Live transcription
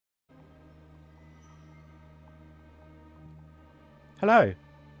Hello.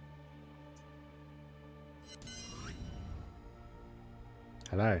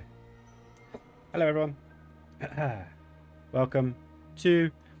 Hello. Hello, everyone. Welcome to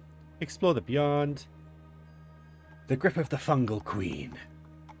Explore the Beyond. The Grip of the Fungal Queen.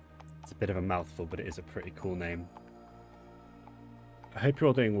 It's a bit of a mouthful, but it is a pretty cool name. I hope you're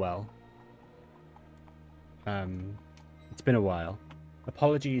all doing well. It's been a while.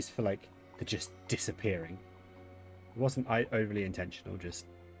 Apologies for the just disappearing. It wasn't overly intentional, just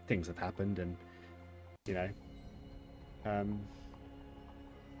things have happened and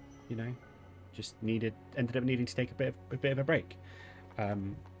just ended up needing to take a bit of a break.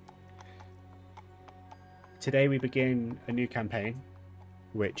 Today we begin a new campaign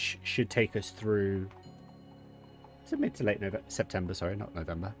which should take us through to mid to late September, sorry, not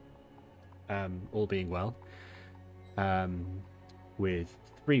November. All being well. With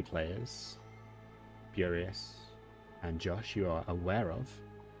 3 players, Burias and Josh, you are aware of,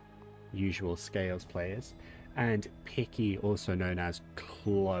 usual Scales players, and Picky, also known as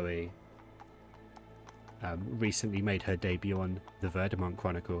Chloe, recently made her debut on the Verdamont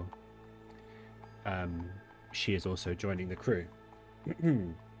Chronicle. She is also joining the crew.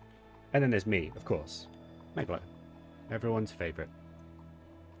 And then there's me, of course, Meglo, everyone's favourite.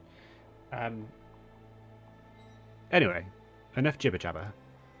 Anyway, enough jibber jabber.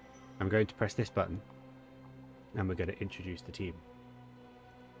 I'm going to press this button and we're going to introduce the team.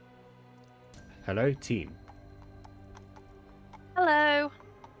 Hello, team. Hello.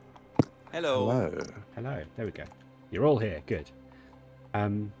 Hello. Hello. Hello. There we go. You're all here. Good.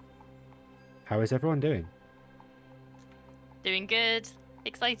 How is everyone doing? Doing good.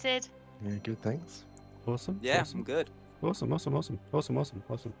 Excited. Yeah, good, thanks. Awesome. Yeah, Awesome. I'm good.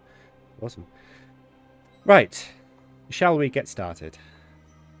 Awesome. Right. Shall we get started?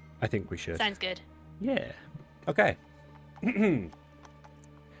 I think we should. Sounds good. Yeah. Okay.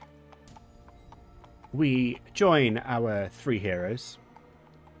 We join our 3 heroes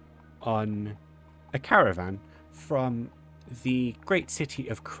on a caravan from the great city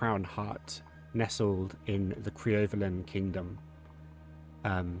of Crownheart, nestled in the Creovalan Kingdom.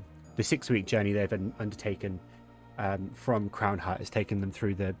 The 6-week journey they've undertaken from Crownheart has taken them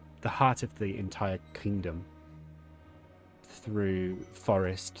through the heart of the entire kingdom, through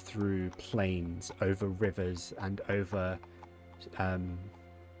forest, through plains, over rivers, and over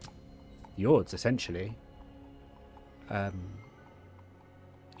fjords, essentially,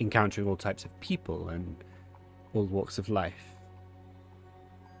 encountering all types of people and all walks of life.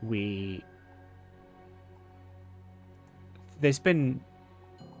 There's been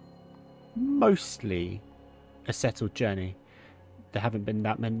mostly a settled journey. There haven't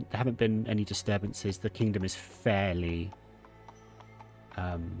been any disturbances. The kingdom is fairly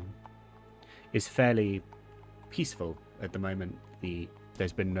peaceful at the moment.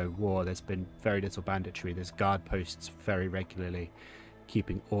 There's been no war. There's been very little banditry. There's guard posts very regularly,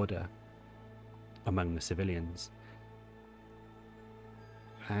 keeping order among the civilians.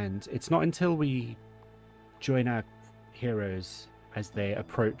 And it's not until we join our heroes as they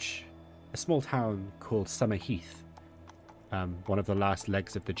approach a small town called Summer Heath, one of the last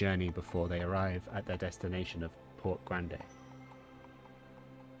legs of the journey before they arrive at their destination of Port Grande,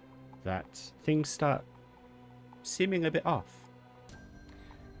 that things start seeming a bit off.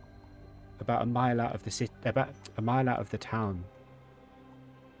 About a mile out of the town,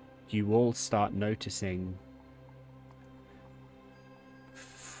 you all start noticing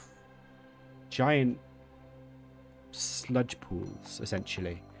giant sludge pools,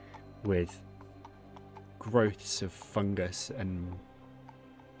 essentially, with growths of fungus and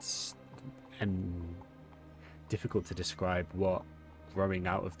difficult to describe what growing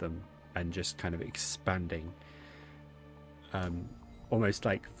out of them and just kind of expanding, almost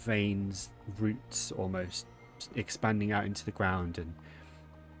like veins, roots, almost expanding out into the ground and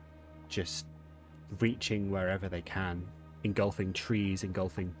just reaching wherever they can, engulfing trees,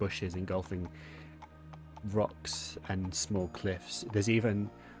 engulfing bushes, engulfing rocks and small cliffs. There's even,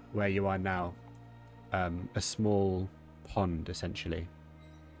 where you are now, a small pond, essentially,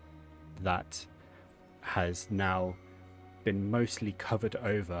 that has now been mostly covered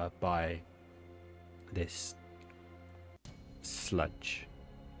over by this sludge.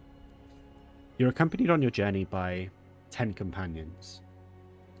 You're accompanied on your journey by 10 companions.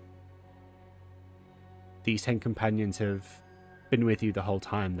 These 10 companions have been with you the whole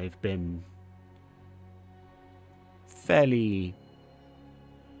time. They've been fairly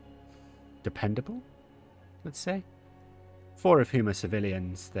dependable, let's say. 4 of whom are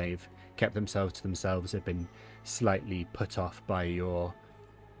civilians. They've kept themselves to themselves. They've been slightly put off by your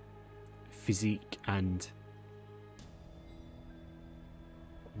physique and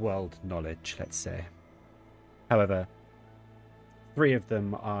world knowledge, let's say. However, 3 of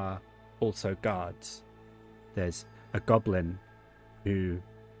them are also guards. There's a goblin who,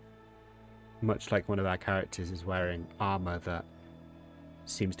 much like one of our characters, is wearing armor that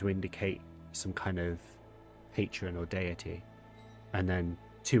seems to indicate some kind of patron or deity. And then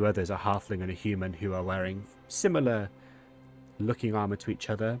 2 others, a halfling and a human, who are wearing similar looking armor to each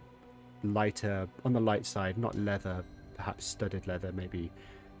other, lighter, on the light side, not leather, perhaps studded leather, maybe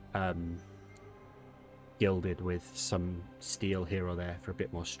gilded with some steel here or there for a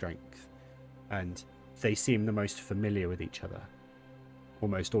bit more strength. And they seem the most familiar with each other,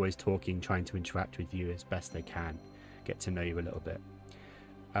 almost always talking, trying to interact with you as best they can, get to know you a little bit.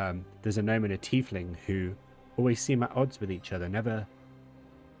 There's a gnome and a tiefling who always seem at odds with each other, never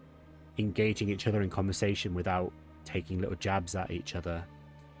engaging each other in conversation without taking little jabs at each other.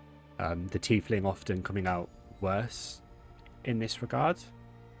 The tiefling often coming out worse in this regard.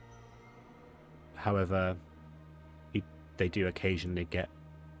 However, they do occasionally get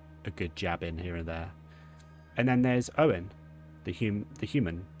a good jab in here and there. And then there's Owen, the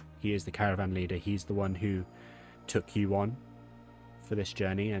human. He is the caravan leader. He's the one who took you on for this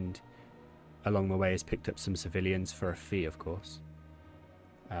journey, and along the way has picked up some civilians for a fee, of course.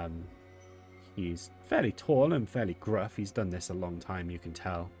 He's fairly tall and fairly gruff. He's done this a long time, you can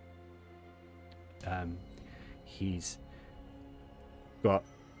tell. He's got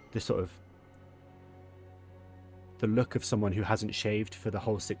this sort of the look of someone who hasn't shaved for the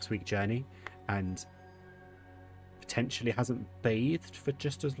whole 6-week journey, and potentially hasn't bathed for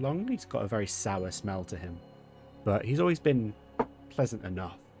just as long. He's got a very sour smell to him, but he's always been pleasant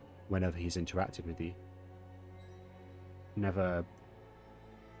enough whenever he's interacted with you. Never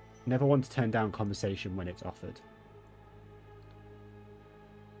want to turn down conversation when it's offered.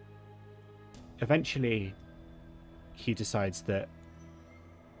 Eventually, he decides that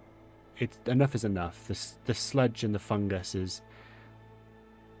enough is enough. The sludge and the fungus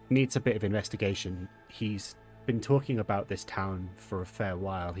needs a bit of investigation. He's been talking about this town for a fair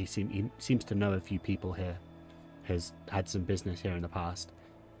while. He seems to know a few people here, has had some business here in the past,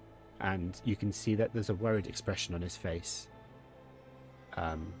 and you can see that there's a worried expression on his face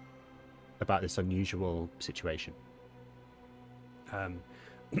about this unusual situation.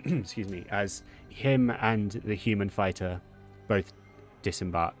 Excuse me. As him and the human fighter both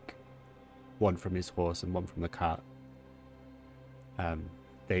disembark, one from his horse and one from the cart,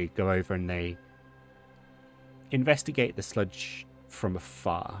 they go over and they investigate the sludge from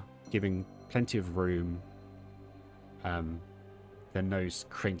afar, giving plenty of room, their nose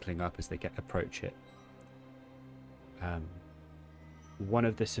crinkling up as they approach it. One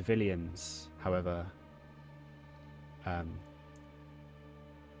of the civilians, however,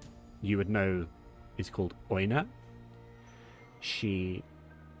 you would know is called Oina. She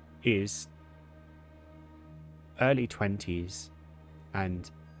is early 20s and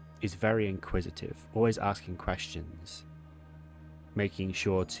is very inquisitive, always asking questions, making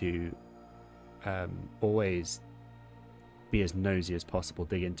sure to always be as nosy as possible,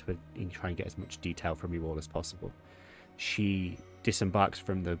 dig into it and try and get as much detail from you all as possible. She disembarks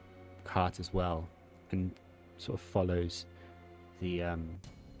from the cart as well and sort of follows the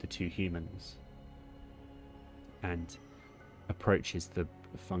 2 humans and approaches the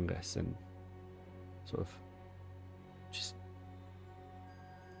fungus and sort of just,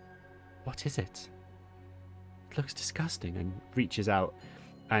 what is it? It looks disgusting, and reaches out,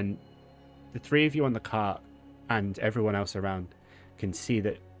 and the 3 of you on the cart and everyone else around can see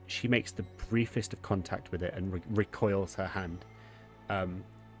that she makes the briefest of contact with it and recoils her hand.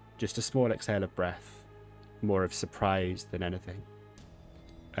 Just a small exhale of breath, more of surprise than anything,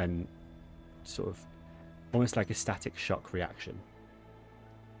 and sort of almost like a static shock reaction,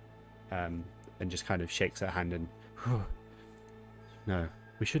 and just kind of shakes her hand and, no,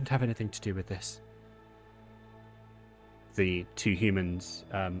 we shouldn't have anything to do with this. The 2 humans,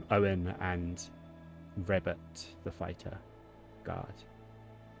 Owen and Rebet, the fighter guard,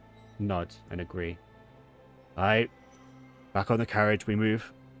 nod and agree. Aye, back on the carriage we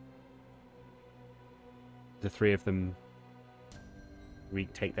move. The 3 of them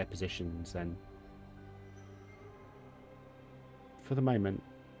retake their positions and, for the moment,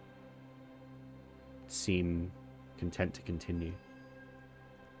 seem content to continue.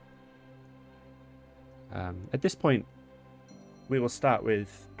 At this point, we will start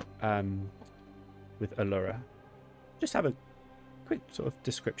with Alura. Just have a quick sort of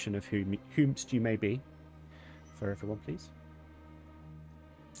description of whomst you may be for everyone, please.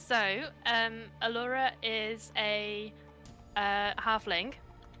 So, Alura is a halfling,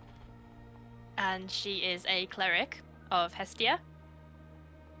 and she is a cleric of Hestia.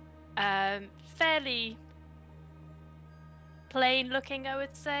 Fairly plain looking, I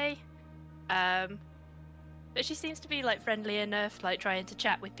would say. But she seems to be like friendly enough, like trying to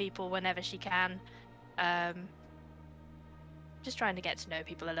chat with people whenever she can. Just trying to get to know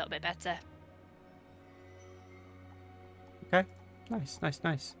people a little bit better. Okay, nice.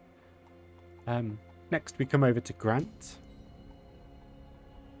 Next we come over to Grant.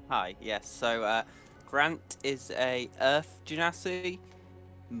 Hi, yes. So, Grant is a Earth Genasi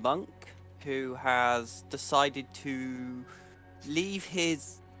monk who has decided to leave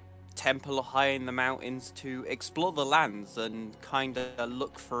his temple high in the mountains to explore the lands and kind of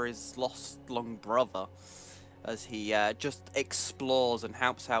look for his lost long brother as he just explores and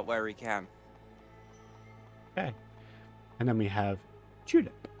helps out where he can. Okay. And then we have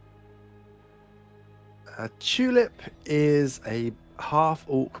Tulip. Tulip is a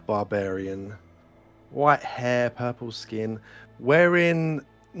half-orc barbarian, white hair, purple skin, wearing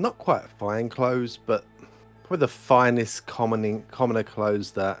not quite fine clothes, but probably the finest commoner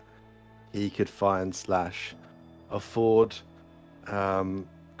clothes that he could find / afford.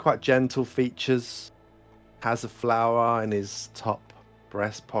 Quite gentle features. Has a flower in his top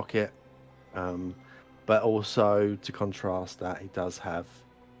breast pocket, but also to contrast that, he does have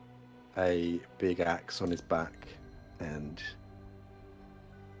a big axe on his back, and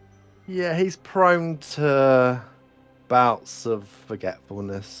yeah, he's prone to bouts of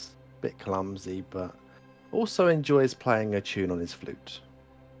forgetfulness, a bit clumsy, but also enjoys playing a tune on his flute.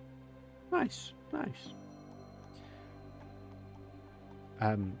 Nice.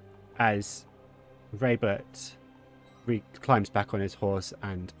 As Raybert climbs back on his horse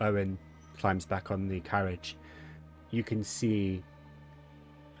and Owen climbs back on the carriage, you can see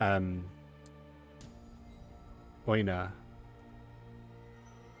Oina.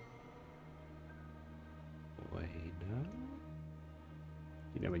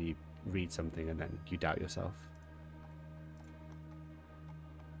 You know when you read something and then you doubt yourself?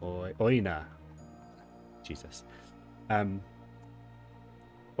 Oina. Jesus.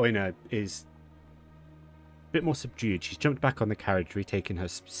 Oina is a bit more subdued. She's jumped back on the carriage, retaken her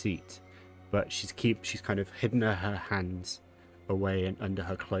seat, but she's kind of hidden her hands away and under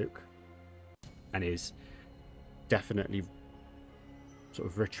her cloak, and is definitely sort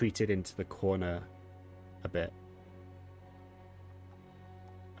of retreated into the corner a bit.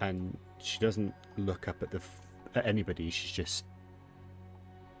 And she doesn't look up at anybody. She's just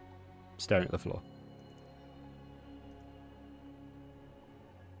staring at the floor.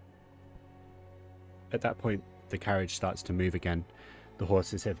 At that point, the carriage starts to move again. The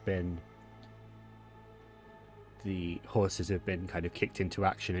horses have been kind of kicked into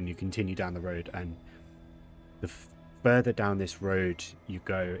action, and you continue down the road. And the further down this road you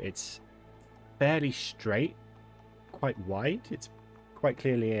go, it's fairly straight, quite wide. It's quite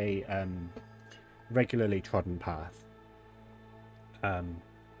clearly a regularly trodden path.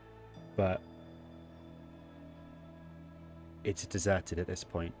 But it's deserted at this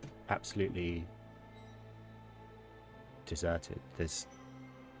point. Absolutely deserted. There's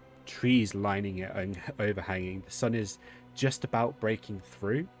trees lining it and overhanging. The sun is just about breaking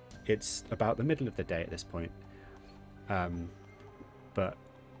through. It's about the middle of the day at this point. But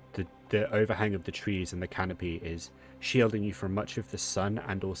the overhang of the trees and the canopy is shielding you from much of the sun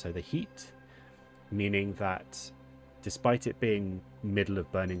and also the heat, meaning that despite it being middle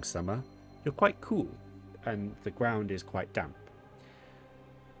of burning summer, you're quite cool and the ground is quite damp.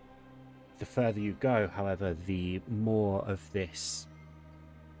 The further you go, however, the more of this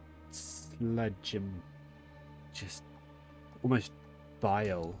sludge and just almost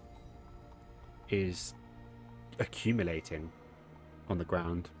bile is accumulating on the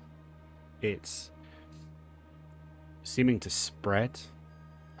ground. It's seeming to spread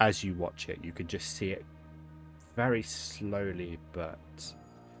as you watch it. You can just see it very slowly, but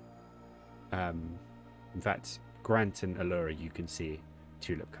in fact, Grant and Alura you can see,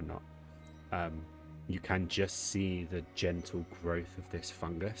 Tulip cannot. You can just see the gentle growth of this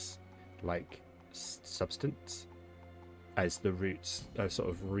fungus-like substance as the roots are sort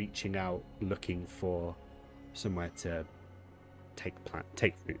of reaching out, looking for somewhere to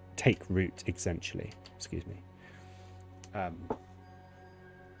take root, essentially. Excuse me.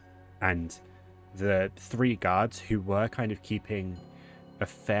 And the three guards who were kind of keeping a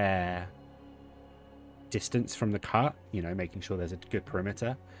fair distance from the cart, you know, making sure there's a good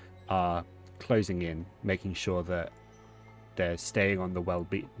perimeter, are closing in, making sure that they're staying on the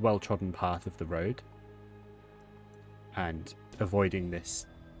well-trodden path of the road and avoiding this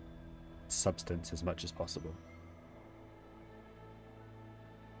substance as much as possible.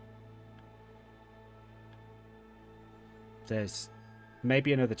 There's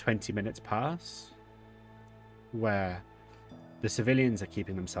maybe another 20 minutes pass where the civilians are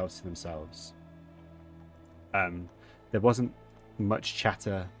keeping themselves to themselves. There wasn't much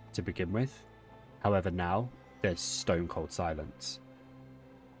chatter to begin with. However, now there's stone cold silence.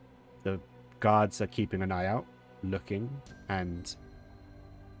 The guards are keeping an eye out, looking, and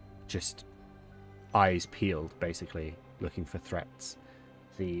just eyes peeled, basically, looking for threats.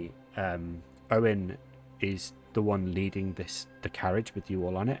 The Owen is the one leading the carriage with you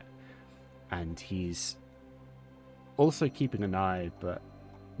all on it, and he's also keeping an eye, but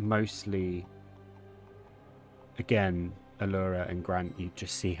mostly, again, Alura and Grant, you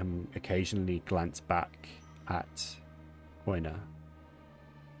just see him occasionally glance back at Oina.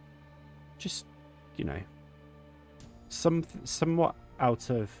 Just, somewhat out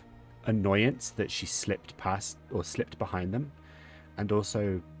of annoyance that she slipped past or slipped behind them, and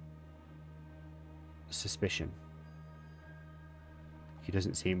also suspicion. He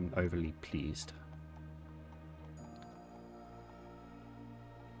doesn't seem overly pleased.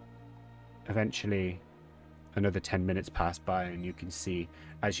 Eventually, another 10 minutes pass by, and you can see,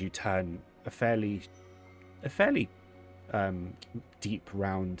 as you turn a fairly deep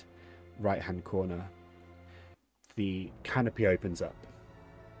round right-hand corner, the canopy opens up,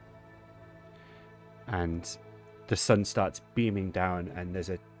 and the sun starts beaming down, and there's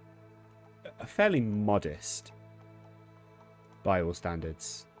a fairly modest, by all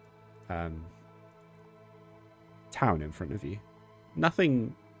standards, town in front of you.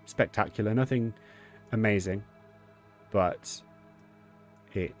 Nothing spectacular, nothing amazing, but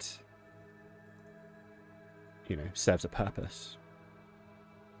it, serves a purpose.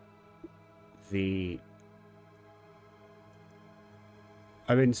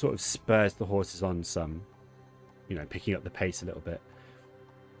 Owen sort of spurs the horses on some, picking up the pace a little bit.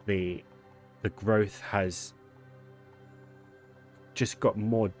 The growth has just got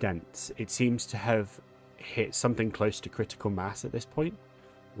more dense. It seems to have hit something close to critical mass at this point,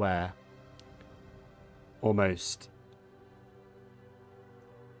 where almost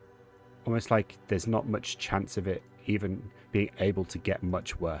like there's not much chance of it even being able to get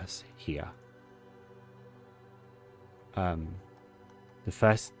much worse here. The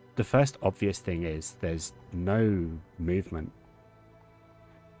first obvious thing is there's no movement,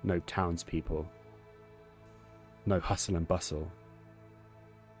 no townspeople, no hustle and bustle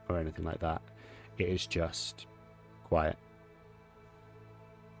or anything like that. It is just quiet.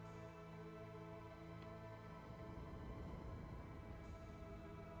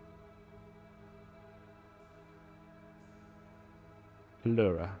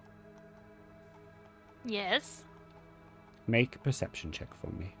 Alura, Yes. make a perception check for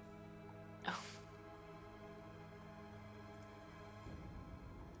me. Oh.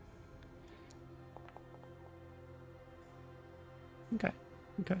 Okay.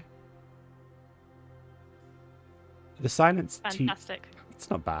 The silence to Fantastic. it's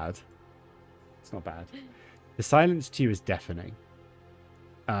not bad. The silence to you is deafening.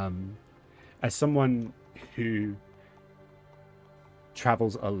 As someone who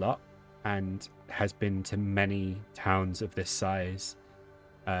travels a lot and has been to many towns of this size,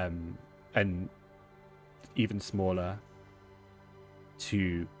 and even smaller,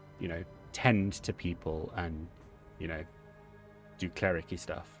 to tend to people and do clericy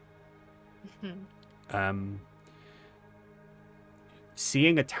stuff.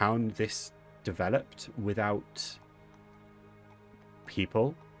 Seeing a town this developed without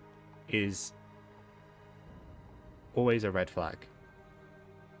people is always a red flag.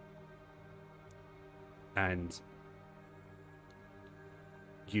 And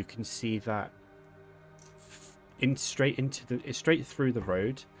you can see that straight through the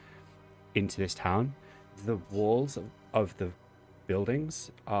road into this town, the walls of the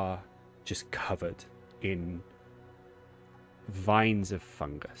buildings are just covered in vines of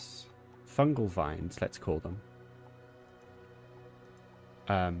fungus. Fungal vines, let's call them.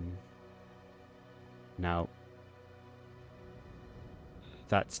 Now,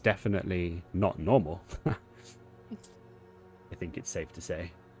 that's definitely not normal. I think it's safe to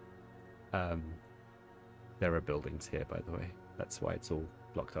say. There are buildings here, by the way. That's why it's all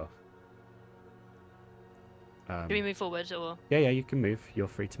blocked off. Do we move forward or? Yeah, you can move. You're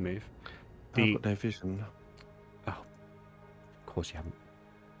free to move. I've got no vision. Of course you haven't.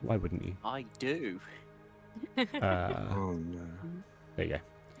 Why wouldn't you? I do. Oh no. There you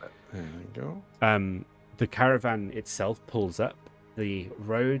There we go. go. The caravan itself pulls up. The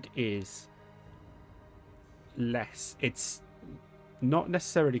road is less. It's not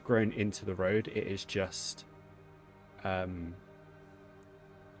necessarily grown into the road. It is just sort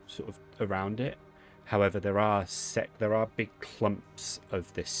of around it. However, there are big clumps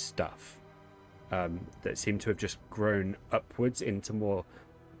of this stuff that seem to have just grown upwards into more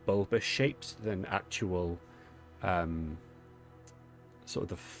bulbous shapes than actual sort of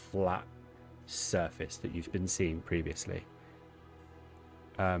the flat surface that you've been seeing previously.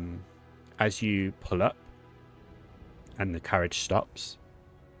 As you pull up and the carriage stops,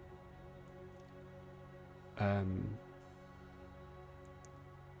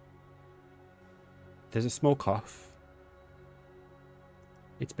 there's a small cough.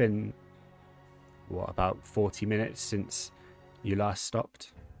 It's been, what, about 40 minutes since you last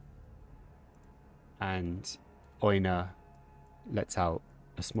stopped? And Oina lets out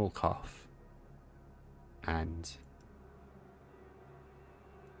a small cough. And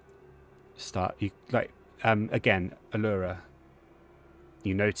again, Alura,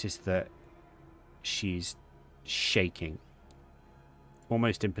 you notice that she's shaking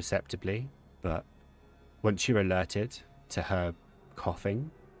almost imperceptibly, but once you're alerted to her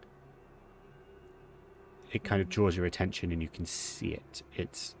coughing, it kind of draws your attention and you can see it.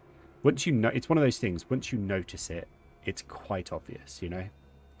 It's one of those things, once you notice it, it's quite obvious, you know?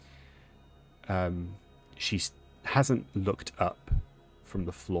 She hasn't looked up from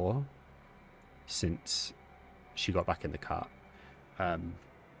the floor since she got back in the cart. The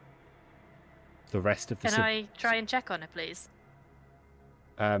rest of the... Can I try and check on her, please?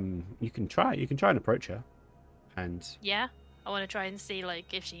 You can try and approach her. And Yeah, I want to try and see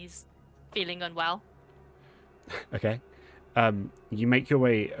like if she's feeling unwell. okay. You make your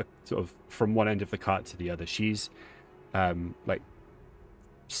way sort of from one end of the cart to the other. She's like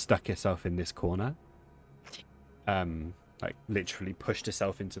stuck herself in this corner. Like literally pushed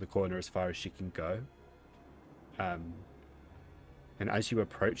herself into the corner as far as she can go. And as you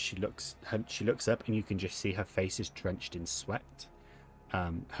approach, she looks up and you can just see her face is drenched in sweat.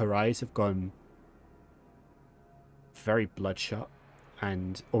 Her eyes have gone very bloodshot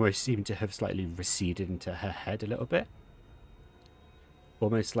and almost seem to have slightly receded into her head a little bit.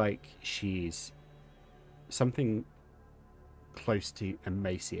 Almost like she's something close to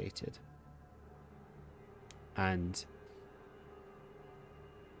emaciated. And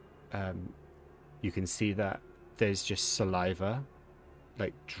you can see that there's just saliva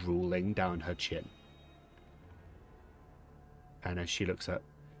like drooling down her chin. And as she looks up,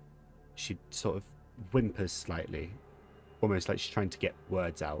 she sort of whimpers slightly, almost like she's trying to get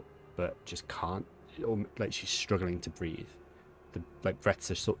words out, but just can't. Like she's struggling to breathe. The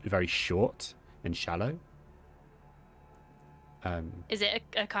breaths are sort of very short and shallow. Is it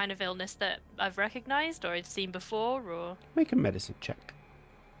a kind of illness that I've recognized or I've seen before, or? Make a medicine check.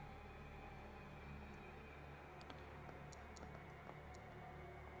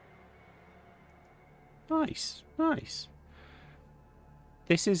 Nice, nice.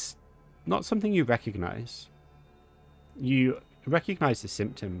 This is not something you recognize. You recognize the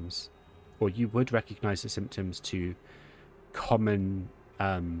symptoms, or you would recognize the symptoms to common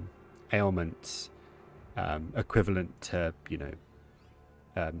ailments equivalent to, you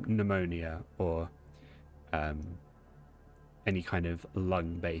know, pneumonia or any kind of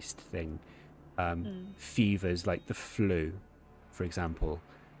lung-based thing. Fevers like the flu, for example,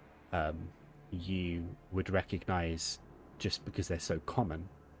 you would recognize just because they're so common.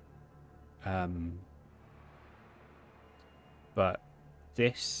 But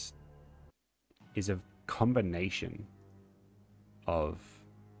this is a combination of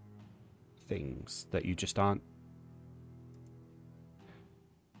things that you just aren't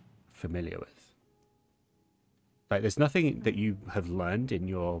familiar with. Like, there's nothing that you have learned in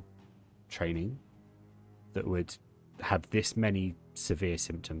your training that would have this many severe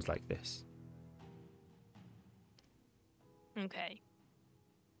symptoms like this. Okay.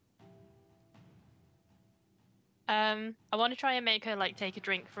 I want to try and make her like take a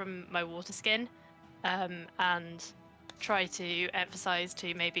drink from my water skin, and try to emphasize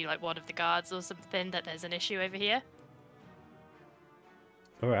to maybe like one of the guards or something that there's an issue over here.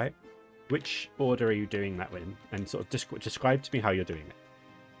 All right. Which order are you doing that in? And sort of describe to me how you're doing it.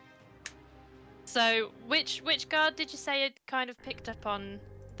 So, which guard did you say had kind of picked up on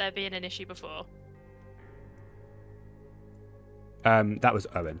there being an issue before? That was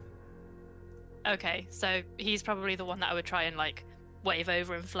Owen. Okay, so he's probably the one that I would try and like wave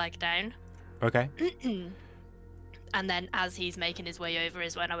over and flag down. Okay. And then as he's making his way over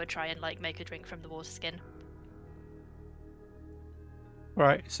is when I would try and like make a drink from the water skin. All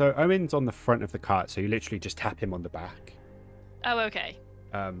right. So Owen's on the front of the cart, so you literally just tap him on the back. Oh, okay.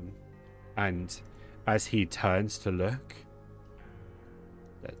 And as he turns to look,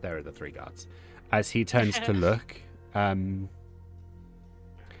 there are the three guards. As he turns to look,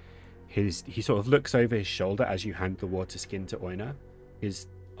 He sort of looks over his shoulder as you hand the water skin to Oina. His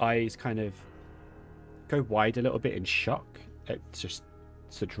eyes kind of go wide a little bit in shock at just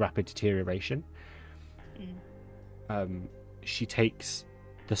such rapid deterioration. She takes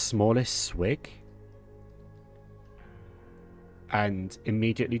the smallest swig and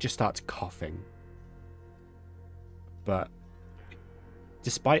immediately just starts coughing. But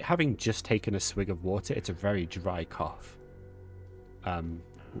despite having just taken a swig of water, it's a very dry cough.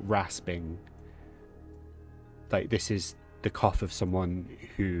 Rasping. Like, this is the cough of someone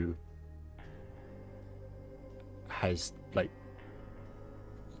who has, like,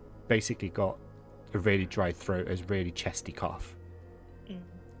 basically got a really dry throat, a really chesty cough.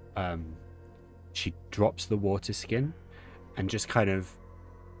 She drops the water skin and just kind of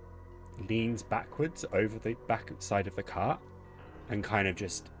leans backwards over the back side of the cart and kind of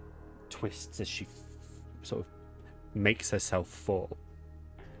just twists as she sort of makes herself fall,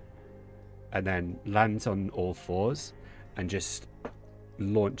 and then lands on all fours and just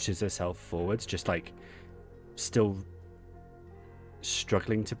launches herself forwards, just like still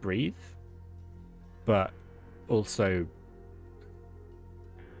struggling to breathe, but also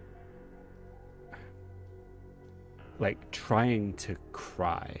like trying to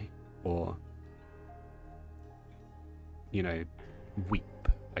cry or, you know, weep,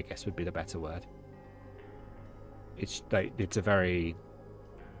 I guess would be the better word. It's like, it's a very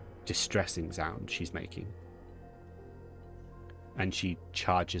distressing sound she's making. And she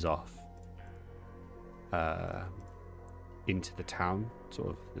charges off into the town, sort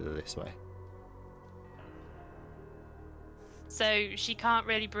of this way. So she can't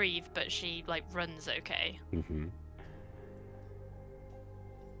really breathe, but she, like, runs okay. Mm-hmm.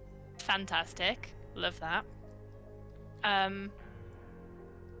 Fantastic. Love that.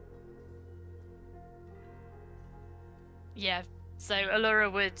 Yeah, so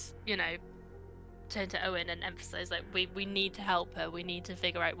Alura would, you know, turn to Owen and emphasize, like, we need to help her. We need to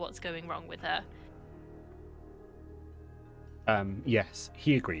figure out what's going wrong with her. Yes,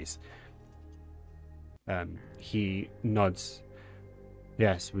 he agrees. He nods.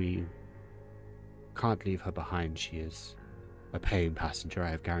 Yes, we can't leave her behind. She is a paying passenger.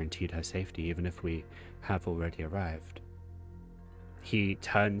 I have guaranteed her safety, even if we have already arrived. He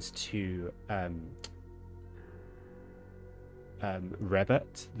turns to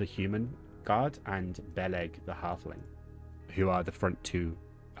Rebet, the human guard, and Beleg, the halfling, who are the front two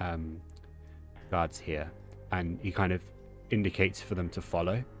guards here. And he kind of indicates for them to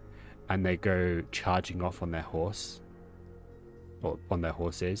follow, and they go charging off on their horse, or on their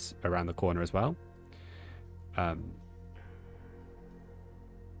horses, around the corner as well.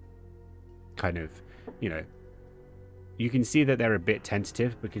 Kind of, you know, you can see that they're a bit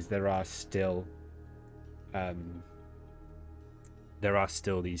tentative because there are still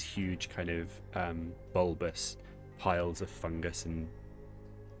these huge kind of bulbous piles of fungus and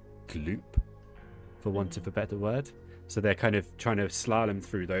gloop, for want of a better word. So they're kind of trying to slalom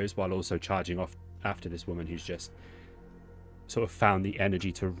through those while also charging off after this woman who's just sort of found the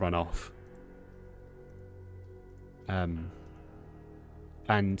energy to run off.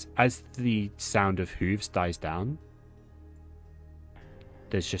 And as the sound of hooves dies down,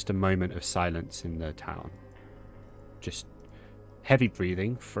 there's just a moment of silence in the town. Just heavy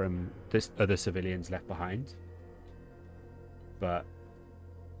breathing from the other civilians left behind. But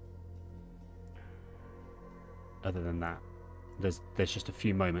other than that, there's just a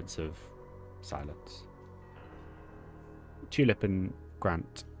few moments of silence. Tulip and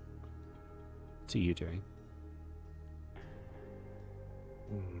Grant, what are you doing?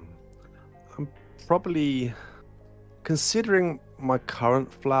 I'm probably, considering my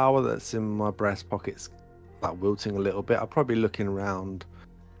current flower that's in my breast pocket's like wilting a little bit, I'm probably looking around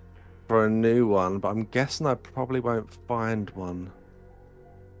for a new one, but I'm guessing I probably won't find one.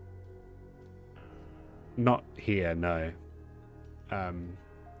 Not here, no.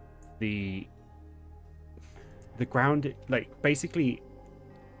 The ground, like, basically,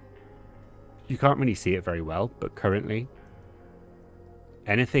 you can't really see it very well, but currently,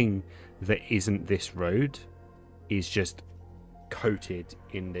 anything that isn't this road is just coated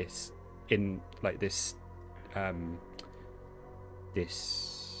in this, my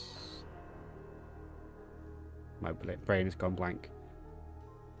brain has gone blank.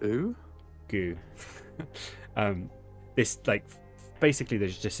 Ooh? Goo. This, like, basically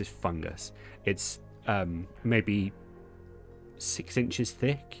there's just this fungus. It's maybe 6 inches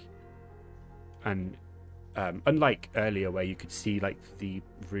thick, and unlike earlier where you could see like the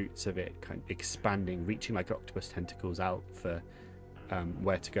roots of it kind of expanding, reaching like octopus tentacles out for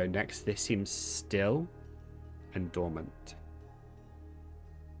where to go next, this seems still and dormant.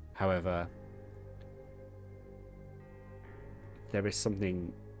 However, there is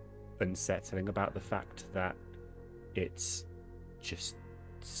something unsettling about the fact that it's just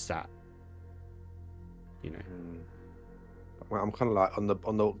sat, you know. Well, I'm kind of like on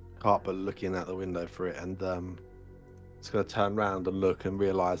the carpet looking out the window for it, and it's going to turn around and look and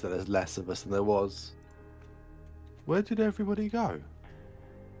realise that there's less of us than there was. Where did everybody go?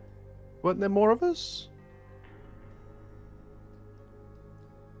 Weren't there more of us?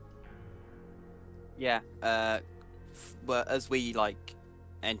 Yeah. Well, as we like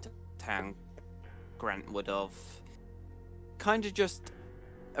enter town, Grant would have kind of just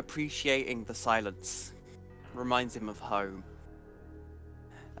appreciating the silence. Reminds him of home,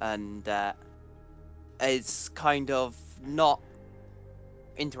 and is kind of not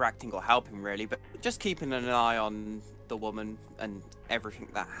interacting or helping really, but just keeping an eye on the woman and everything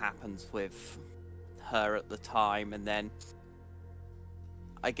that happens with her at the time, and then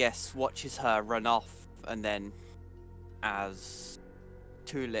I guess watches her run off, and then as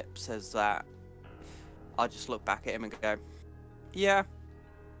Tulip says that, I'll just look back at him and go, yeah,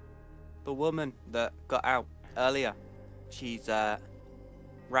 the woman that got out earlier, she's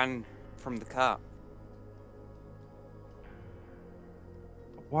ran from the car.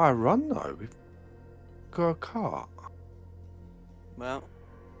 Why run though? We've got a cart. Well,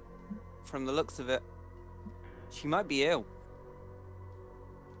 from the looks of it, she might be ill.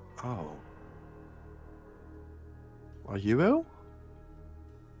 Oh. Are you ill?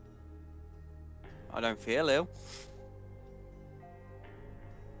 I don't feel ill.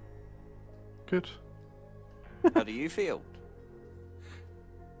 Good. How do you feel?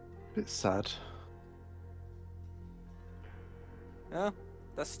 Bit sad. Yeah,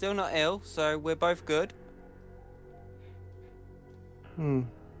 that's still not ill, so we're both good. I'll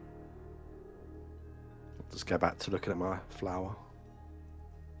just go back to looking at my flower.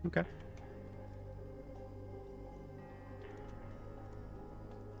 Okay.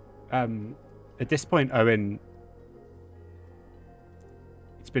 At this point, Owen,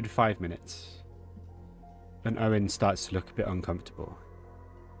 it's been 5 minutes, and Owen starts to look a bit uncomfortable.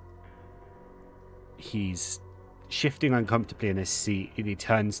 He's shifting uncomfortably in his seat, and he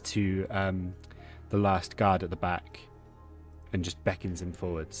turns to the last guard at the back and just beckons him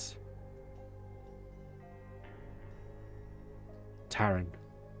forwards. Taran,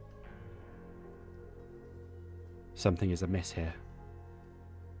 something is amiss here.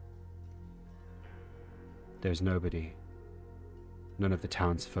 There's nobody, none of the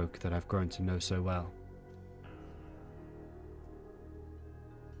townsfolk that I've grown to know so well.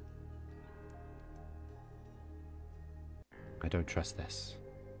 I don't trust this.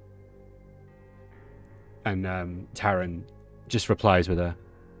 And Taran just replies with a,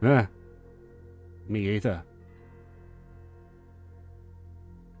 me either.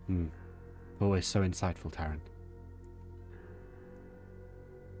 Always so insightful, Taran.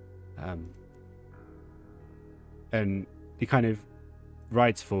 And he kind of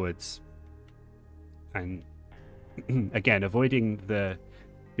rides forwards and again, avoiding the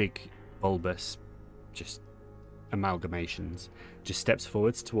big bulbous just amalgamations, just steps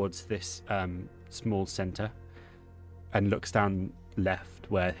forwards towards this small centre and looks down left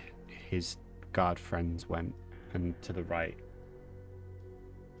where his guard friends went, and to the right.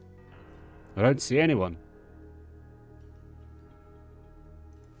 I don't see anyone.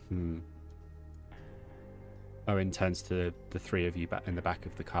 Owen turns to the three of you back in the back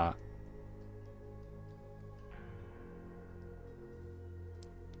of the cart.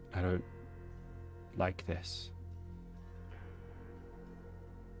 I don't like this.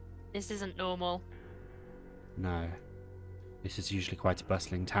 This isn't normal. No. This is usually quite a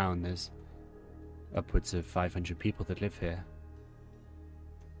bustling town. There's upwards of 500 people that live here.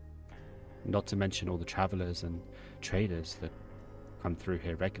 Not to mention all the travellers and traders that come through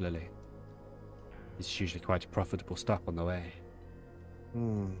here regularly. It's usually quite a profitable stop on the way.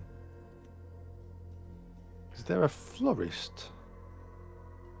 Is there a florist?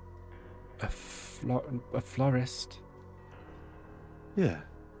 A florist? Yeah.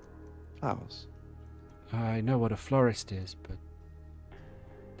 Flowers. I know what a florist is, but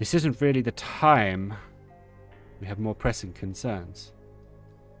this isn't really the time. We have more pressing concerns.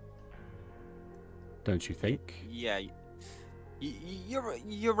 Don't you think? Yeah,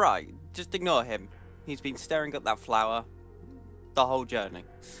 you're right. Just ignore him. He's been staring at that flower the whole journey.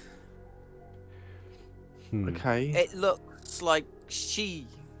 Okay. It looks like she...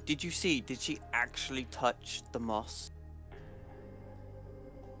 Did you see? Did she actually touch the moss?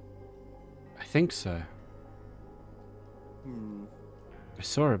 I think so. I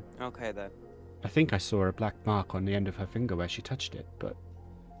saw a... Okay then. I think I saw a black mark on the end of her finger where she touched it, but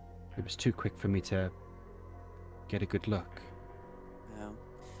It was too quick for me to get a good look. Yeah.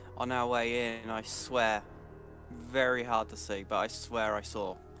 On our way in, I swear, very hard to see, but I swear I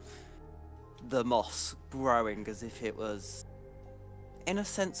saw the moss growing as if it was, in a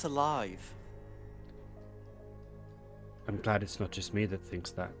sense, alive. I'm glad it's not just me that thinks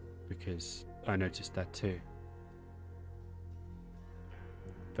that, because I noticed that too.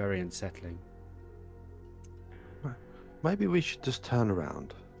 Very unsettling. Maybe we should just turn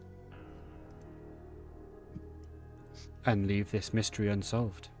around. And leave this mystery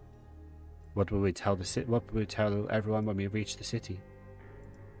unsolved. What will we tell What will we tell everyone when we reach the city?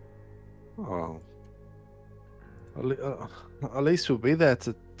 Oh. At least we'll be there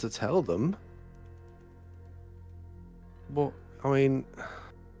to tell them. Well, I mean,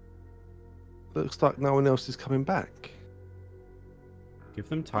 looks like no one else is coming back. Give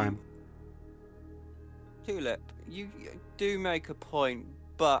them time. Tulip, you do make a point,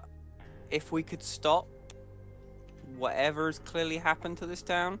 but if we could stop whatever has clearly happened to this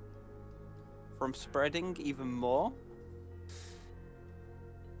town from spreading even more,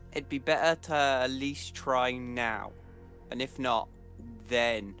 it'd be better to at least try now. And if not,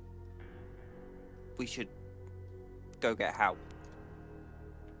 then we should go get help.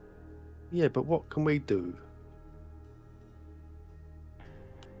 Yeah, but what can we do?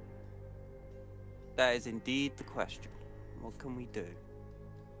 That is indeed the question. What can we do?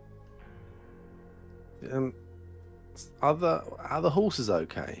 Are the horses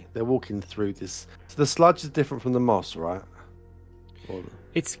okay? They're walking through this. So the sludge is different from the moss, right? Or...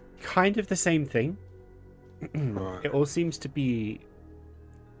 It's kind of the same thing. Right. It all seems to be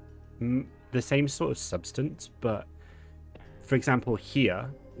the same sort of substance, but for example,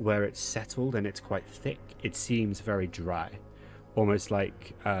 here, where it's settled and it's quite thick, it seems very dry, almost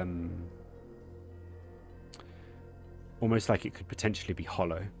like it could potentially be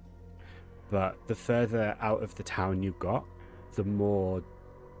hollow. But the further out of the town you got, the more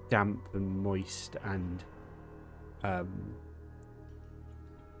damp and moist and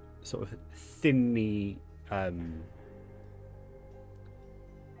sort of thinly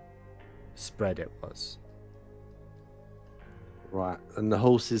spread it was. Right, and the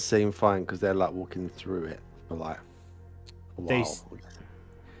horses seem fine because they're like walking through it for like a while.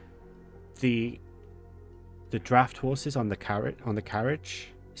 The draft horses on the carriage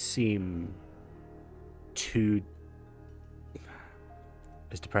seem too,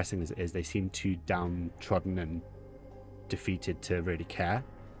 as depressing as it is, they seem too downtrodden and defeated to really care.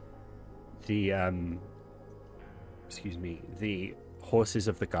 The the horses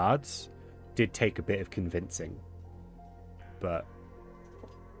of the guards did take a bit of convincing, but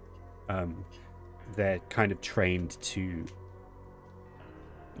they're kind of trained to,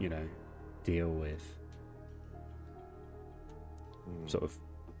 deal with sort of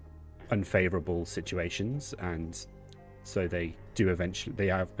unfavorable situations, and so they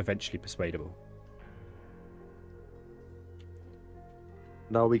are eventually persuadable.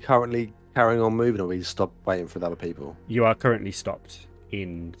 No, are we currently carrying on moving, or we stop waiting for the other people? You are currently stopped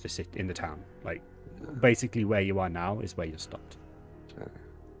in the town. Like, basically where you are now is where you're stopped. Okay.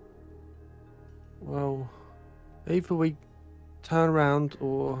 Well, either we turn around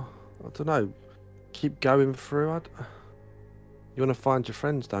or, I don't know, keep going through. You want to find your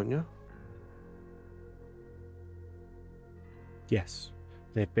friends, don't you? Yes,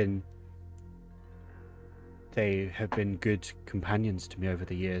 they have been good companions to me over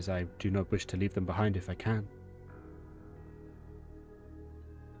the years. I do not wish to leave them behind if I can.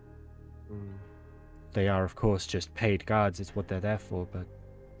 They are, of course, just paid guards. It's what they're there for, but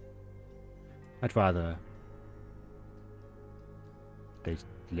I'd rather they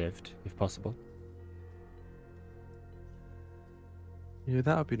lived, if possible. Yeah,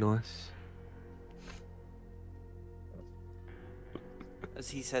 that would be nice. As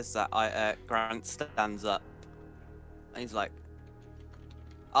he says that, Grant stands up and he's like,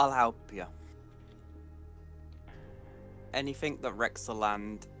 I'll help you. Anything that wrecks the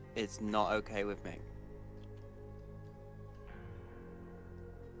land is not okay with me.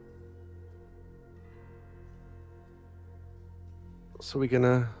 So we're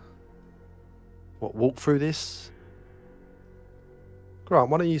gonna walk through this? Grant,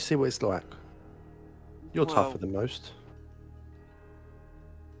 why don't you see what it's like? You're tougher than most.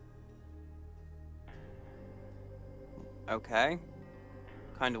 Okay.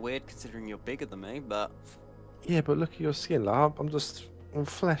 Kind of weird considering you're bigger than me, but... Yeah, but look at your skin. Like, I'm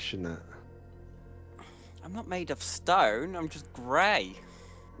flesh in that. I'm not made of stone, I'm just grey.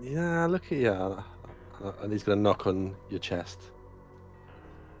 Yeah, look at you. And he's gonna knock on your chest.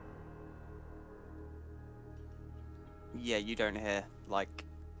 Yeah, you don't hear, like,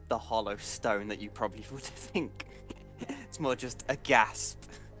 the hollow stone that you probably would think. It's more just a gasp.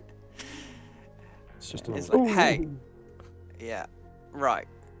 It's just It's a like, hey, yeah, right.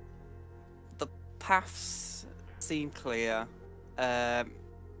 The paths seem clear. I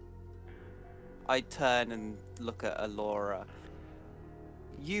turn and look at Alura.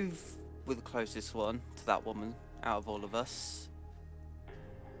 You were the closest one to that woman out of all of us.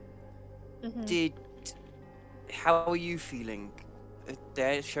 Mhm. How are you feeling? Are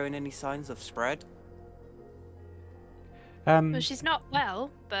they showing any signs of spread? Well, she's not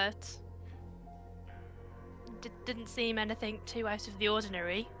well, but didn't seem anything too out of the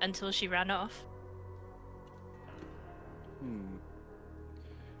ordinary until she ran off.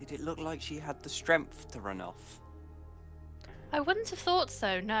 Did it look like she had the strength to run off? I wouldn't have thought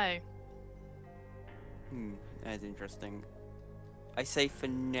so, no. That's interesting. I say for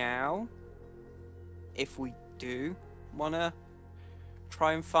now, if we do wanna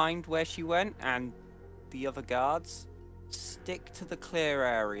try and find where she went and the other guards, stick to the clear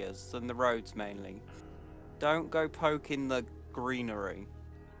areas and the roads mainly. Don't go poking the greenery.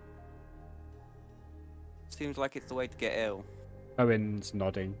 Seems like it's the way to get ill. Owen's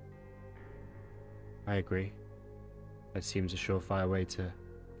nodding. I agree. That seems a surefire way to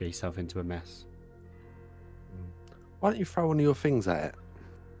get yourself into a mess. Why don't you throw one of your things at it?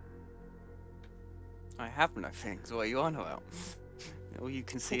 I have no things. What are you on about? All you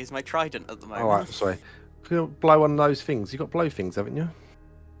can see is my trident at the moment. All right, sorry. Can you blow one of those things? You got blow things, haven't you?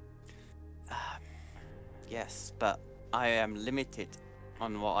 Yes, but I am limited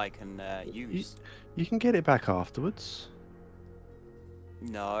on what I can use. You can get it back afterwards.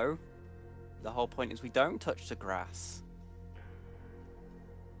 No. The whole point is we don't touch the grass.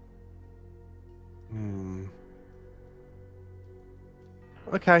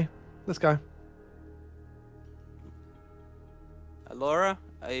 Okay, let's go. Alura,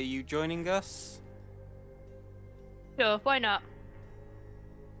 are you joining us? Sure, why not?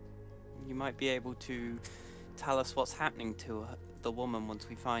 You might be able to tell us what's happening to the woman once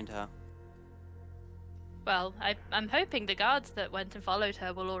we find her. Well, I'm hoping the guards that went and followed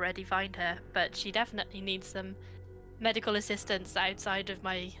her will already find her, but she definitely needs some medical assistance outside of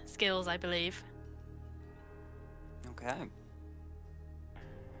my skills, I believe. Okay.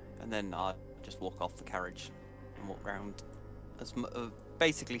 And then I'll just walk off the carriage and walk round,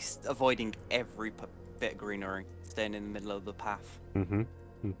 basically avoiding every bit of greenery, staying in the middle of the path.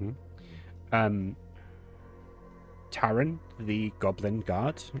 Taran, the goblin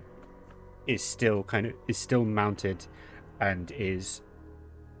guard, is still mounted and is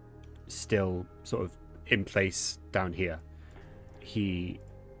still sort of in place down here. He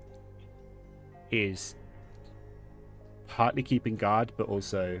is partly keeping guard, but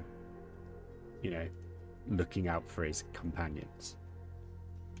also, looking out for his companions.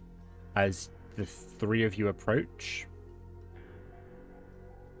 As the three of you approach,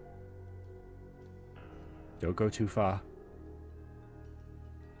 don't go too far.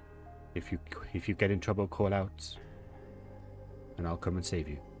 If you get in trouble, call out, and I'll come and save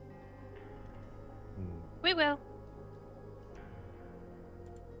you. We will.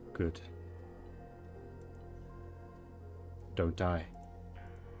 Good. Don't die.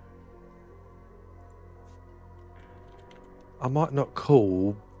 I might not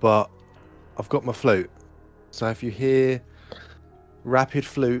call, but I've got my flute. So if you hear rapid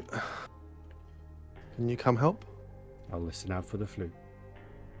flute, can you come help? I'll listen out for the flute.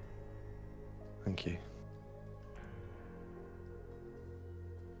 Thank you.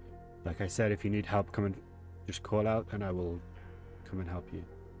 Like I said, if you need help, come and just call out, and I will come and help you.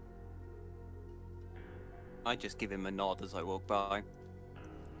 I just give him a nod as I walk by.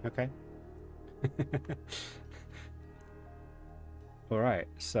 Okay. Alright,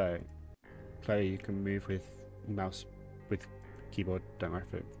 so Chloe, you can move with mouse, with keyboard, don't worry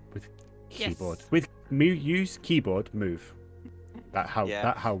for it, with keyboard. Yes. Use keyboard, move. That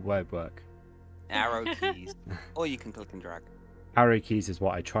Yeah. how word work. Arrow keys. Or you can click and drag. Arrow keys is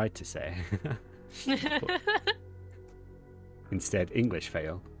what I tried to say. Instead, English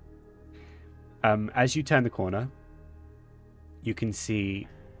fail. As you turn the corner, you can see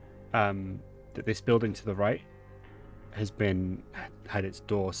that this building to the right has had its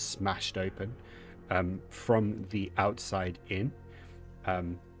door smashed open from the outside in.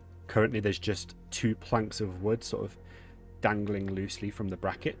 Currently, there's just 2 planks of wood sort of dangling loosely from the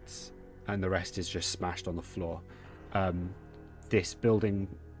brackets, and the rest is just smashed on the floor. This building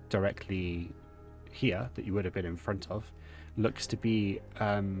directly here that you would have been in front of looks to be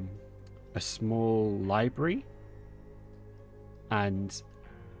a small library, and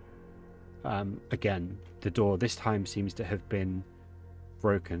again, the door this time seems to have been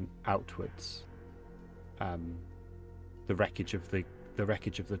broken outwards. The wreckage of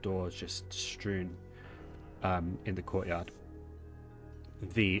the doors just strewn in the courtyard.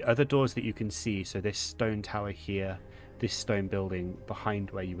 The other doors that you can see, so this stone tower here, this stone building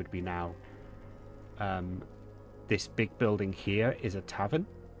behind where you would be now, this big building here is a tavern.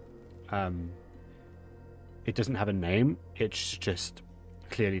 It doesn't have a name. It's just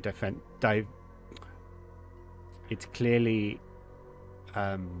clearly it's clearly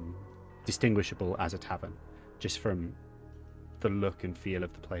distinguishable as a tavern, just from the look and feel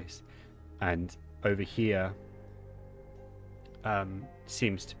of the place. And over here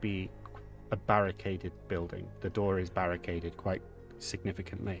seems to be a barricaded building. The door is barricaded quite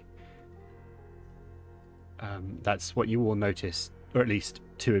significantly. That's what you all notice, or at least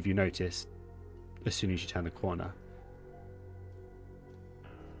two of you notice, as soon as you turn the corner.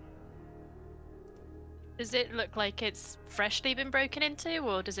 Does it look like it's freshly been broken into,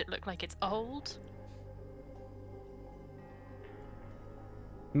 or does it look like it's old?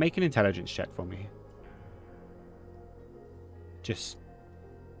 Make an intelligence check for me. Just,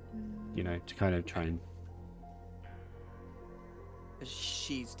 to kind of try and... As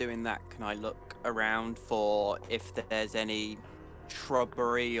she's doing that, can I look around for if there's any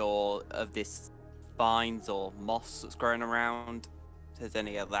shrubbery or of this vines or moss that's growing around? If there's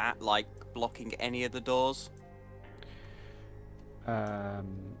any of that, like blocking any of the doors?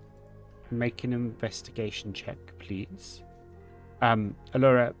 Make an investigation check, please.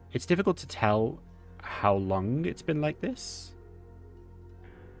 Alura, it's difficult to tell how long it's been like this.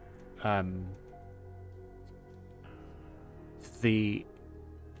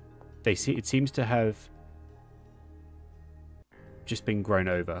 It seems to have just been grown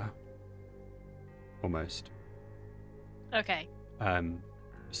over, almost. Okay.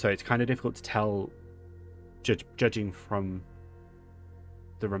 So it's kind of difficult to tell, judging from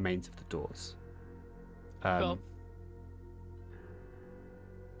the remains of the doors. Cool.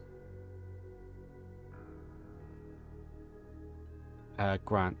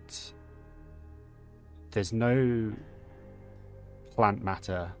 Grant, there's no plant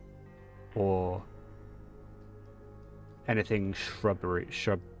matter or anything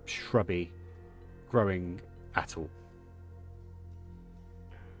shrubby growing at all.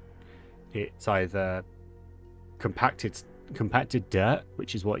 It's either compacted dirt,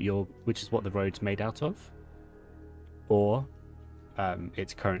 which is what the road's made out of, or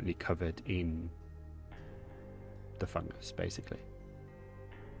it's currently covered in the fungus, basically.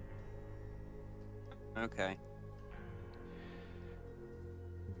 Okay.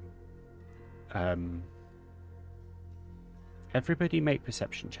 Everybody make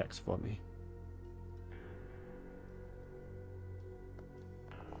perception checks for me.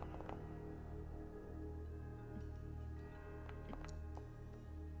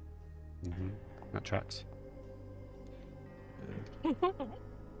 That tracks.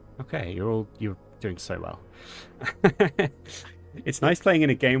 Okay, you're doing so well. It's nice playing in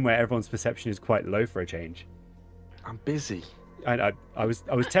a game where everyone's perception is quite low for a change. I'm busy. I was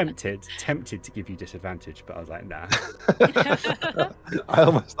tempted to give you disadvantage, but I was like, nah. I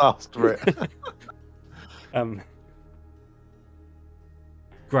almost asked for it.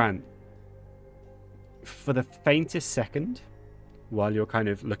 Grant, for the faintest second, while you're kind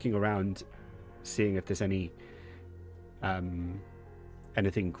of looking around, seeing if there's anything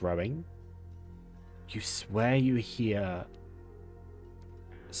growing, you swear you hear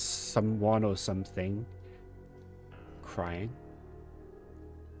someone or something crying.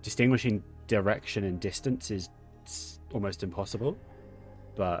 Distinguishing direction and distance is almost impossible,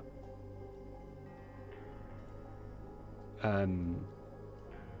 but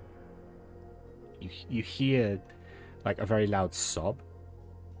you hear like a very loud sob,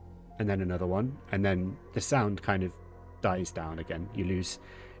 and then another one, and then the sound kind of dies down again. You lose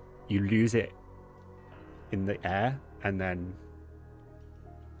it in the air, and then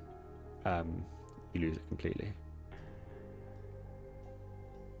you lose it completely.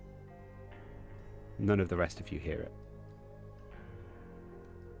 None of the rest of you hear it.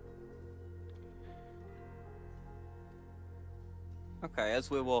 Okay, as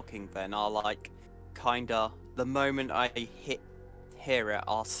we're walking then, I'll kinda, the moment I hear it,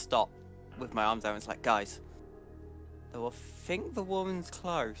 I'll stop with my arms out. It's like, guys, I think the woman's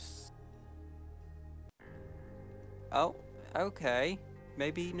close. Oh, okay,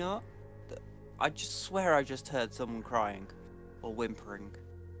 maybe not. I just swear I just heard someone crying or whimpering.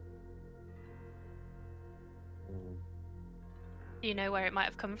 Do you know where it might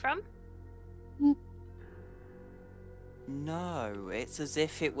have come from? No, it's as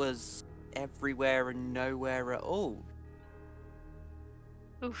if it was everywhere and nowhere at all.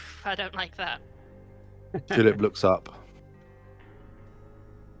 Oof, I don't like that. Tulip looks up.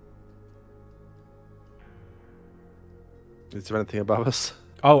 Is there anything above us?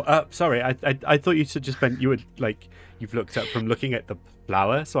 Oh, sorry. I thought you just meant you would like you've looked up from looking at the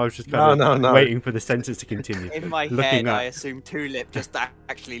flower. So I was just kind of No. waiting for the sentence to continue. In my Looking head, up. I assume Tulip just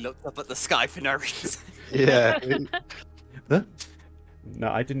actually looked up at the sky for no reason. Yeah. Huh? No,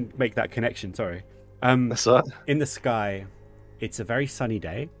 I didn't make that connection. Sorry. That's right. In the sky, it's a very sunny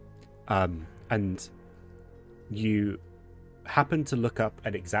day, and you happen to look up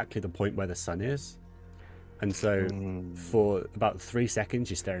at exactly the point where the sun is, and so for about 3 seconds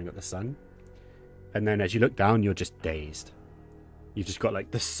you're staring at the sun, and then as you look down you're just dazed. You've just got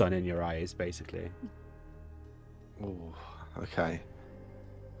like the sun in your eyes basically. Ooh, okay.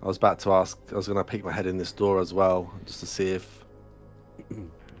 I was about to ask, I was going to peek my head in this door as well, just to see if...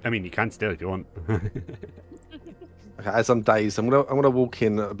 I mean, you can still if you want. Okay, as I'm dazed, I'm gonna walk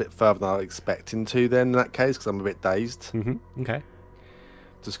in a bit further than I was expecting to then, in that case, because I'm a bit dazed. Okay.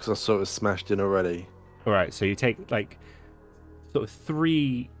 Just because I sort of smashed in already. All right, so you take like sort of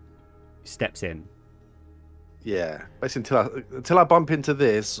 3 steps in. Yeah, basically until I bump into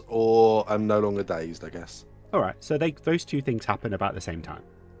this, or I'm no longer dazed, I guess. All right, so those 2 things happen about the same time.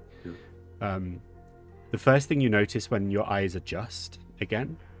 The first thing you notice when your eyes adjust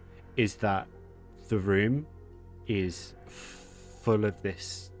again is that the room is full of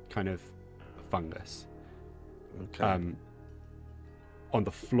this kind of fungus. Okay. On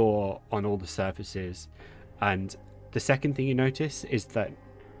the floor, on all the surfaces. And the second thing you notice is that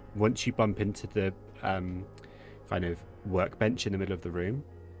once you bump into the kind of workbench in the middle of the room,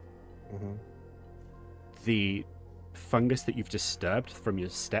 the fungus that you've disturbed from your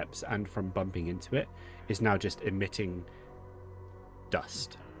steps and from bumping into it is now just emitting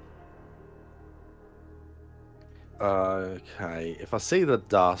dust. Okay, if I see the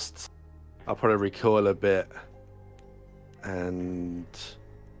dust, I'll probably recoil a bit and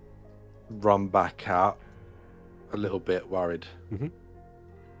run back out a little bit worried.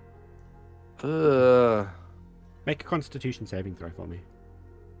 Make a Constitution saving throw for me.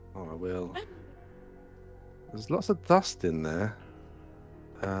 Oh, I will. There's lots of dust in there.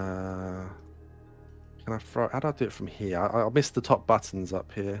 Can I throw? How do I do it from here? I missed the top buttons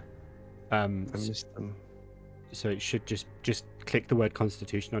up here. I missed them. So it should just click the word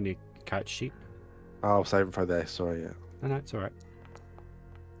Constitution on your character sheet. Oh, save and throw there. Sorry, yeah. No, it's all right.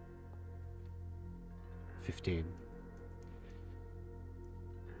 15.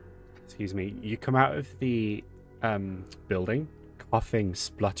 Excuse me. You come out of the building, coughing,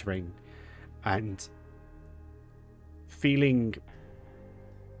 spluttering, and feeling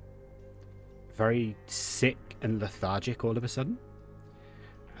very sick and lethargic all of a sudden.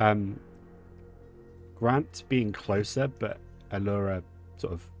 Grant being closer, but Alura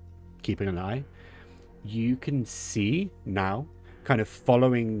sort of keeping an eye. You can see now, kind of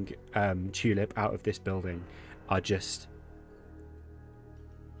following Tulip out of this building, are just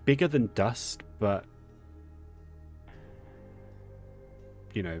bigger than dust, but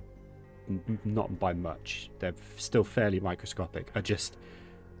you know, not by much. They're still fairly microscopic. Are just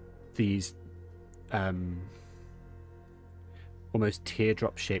these almost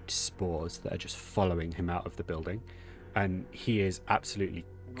teardrop shaped spores that are just following him out of the building, and he is absolutely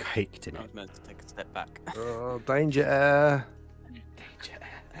caked in I it. was meant to take a step back. Oh, danger air.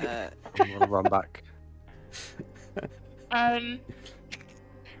 Danger. I want to run back.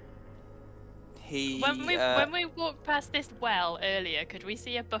 When we walked past this well earlier, could we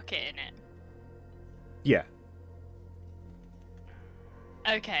see a bucket in it? Yeah.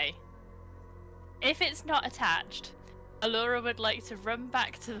 Okay. If it's not attached, Alura would like to run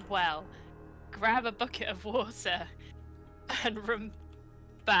back to the well, grab a bucket of water, and run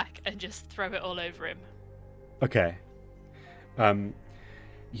back and just throw it all over him. Okay.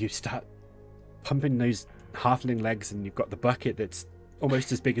 You start pumping those halfling legs, and you've got the bucket that's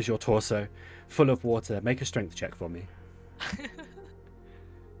almost as big as your torso, full of water. Make a strength check for me.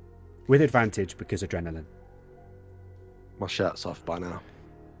 With advantage because adrenaline. My shirt's off by now.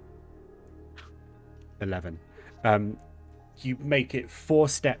 11. You make it 4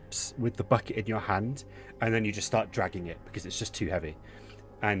 steps with the bucket in your hand, and then you just start dragging it because it's just too heavy.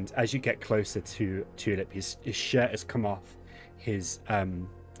 And as you get closer to Tulip, his shirt has come off. His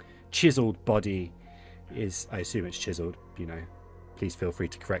chiseled body is, I assume it's chiseled, you know. Please feel free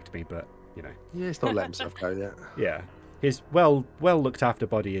to correct me, but, you know. Yeah, he's not let himself go yet. Yeah. His well looked after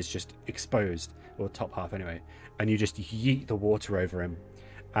body is just exposed, or top half anyway. And you just yeet the water over him.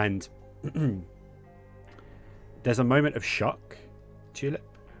 And there's a moment of shock,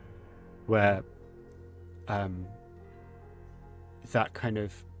 Tulip, where that kind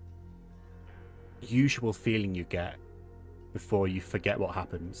of usual feeling you get before you forget what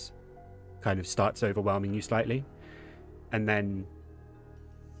happens kind of starts overwhelming you slightly, and then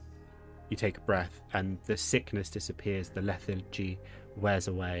you take a breath and the sickness disappears, the lethargy wears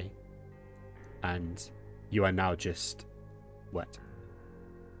away, and you are now just wet.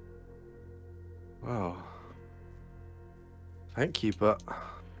 Wow. Thank you, but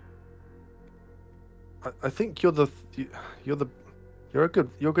I think you're a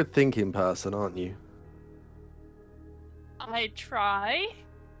good thinking person, aren't you? I try.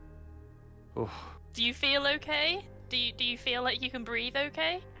 Oh, Do you feel okay? Do you feel like you can breathe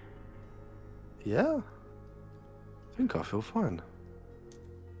okay? yeah. I think I feel fine.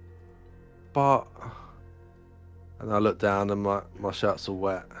 But and I look down and my shirt's all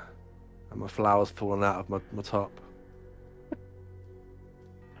wet and my flowers falling out of my top.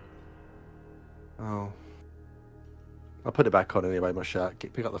 Oh. I put it back on anyway, my shirt.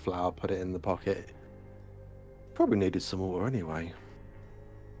 Pick up the flower, put it in the pocket. Probably needed some water anyway.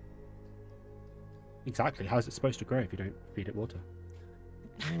 Exactly. How's it supposed to grow if you don't feed it water?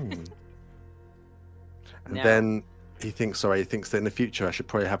 And Now- then he thinks that in the future I should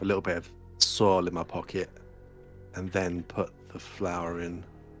probably have a little bit of soil in my pocket and then put the flower in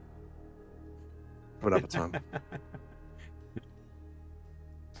for another time.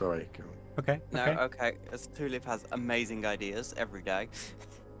 Sorry. Go on. Okay. No, Okay. okay. As Tulip has amazing ideas every day.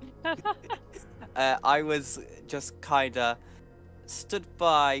 I was just kinda stood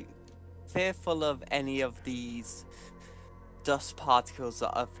by, fearful of any of these dust particles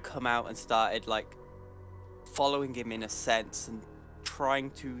that have come out and started like following him in a sense, and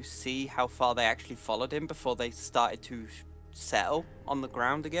trying to see how far they actually followed him before they started to settle on the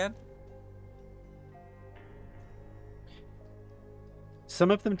ground again.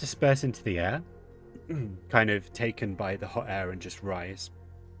 Some of them disperse into the air, kind of taken by the hot air and just rise.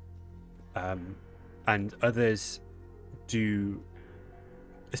 And others do,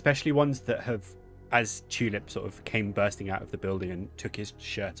 especially ones that have, as Tulip sort of came bursting out of the building and took his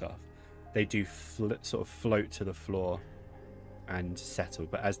shirt off, they do sort of float to the floor and settle.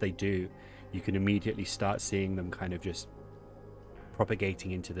 But as they do, you can immediately start seeing them kind of just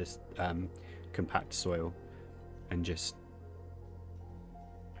propagating into this compact soil and just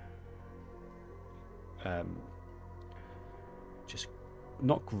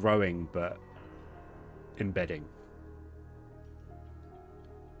not growing but embedding.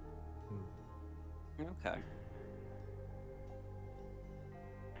 Okay.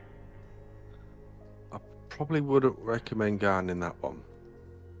 I probably wouldn't recommend going in that one.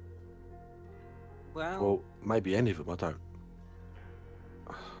 Well, maybe any of them. I don't.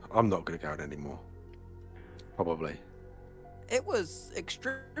 I'm not going to go in anymore. Probably. It was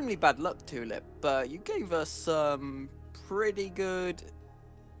extremely bad luck, Tulip, but you gave us some pretty good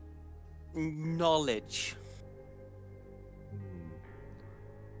knowledge.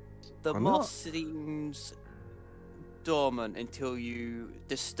 The I'm moss not- seems dormant until you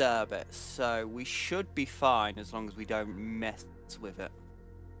disturb it, so we should be fine as long as we don't mess with it.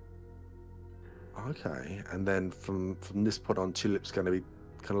 Okay, and then from this point on, Tulip's going to be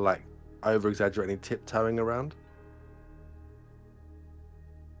kind of like over-exaggerating, tiptoeing around.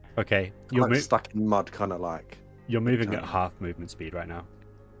 Okay, Like stuck in mud, kind of like. you're moving at Okay. half movement speed right now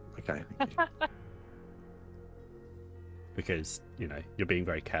Okay. Thank you. because you're being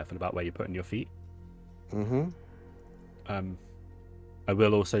very careful about where you're putting your feet. Mm-hmm. I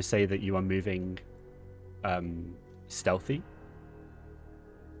will also say that you are moving stealthy.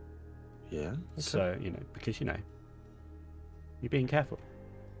 Yeah. Okay. So, because you're being careful.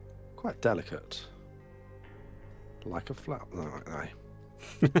 Quite delicate. Like a flower. No.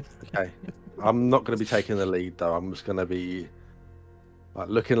 Okay. I'm not going to be taking the lead though. I'm just going to be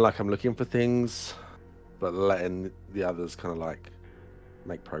looking like I'm looking for things, but letting the others kind of like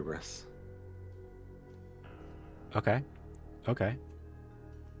make progress. Okay.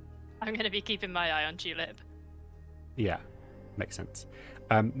 I'm gonna be keeping my eye on Tulip. Yeah, makes sense.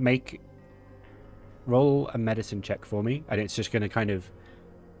 Roll a medicine check for me, and it's just going to kind of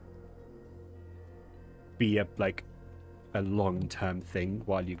be a long-term thing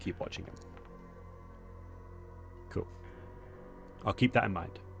while you keep watching him. Cool. I'll keep that in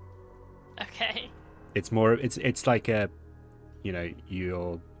mind. Okay. It's more. It's like a,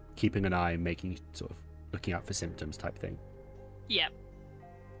 you're keeping an eye, making sort of looking out for symptoms type thing. Yep.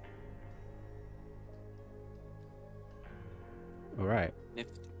 All right. If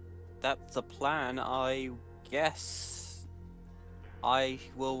that's the plan, I guess I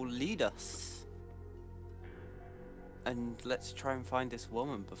will lead us. And let's try and find this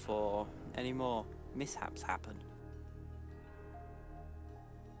woman before any more mishaps happen.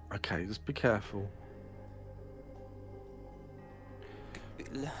 Okay, just be careful.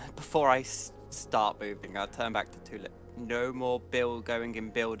 Before I start moving, I'll turn back to Tulip. No more going in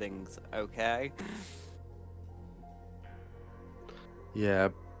buildings, okay? Yeah.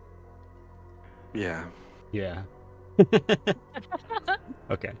 Yeah. Yeah.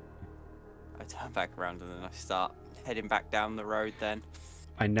 Okay. I turn back around and then I start heading back down the road then.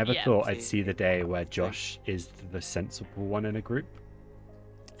 I never Yeah. thought I'd see the See day what where I think. Josh is the sensible one in a group.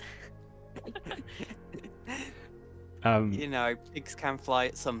 You know, pigs can fly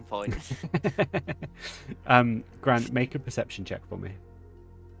at some point. Grant, make a perception check for me.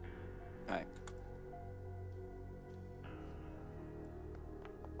 Right.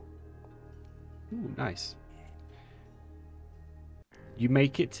 Ooh, nice. You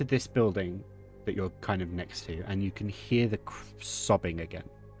make it to this building that you're kind of next to, and you can hear the sobbing again.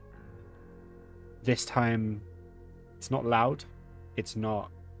 This time, it's not loud. It's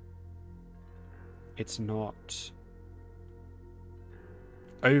not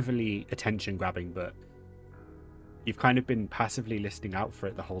overly attention grabbing, but you've kind of been passively listening out for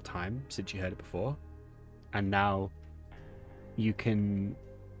it the whole time since you heard it before, and now you can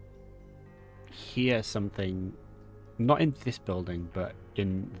hear something, not in this building, but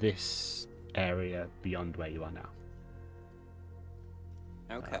in this area beyond where you are now.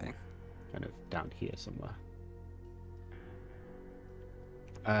 Okay. Kind of down here somewhere.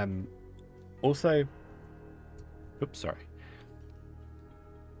 Also, oops, sorry.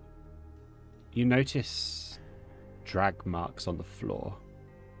 You notice drag marks on the floor.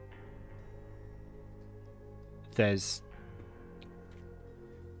 There's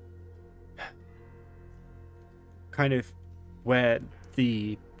kind of where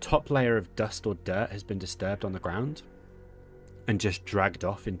the top layer of dust or dirt has been disturbed on the ground and just dragged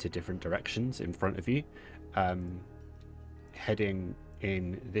off into different directions in front of you, heading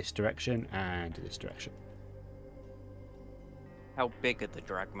in this direction and this direction. How big are the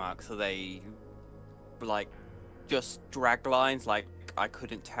drag marks? Are they like just drag lines? Like I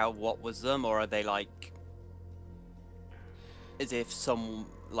couldn't tell what was them, or are they like as if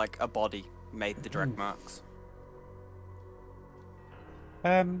like a body made the drag marks?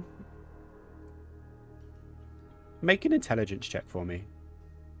 Make an intelligence check for me,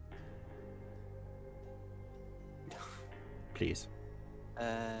 please.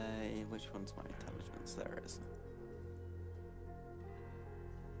 Which one's my intelligence? There it is.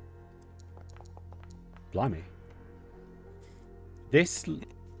 Blimey. This,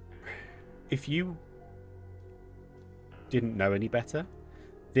 if you didn't know any better,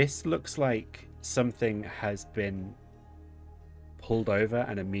 this looks like something has been pulled over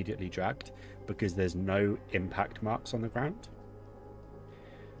and immediately dragged, because there's no impact marks on the ground.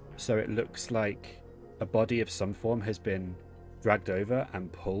 So it looks like a body of some form has been dragged over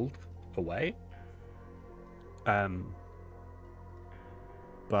and pulled away.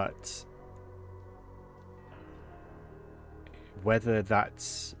 But whether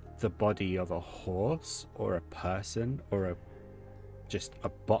that's the body of a horse or a person or just a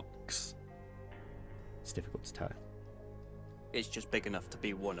box, it's difficult to tell. It's just big enough to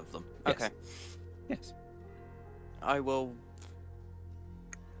be one of them. Yes. Okay. Yes. I will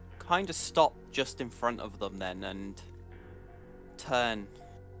kind of stop just in front of them then and turn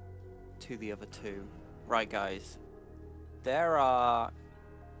to the other two. Right, guys. There are,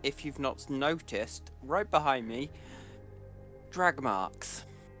 if you've not noticed, right behind me, drag marks.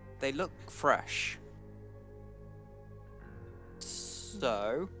 They look fresh.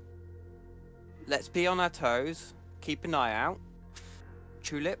 So, let's be on our toes. Keep an eye out.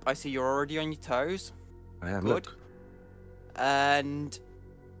 Tulip, I see you're already on your toes. I am. Good. Look. And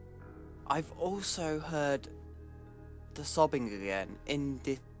I've also heard the sobbing again in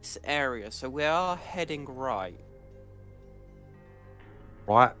this area, so we are heading right.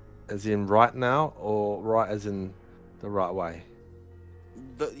 Right, as in right now, or right as in the right way?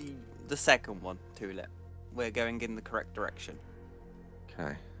 The second one, Tulip. We're going in the correct direction.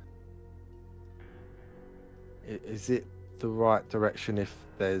 Okay. Is it the right direction if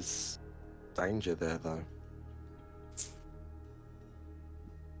there's danger there, though?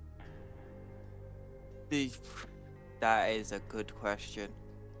 That is a good question.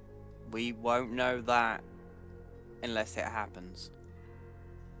 We won't know that unless it happens.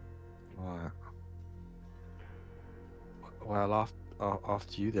 Right. Well,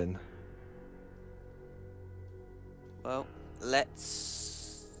 after you then. Well,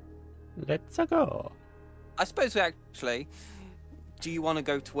 let's go. I suppose we actually... Do you want to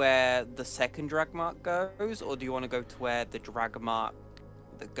go to where the second drag mark goes, or do you want to go to where the drag mark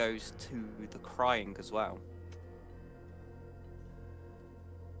that goes to the crying as well?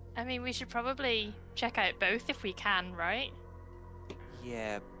 I mean, we should probably check out both if we can, right?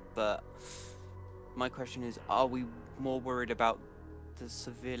 Yeah, but my question is, are we more worried about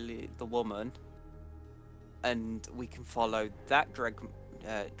the woman, and we can follow that drag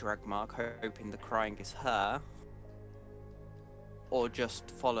mark, hoping the crying is her, or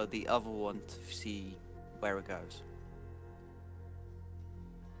just follow the other one to see where it goes?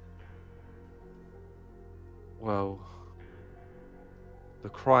 Well, the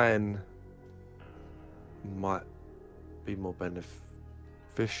crying might be more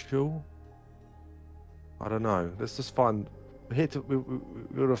beneficial. I don't know. Let's just find. We're here to.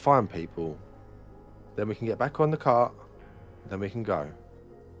 We gotta find people. Then we can get back on the cart. Then we can go.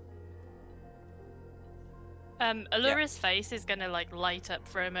 Alura's face is gonna like light up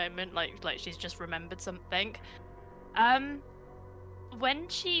for a moment, like she's just remembered something. When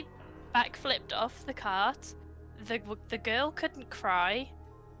she backflipped off the cart, the girl couldn't cry,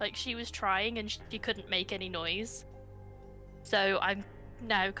 like she was trying and she couldn't make any noise. So I'm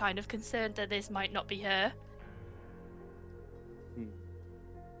now kind of concerned that this might not be her.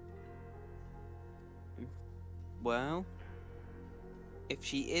 Well, if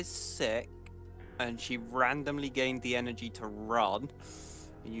she is sick and she randomly gained the energy to run,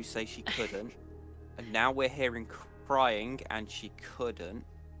 and you say she couldn't, and now we're hearing crying and she couldn't,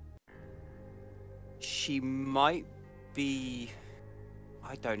 she might be...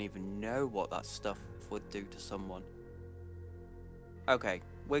 I don't even know what that stuff would do to someone. Okay,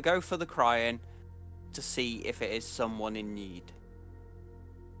 we'll go for the crying to see if it is someone in need.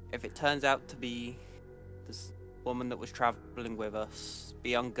 If it turns out to be this woman that was traveling with us,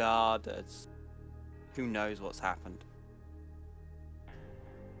 be on guard, as who knows what's happened.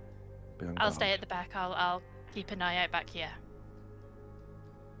 I'll stay at the back. I'll keep an eye out back here.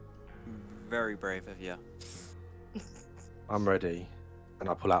 Very brave of you. I'm ready, and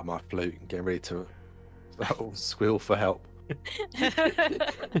I pull out my flute and get ready to squeal for help.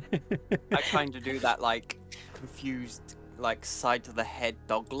 I kind of do that, like, confused, like, side to the head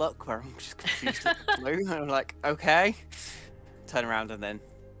dog look, where I'm just confused at the blue, and I'm like, okay. Turn around and then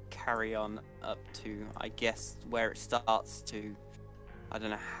carry on up to, I guess, where it starts to... I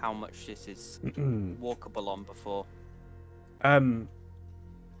don't know how much this is walkable on before.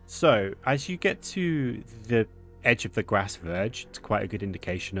 So, as you get to the edge of the grass verge, it's quite a good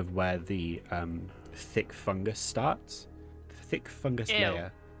indication of where the thick fungus starts. The thick fungus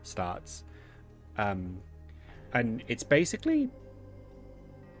layer starts. And it's basically...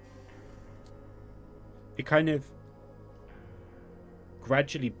 It kind of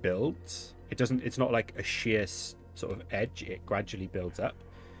gradually builds. It's not like a sheer sort of edge. It gradually builds up.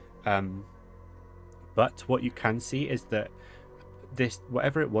 But what you can see is that this,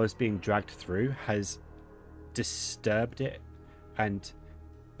 whatever it was being dragged through, has disturbed it and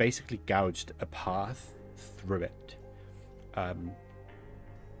basically gouged a path through it.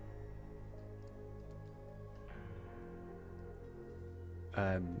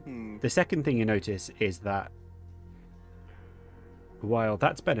 The second thing you notice is that while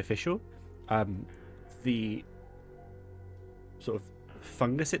that's beneficial, the sort of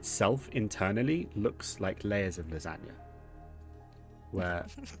fungus itself internally looks like layers of lasagna, where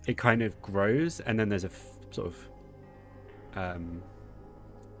it kind of grows and then there's a sort of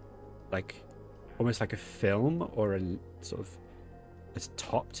like almost like a film or a sort of a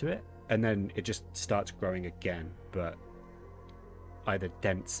top to it, and then it just starts growing again, but either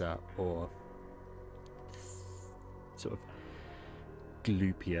denser or sort of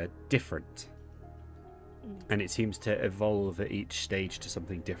gloopier, different. And it seems to evolve at each stage to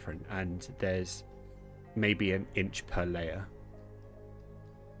something different, and there's maybe an inch per layer.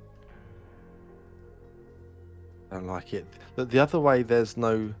 I don't like it. The other way, there's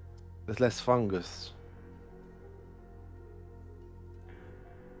less fungus.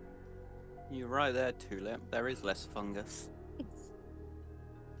 You're right there, Tulip. There is less fungus.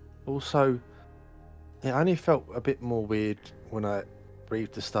 Also, it only felt a bit more weird when I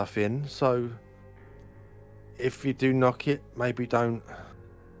breathed the stuff in, so if you do knock it, maybe don't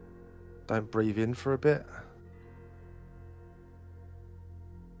breathe in for a bit.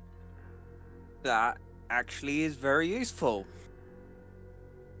 That actually is very useful.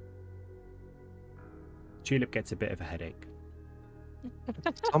 Tulip gets a bit of a headache.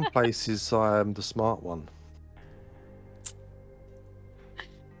 Some places I am the smart one.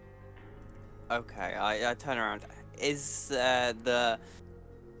 Okay, I turn around. Is the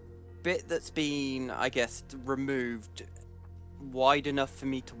bit that's been, I guess, removed wide enough for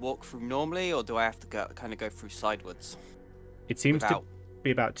me to walk through normally, or do I have to kind of go through sidewards? It seems to be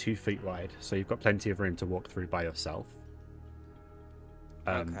about 2 feet wide, so you've got plenty of room to walk through by yourself.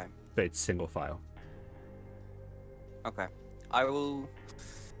 Okay. But it's single file. Okay. I will.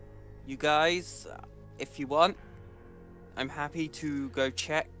 You guys, if you want, I'm happy to go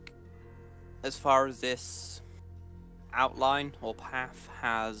check as far as this outline or path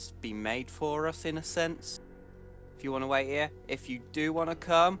has been made for us, in a sense. If you want to wait here, if you do want to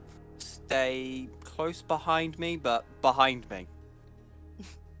come, stay close behind me, but behind me.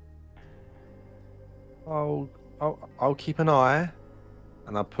 I'll keep an eye,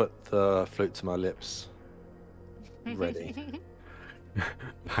 and I'll put the flute to my lips. Ready.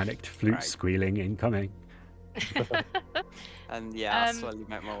 Panicked flute Right. squealing incoming. And yeah, I'll Um, slowly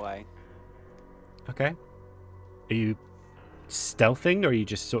make my way. Okay. Are you stealthing, or are you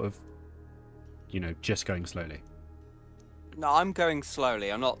just sort of, just going slowly? No, I'm going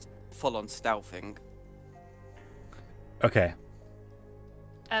slowly. I'm not full on stealthing. Okay.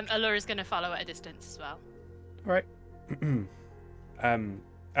 Alura's going to follow at a distance as well. All right.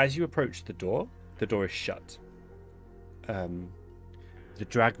 As you approach the door is shut. The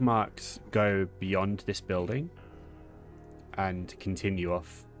drag marks go beyond this building and continue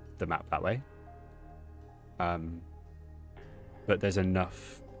off the map that way. But there's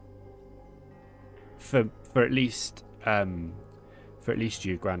enough for at least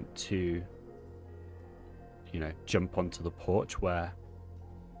you, Grant, to jump onto the porch where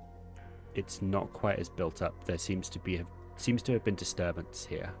it's not quite as built up. There seems to have been disturbance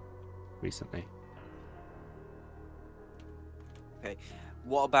here recently. Okay.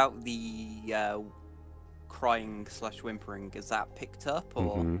 What about the crying / whimpering? Is that picked up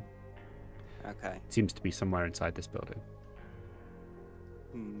or? Mhm. Okay. It seems to be somewhere inside this building.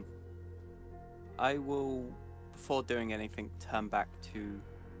 I will, before doing anything, turn back to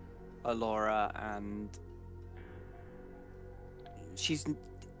Alura, and she's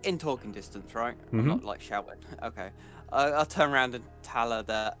in talking distance, right? I'm not like shouting. Okay. I'll turn around and tell her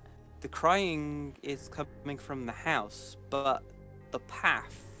that the crying is coming from the house, but the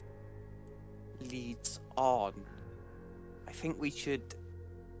path leads on. I think we should,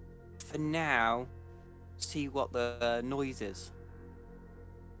 for now, see what the noise is.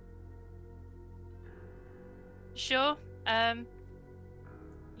 Sure.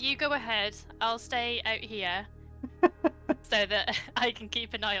 You go ahead. I'll stay out here so that I can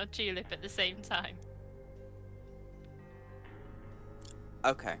keep an eye on Tulip at the same time.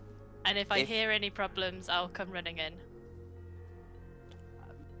 Okay. And if I hear any problems, I'll come running in.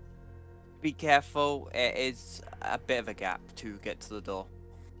 Be careful, it is a bit of a gap to get to the door.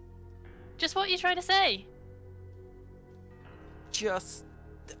 Just what you're trying to say? Just,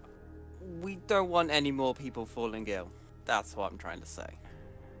 we don't want any more people falling ill. That's what I'm trying to say.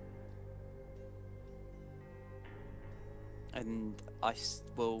 And I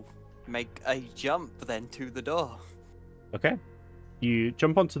will make a jump then to the door. Okay. You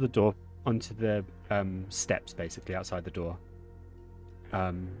jump onto the door, onto the steps basically outside the door.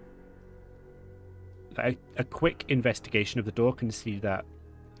 A quick investigation of the door can see that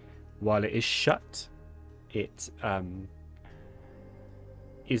while it is shut, it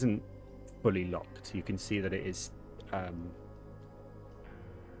isn't fully locked. You can see that it is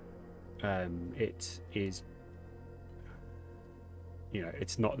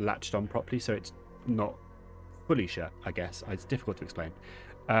it's not latched on properly, so it's not fully shut, I guess. It's difficult to explain.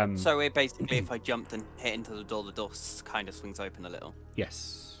 So it basically, if I jumped and hit into the door kind of swings open a little.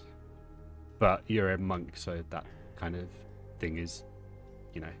 Yes. But you're a monk, so that kind of thing is,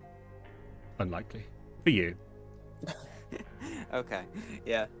 unlikely. For you. Okay,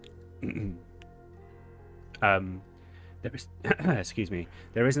 yeah. There is excuse me.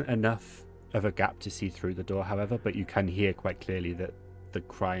 There isn't enough of a gap to see through the door, however, but you can hear quite clearly that the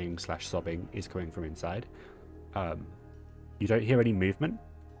crying / sobbing is coming from inside. You don't hear any movement.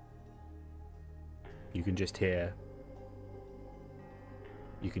 You can just hear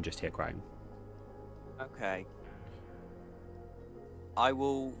crying. Okay. I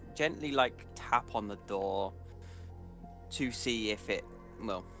will gently tap on the door to see if it,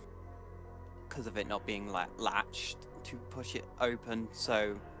 well, because of it not being latched, to push it open,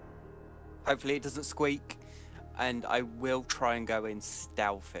 so hopefully it doesn't squeak, and I will try and go in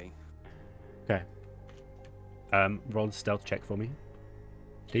stealthy. Okay. Roll a stealth check for me,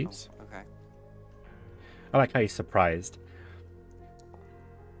 please. Oh, okay. I like how you're surprised.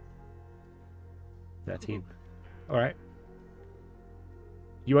 13. All right.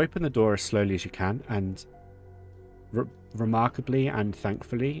 You open the door as slowly as you can, and remarkably and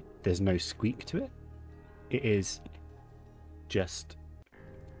thankfully, there's no squeak to it. It is just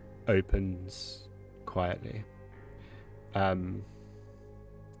opens quietly.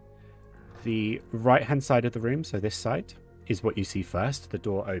 The right-hand side of the room, so this side, is what you see first. The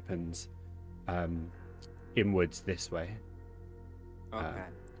door opens inwards this way. Okay.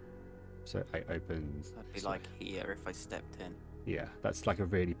 So it opens. That'd be this like way. here if I stepped in. Yeah, that's like a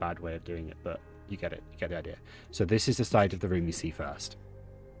really bad way of doing it, but you get it. You get the idea. So this is the side of the room you see first.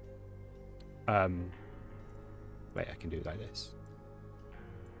 Wait, I can do it like this.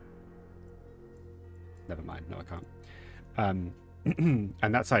 Never mind. No, I can't.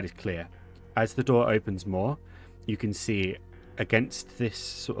 And that side is clear. As the door opens more, you can see against this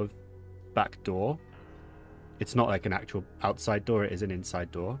sort of back door. It's not like an actual outside door, it is an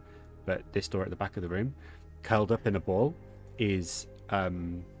inside door. But this door at the back of the room, curled up in a ball, is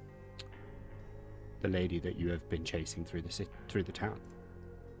the lady that you have been chasing through the town.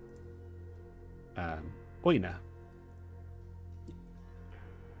 Oina.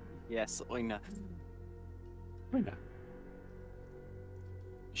 Yes, Oina. Oina.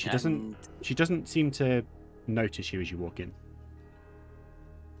 She doesn't seem to notice you as you walk in.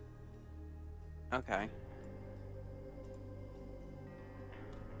 Okay.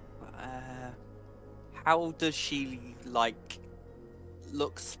 How does she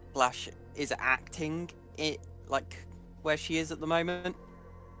look splash? Is acting it like where she is at the moment?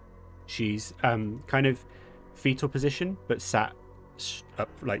 She's kind of fetal position, but sat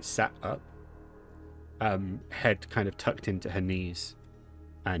up, head kind of tucked into her knees,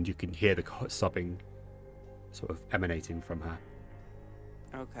 and you can hear the sobbing sort of emanating from her.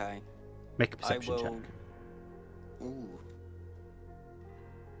 Okay. Make a perception check. Ooh.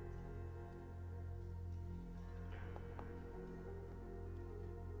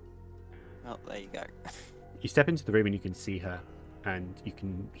 Oh, there you go. You step into the room and you can see her, and you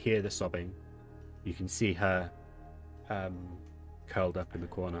can hear the sobbing. You can see her curled up in the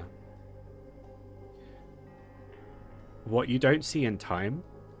corner. What you don't see in time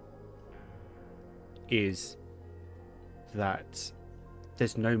is that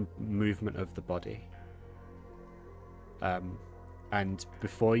there's no movement of the body. And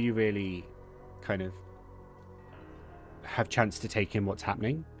before you really kind of have chance to take in what's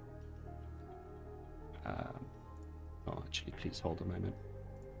happening, oh, actually, please hold a moment.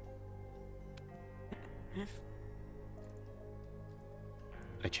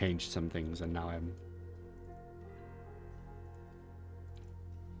 I changed some things and now I'm...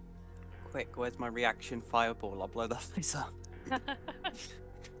 Quick, where's my reaction fireball? I'll blow that place up.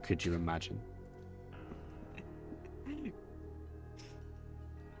 Could you imagine?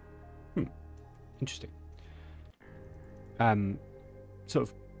 Interesting. Sort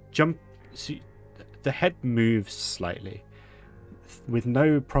of jump... So the head moves slightly. With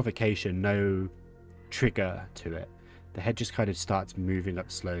no provocation, no trigger to it. The head just kind of starts moving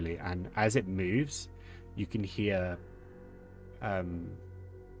up slowly, and as it moves, you can hear the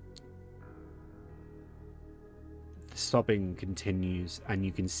sobbing continues, and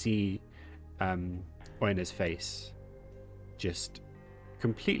you can see Oina's face just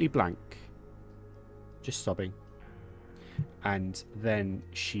completely blank, just sobbing. And then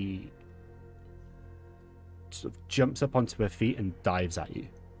she sort of jumps up onto her feet and dives at you.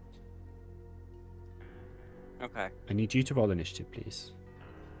 Okay. I need you to roll initiative, please.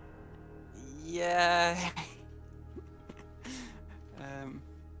 Yeah. How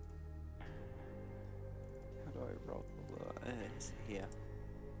do I roll? It's here.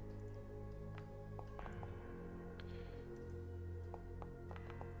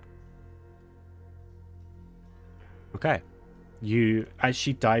 Okay. You, as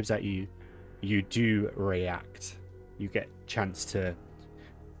she dives at you, you do react. You get chance to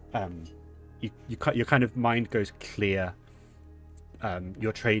your kind of mind goes clear.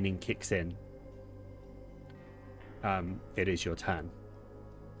 Your training kicks in. It is your turn.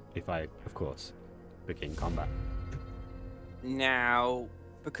 If I, of course, begin combat. Now,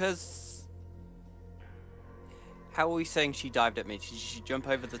 because... How are we saying she dived at me? Did she jump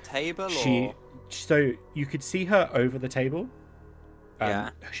over the table, or...? So, you could see her over the table.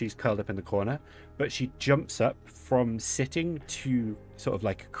 Yeah. She's curled up in the corner. But she jumps up from sitting to sort of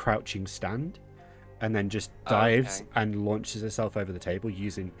like a crouching stand. And then just dives and launches herself over the table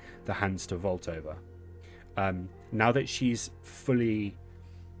using the hands to vault over. Now that she's fully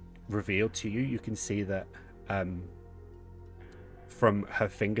revealed to you, you can see that from her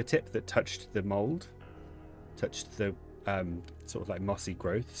fingertip that touched the mold, touched the sort of like mossy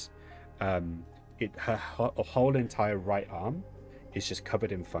growths, her whole entire right arm is just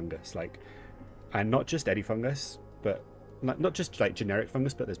covered in fungus, and not just any fungus, but not just like generic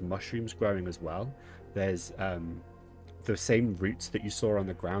fungus, but there's mushrooms growing as well. There's the same roots that you saw on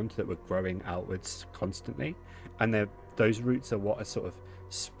the ground that were growing outwards constantly, and those roots are what are sort of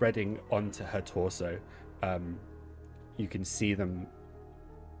spreading onto her torso, you can see them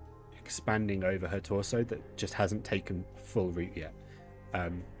expanding over her torso that just hasn't taken full root yet.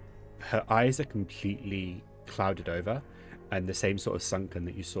 Her eyes are completely clouded over and the same sort of sunken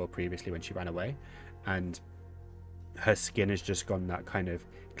that you saw previously when she ran away, and her skin has just gone that kind of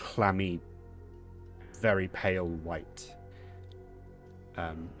clammy, very pale white,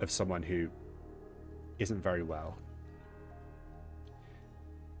 of someone who isn't very well.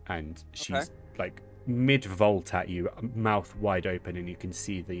 And she's like mid-volt at you, mouth wide open, and you can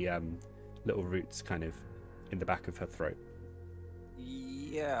see the little roots kind of in the back of her throat.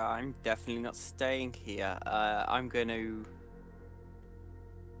 Yeah, I'm definitely not staying here. I'm going to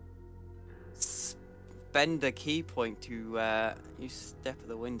spend a key point to use Step of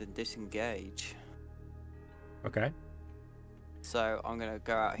the Wind and disengage. Okay. So I'm going to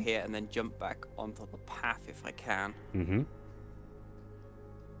go out here and then jump back onto the path if I can. Mm-hmm.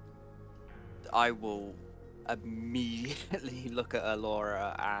 I will immediately look at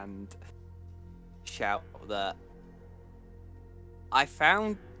Alura and shout that I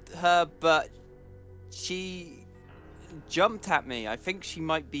found her, but she jumped at me. I think she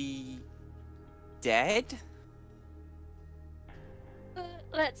might be dead.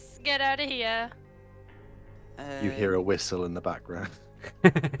 Let's get out of here. You hear a whistle in the background.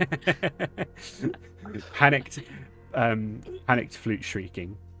 panicked flute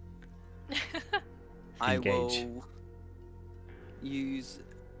shrieking. I Engage. will use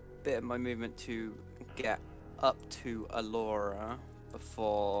a bit of my movement to get up to Alura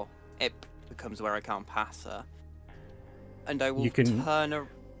before it becomes where I can't pass her. And I will turn her.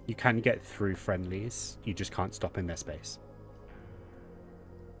 You can get through friendlies, you just can't stop in their space.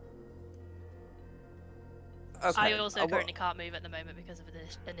 Okay. I also currently can't move at the moment because of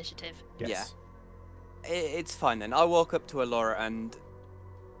the initiative. Yes. Yeah. It's fine then. I'll walk up to Alura and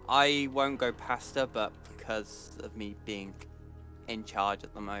I won't go past her, but because of me being in charge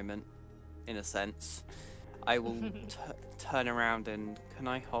at the moment, in a sense, I will turn around and... Can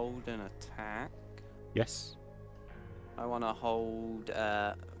I hold an attack? Yes. I want to hold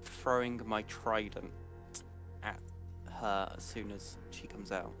throwing my trident at her as soon as she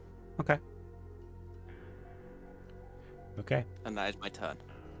comes out. Okay. Okay. And that is my turn.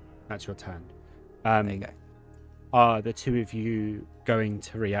 That's your turn. There you go. Are the two of you going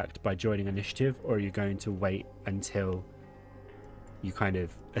to react by joining initiative, or are you going to wait until you kind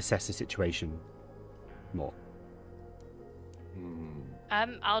of assess the situation more?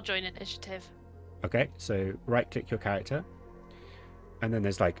 I'll join initiative. Okay, so right click your character, and then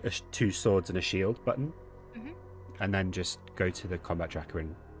there's like two swords and a shield button, and then just go to the combat tracker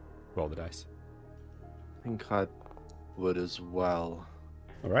and roll the dice. I think I would as well.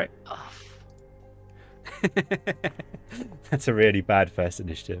 All right. Oh, That's a really bad first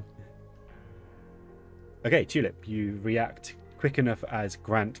initiative. Okay, Tulip, you react quick enough as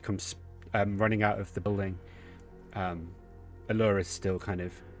Grant comes running out of the building. Alura's still kind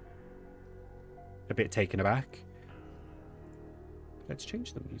of a bit taken aback. Let's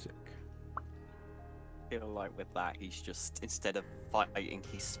change the music. I feel like with that, he's just, instead of fighting,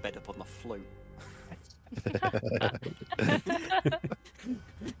 he's sped up on the flute.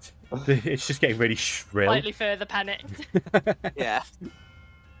 It's just getting really shrill. slightly further panicked. Yeah.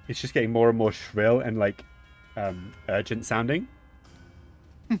 It's just getting more and more shrill and like urgent sounding.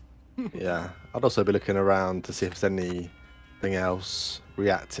 Yeah, I'd also be looking around to see if there's anything else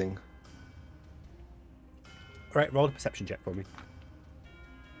reacting. All right, roll a perception check for me.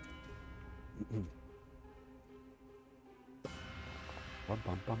 Bum,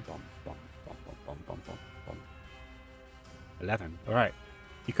 bum, bum, bum, bum, bum, bum, bum, bum, bum, bum. 11. All right.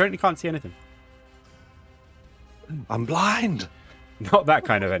 You currently can't see anything. I'm blind. Not that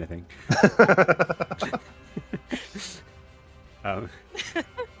kind of anything.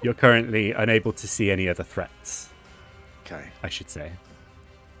 You're currently unable to see any other threats, Okay, I should say.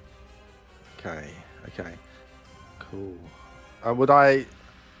 okay. Cool. Would I...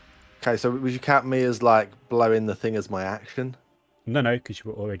 Okay, so would you count me as like blowing the thing as my action? No, because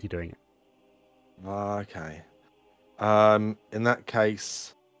you were already doing it. Okay. In that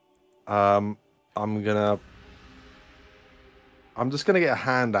case, I'm just gonna get a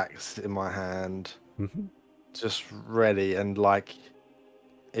hand axe in my hand, just ready, and like,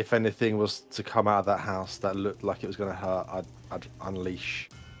 if anything was to come out of that house that looked like it was gonna hurt, I'd unleash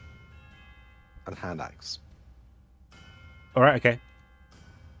a hand axe. All right, okay.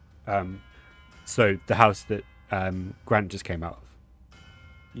 So the house that Grant just came out of.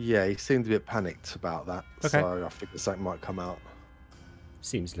 Yeah, he seemed a bit panicked about that, Okay. so I think something might come out.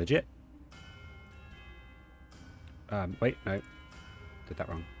 Seems legit. Wait, no. Did that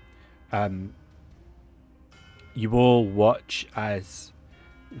wrong. you all watch as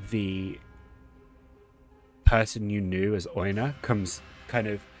the person you knew as Oina comes kind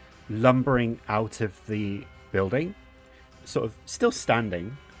of lumbering out of the building, sort of still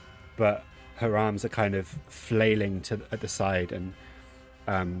standing, but her arms are kind of flailing at the side, and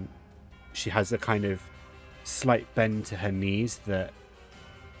she has a kind of slight bend to her knees that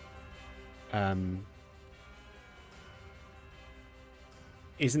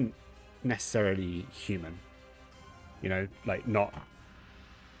isn't necessarily human. You know, like not,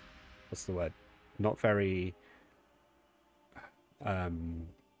 what's the word? Not very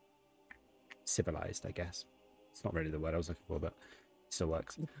civilized, I guess. It's not really the word I was looking for, but it still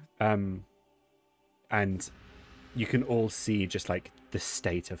works. And you can all see just like the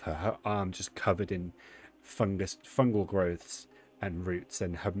state of her arm just covered in fungal growths and roots,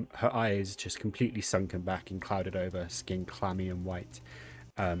 and her eyes just completely sunken back and clouded over, skin clammy and white.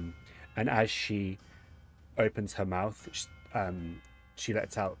 And as she opens her mouth, she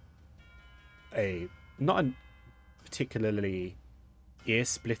lets out not a particularly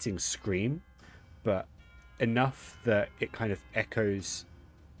ear-splitting scream, but enough that it kind of echoes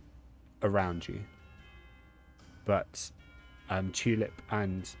around you. But Tulip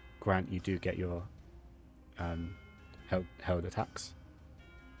and Grant, you do get your held attacks.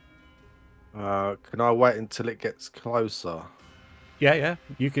 Can I wait until it gets closer? Yeah,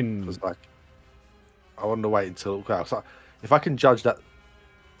 you can. Because like, I want to wait until. So if I can judge that,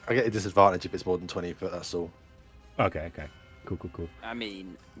 I get a disadvantage if it's more than 20 foot. That's all. Okay. Cool. I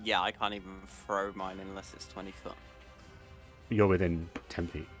mean, yeah, I can't even throw mine unless it's 20 foot. You're within 10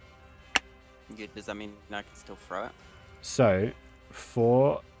 feet. Yeah, does that mean I can still throw it? So,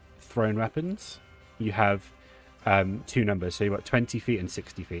 for thrown weapons, you have two numbers. So you've got 20 feet and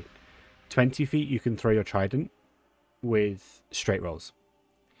 60 feet. 20 feet, you can throw your trident with straight rolls.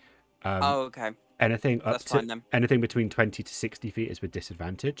 Oh, okay. Anything up That's to fine, then. anything between 20 to 60 feet is with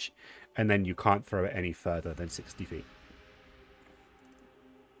disadvantage, and then you can't throw it any further than 60 feet.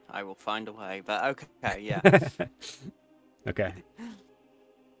 I will find a way, but okay, yeah. Okay.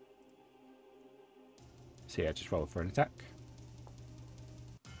 So yeah, just roll for an attack.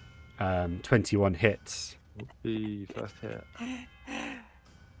 21 hits. The first hit.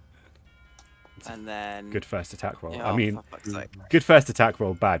 And then... Good first attack roll. Yeah, I mean, for fuck's sake. good first attack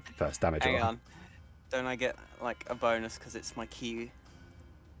roll, bad first damage Hang roll. on. Don't I get, like, a bonus because it's my key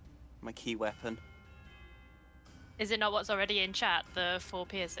weapon? Is it not what's already in chat? The 4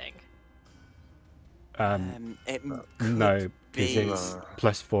 piercing. It No, could because be... it's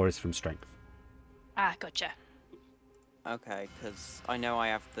 +4 is from strength. Ah, gotcha. Okay, because I know I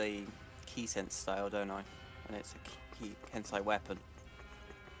have the key sense style, don't I? And it's a key Kensai weapon.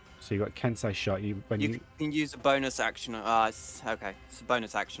 So you got Kensai shot. You can use a bonus action. Okay. It's a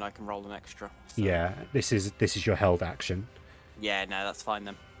bonus action. I can roll an extra. So. Yeah, this is your held action. Yeah, no, that's fine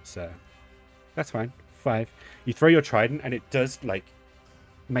then. So that's fine. 5. You throw your trident and it does like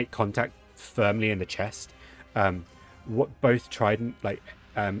make contact firmly in the chest. What both trident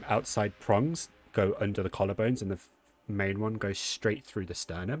outside prongs go under the collarbones, and the main one goes straight through the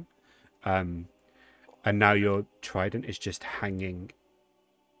sternum. And now your trident is just hanging,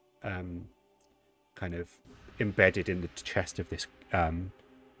 kind of embedded in the chest of this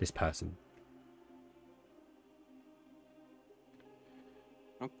person.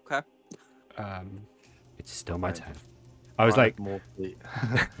 Okay. It's still my turn. I was I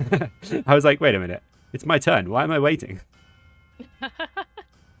was like, wait a minute, it's my turn. Why am I waiting?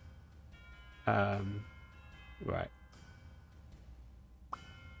 Right.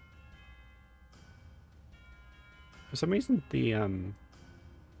 For some reason, the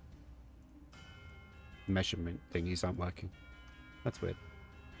measurement thingies aren't working. That's weird.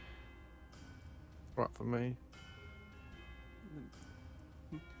 Right for me.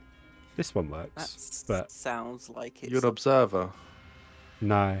 This one works, but sounds like it's... You're an observer.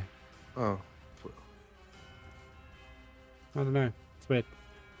 no. Oh. I don't know. It's weird.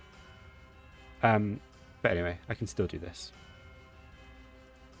 But anyway, I can still do this.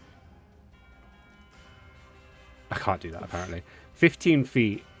 I can't do that apparently. 15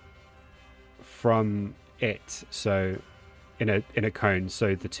 feet from it, so in a cone.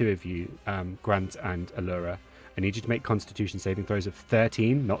 So the two of you, Grant and Alura, I need you to make Constitution saving throws of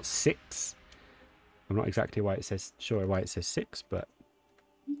 13, not 6. I'm not exactly sure why it says 6, but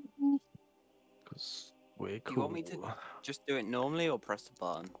Because we're cool. You want me to just do it normally or press the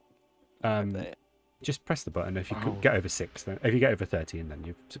button? just press the button. If you could get over 6, then if you get over 13, then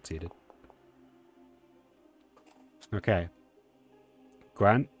you've succeeded. Okay.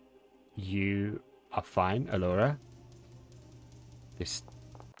 Grant, you are fine. Alura,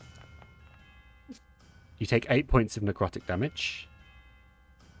 You take 8 points of necrotic damage.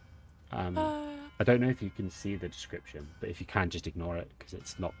 I don't know if you can see the description, but if you can, just ignore it because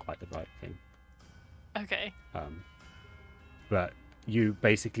it's not quite the right thing. Okay. But you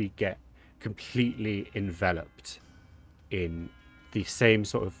basically get completely enveloped in the same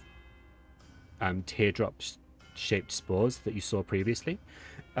sort of teardrop-shaped spores that you saw previously.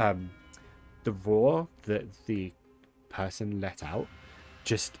 The roar that the person let out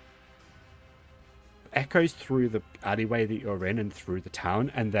just echoes through the alleyway that you're in and through the town,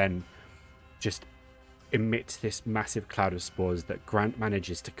 and then just emits this massive cloud of spores that Grant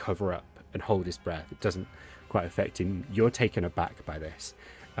manages to cover up and hold his breath. It doesn't quite affect him. You're taken aback by this,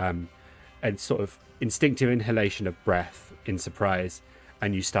 and sort of instinctive inhalation of breath in surprise,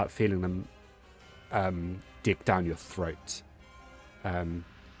 and you start feeling them dig down your throat.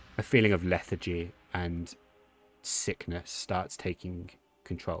 A feeling of lethargy and sickness starts taking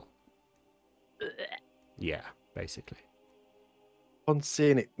control. Yeah, basically. On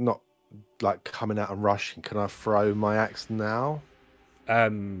seeing it not like coming out and rushing, can I throw my axe now?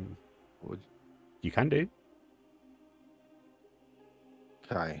 You can do.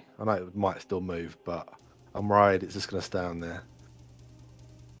 Okay, I know it might still move, but I'm worried it's just going to stay on there.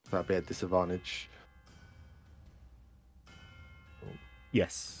 That'd be a disadvantage.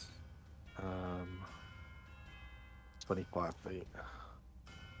 Yes. 25 feet.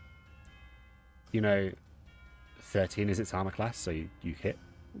 You know, 13 is its armor class, so you hit.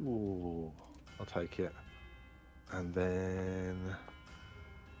 Ooh, I'll take it. And then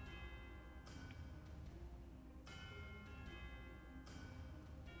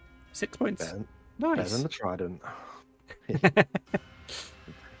 6 points. better Nice. than the trident.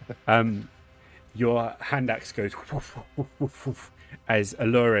 Your hand axe goes woof, woof, woof, woof, as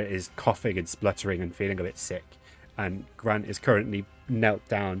Alura is coughing and spluttering and feeling a bit sick, and Grant is currently knelt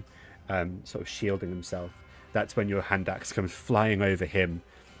down, sort of shielding himself. That's when your hand axe comes flying over him,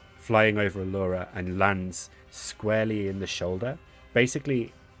 flying over Alura, and lands squarely in the shoulder,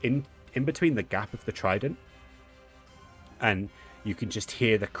 basically in between the gap of the trident. And you can just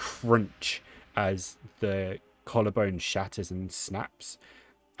hear the crunch as the collarbone shatters and snaps.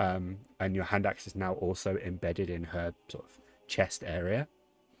 And your hand axe is now also embedded in her sort of chest area.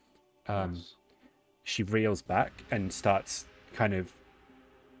 Nice. She reels back and starts kind of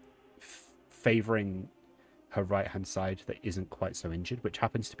favoring her right hand side that isn't quite so injured, which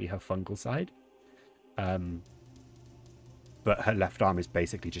happens to be her fungal side. But her left arm is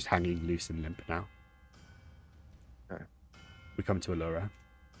basically just hanging loose and limp now. Okay. We come to Alura.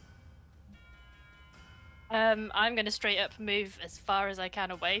 I'm going to straight up move as far as I can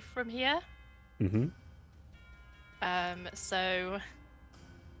away from here. Mm-hmm. So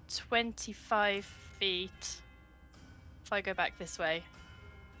 25 feet. If I go back this way.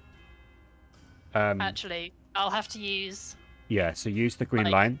 Actually, I'll have to use. Yeah, so use the green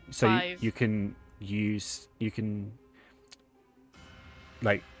like, line. So you 5. can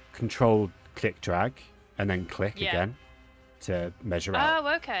like control click drag and then click Yeah. again to measure out Oh,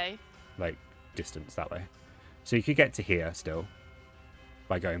 okay. like distance that way. So you could get to here still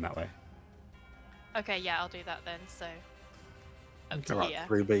by going that way. Okay, yeah, I'll do that then. So up to Alright, here.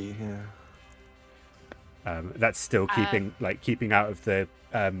 3B, yeah. That's still keeping out of the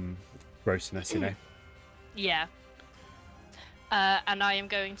grossness, you know. Yeah. And I am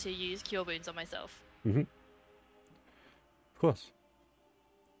going to use Cure Wounds on myself. Of course.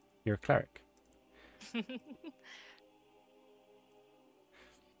 You're a cleric.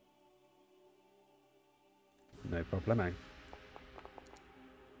 No problemo.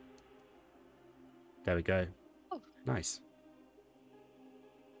 There we go. Oh. Nice.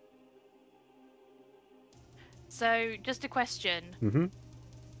 So, just a question. Mm-hmm.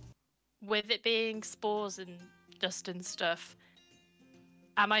 With it being spores and dust and stuff,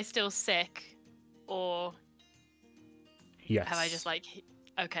 am I still sick? Or Yes. have I just like...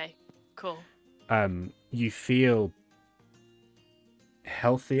 Okay, cool. You feel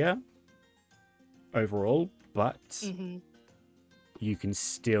healthier overall, but you can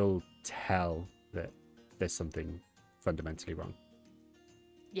still tell that there's something fundamentally wrong.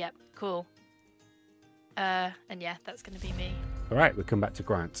 Yep, cool. And yeah, that's going to be me. All right, we'll come back to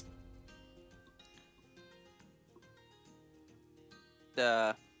Grant.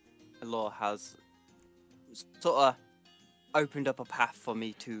 The law has sort of opened up a path for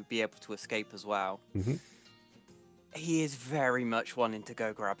me to be able to escape as well. Mm-hmm. He is very much wanting to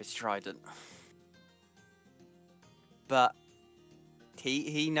go grab his trident, but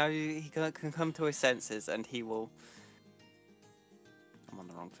he knows he can come to his senses, and he will. I'm on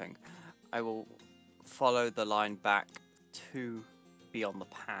the wrong thing. I will follow the line back to be on the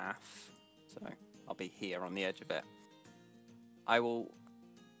path. So I'll be here on the edge of it. I will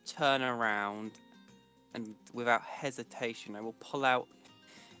turn around and without hesitation, I will pull out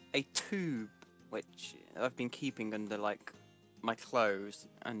a tube which I've been keeping under like my clothes,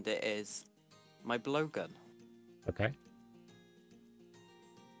 and it is my blowgun. Okay.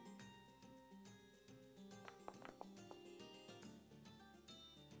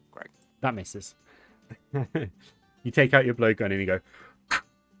 Great. That misses. You take out your blowgun and you go,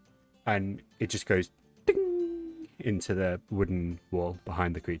 and it just goes ding into the wooden wall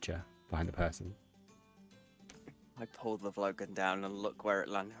behind the creature, behind the person. I pull the blowgun down and look where it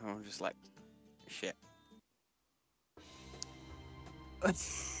landed, and I'm just like, shit.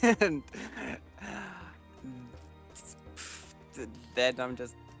 And then I'm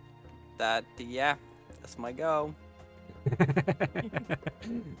just yeah, that's my go.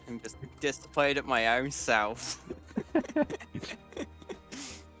 I'm just disappointed at my own self.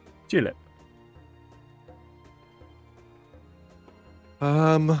 Tulip.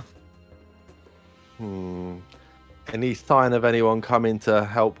 Any sign of anyone coming to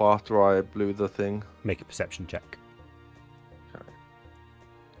help after I blew the thing? Make a perception check.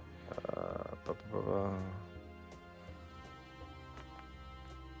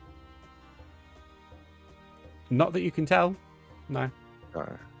 Not that you can tell. No.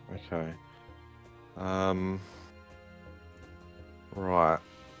 Okay. Right.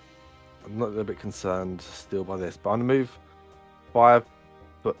 I'm not a bit concerned still by this, but I'm gonna move 5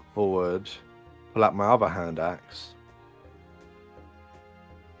 foot forward, pull out my other hand axe,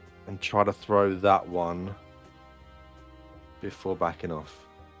 and try to throw that one before backing off.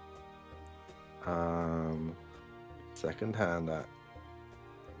 Second hand axe.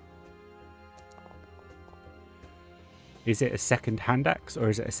 Is it a second hand axe or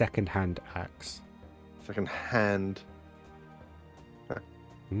is it a second hand axe? Second hand.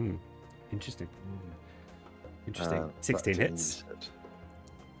 Interesting. Interesting. 16 hits.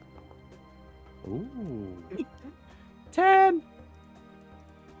 Ooh. 10.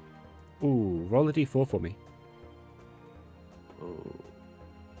 Ooh, roll a d4 for me. Ooh.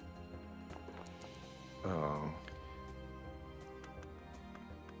 Oh.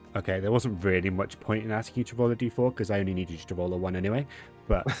 Okay, there wasn't really much point in asking you to roll a d4 because I only needed you to roll a 1 anyway.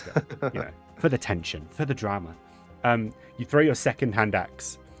 But still, for the tension, for the drama. You throw your second hand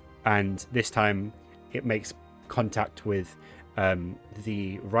axe, and this time it makes contact with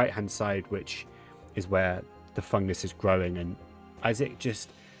the right hand side, which is where the fungus is growing, and as it just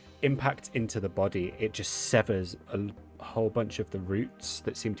impacts into the body, it just severs a whole bunch of the roots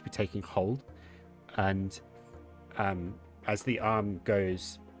that seem to be taking hold, and as the arm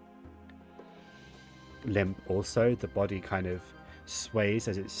goes limp also, the body kind of sways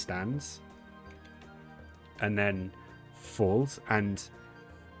as it stands and then falls, and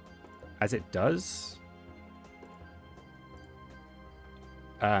as it does,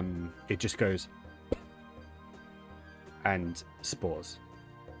 it just goes and spores.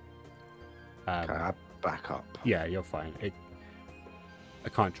 Okay, I back up. Yeah, you're fine. I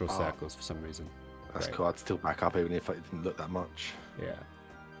can't draw circles for some reason. That's Great. cool. I'd still back up even if it didn't look that much. Yeah.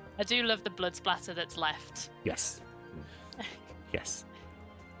 I do love the blood splatter that's left. Yes. Yes.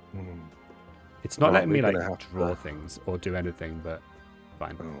 Mm. It's not Right, letting me we're like gonna have draw to- things or do anything, but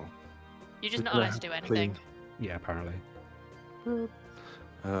fine. Oh. You're just We're not gonna allowed to have do to anything. Yeah, apparently.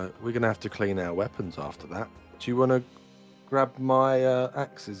 We're gonna have to clean our weapons after that. Do you want to grab my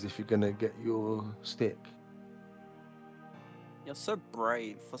axes if you're gonna get your stick? You're so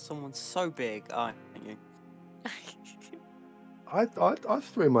brave for someone so big, aren't you? I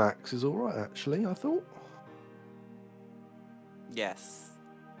threw my axes all right actually. I thought. Yes,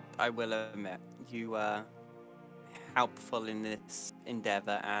 I will admit you were helpful in this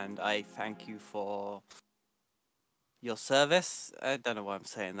endeavor, and I thank you for your service. I don't know why I'm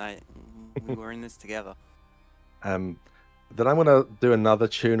saying that. We were in this together. Then I'm gonna do another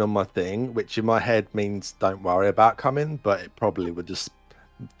tune on my thing, which in my head means don't worry about coming, but it probably would just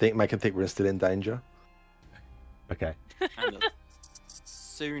make him think we're still in danger. Okay. And as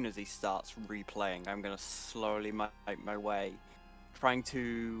soon as he starts replaying, I'm gonna slowly make my way, trying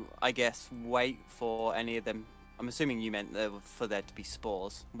to, I guess, wait for any of them. I'm assuming you meant for there to be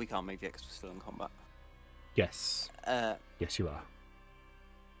spores. We can't move yet because we're still in combat. Yes. Yes, you are.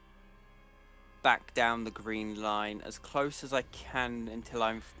 Back down the green line as close as I can until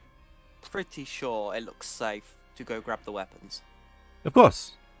I'm pretty sure it looks safe to go grab the weapons. Of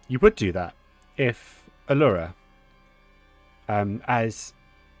course, you would do that if Alura, as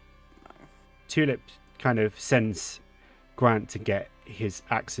Tulip kind of sends Grant to get his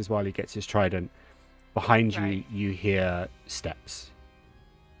axes while he gets his trident. Behind Right. you hear steps.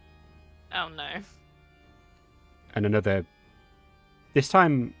 Oh no. And another, this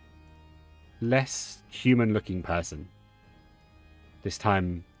time, less human-looking person. This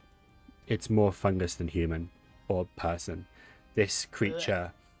time, it's more fungus than human or person. This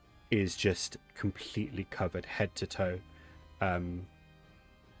creature is just completely covered head to toe.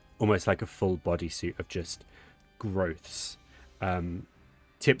 Almost like a full bodysuit of just growths.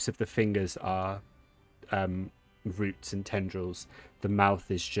 Tips of the fingers are roots and tendrils. The mouth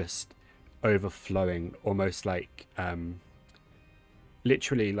is just overflowing, almost like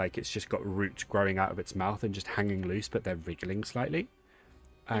literally like it's just got roots growing out of its mouth and just hanging loose, but they're wriggling slightly.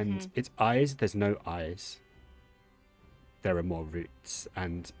 And its eyes, there's no eyes. There are more roots,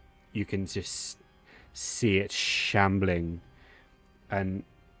 and you can just see it shambling, and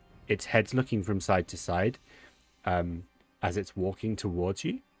its head's looking from side to side as it's walking towards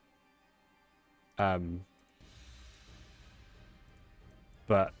you.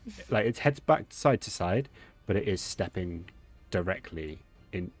 But like its head's back side to side, but it is stepping directly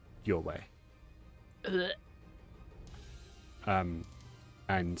in your way.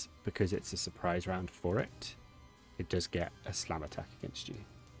 And because it's a surprise round for it, it does get a slam attack against you.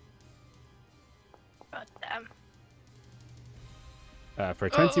 God damn. For a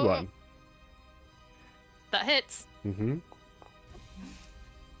 21. That hits. Mm-hmm.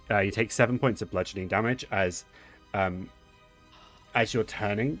 You take 7 points of bludgeoning damage as you're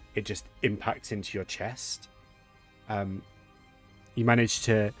turning, it just impacts into your chest. You manage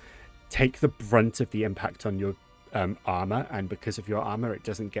to take the brunt of the impact on your armor, and because of your armor, it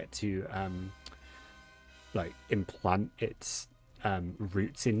doesn't get to like implant its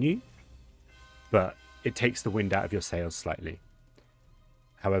roots in you, but it takes the wind out of your sails slightly.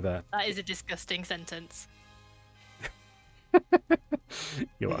 However, that is a disgusting sentence.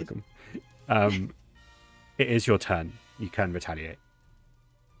 You're welcome. It is your turn. You can retaliate.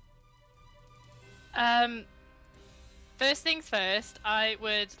 First things first, I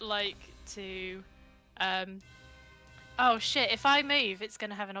would like to oh shit, if I move, it's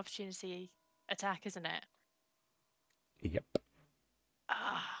gonna have an opportunity attack, isn't it? Yep.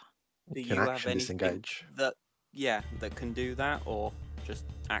 Do Can you have action anything disengage. that can do that, or just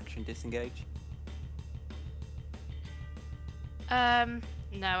action disengage?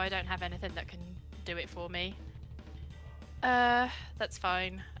 No, I don't have anything that can do it for me. That's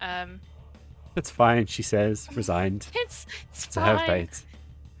fine. That's fine, she says, resigned It's to her fine. fate.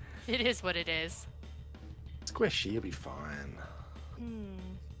 It is what it is. Squishy, you'll be fine.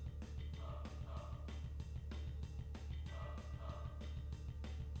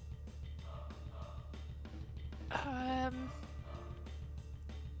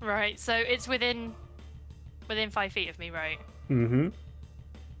 Right, so it's within 5 feet of me, right? Mm-hmm.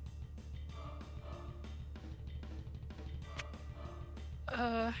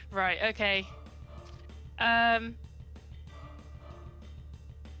 Right, okay.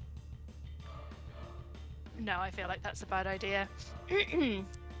 No, I feel like that's a bad idea.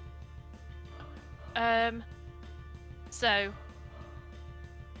 So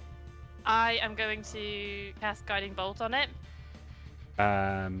I am going to cast Guiding Bolt on it.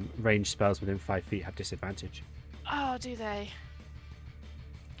 Range spells within 5 feet have disadvantage. Oh, do they?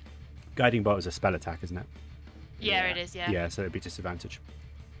 Guiding bolt is a spell attack, isn't it? Yeah, it is, yeah. Yeah, so it'd be disadvantage.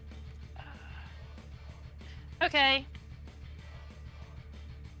 Okay.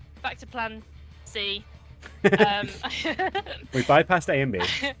 Back to plan C. We bypassed A and B.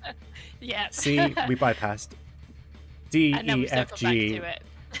 Yeah. C, we bypassed. D, And then E, we still F, got back G, to it.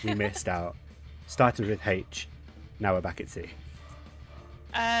 we missed out. Started with H. Now we're back at C.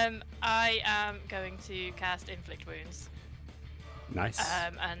 I am going to cast Inflict Wounds. Nice.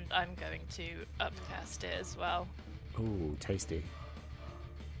 And I'm going to upcast it as well. Ooh, tasty.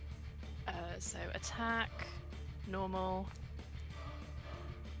 So attack, normal.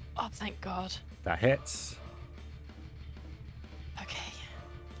 Oh, thank God. That hits. Okay.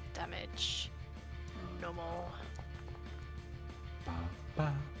 Damage, normal.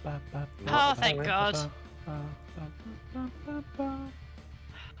 Oh, thank God.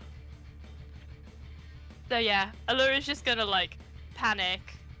 So yeah, Alura's just gonna like panic,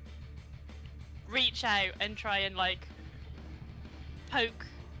 reach out and try and like poke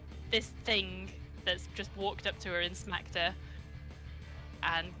this thing that's just walked up to her and smacked her,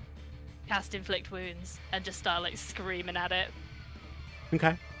 and cast Inflict Wounds and just start like screaming at it.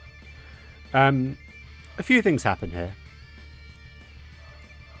 Okay. A few things happen here.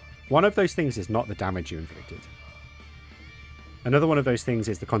 One of those things is not the damage you inflicted. Another one of those things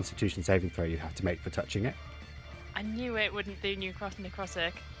is the Constitution saving throw you have to make for touching it. I knew it wouldn't do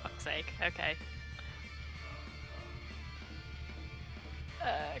necrotic. Fuck's sake. Okay.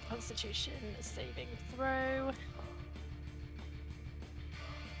 Constitution saving throw.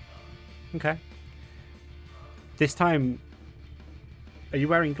 Okay. This time, are you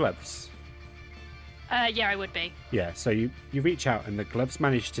wearing gloves? Yeah, I would be. Yeah, so you reach out and the gloves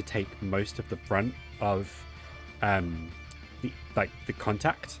manage to take most of the brunt of the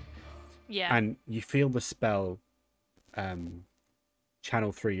contact. Yeah. And you feel the spell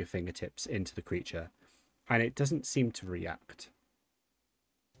channel through your fingertips into the creature, and it doesn't seem to react.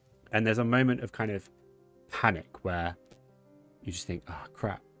 And there's a moment of kind of panic where you just think, oh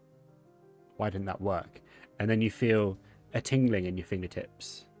crap, why didn't that work? And then you feel a tingling in your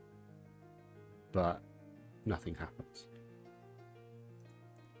fingertips, but nothing happens.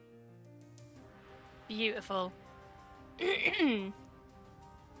 Beautiful.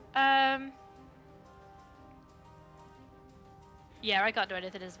 Yeah, I can't do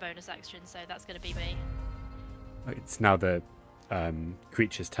anything as a bonus action, so that's going to be me. It's now the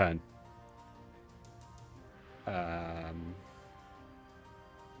creature's turn. Yeah,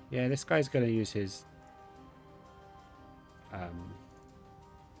 this guy's going to use his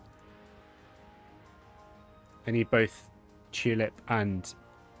I need both Tulip and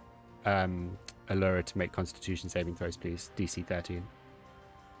Alura to make Constitution saving throws, please. DC 13.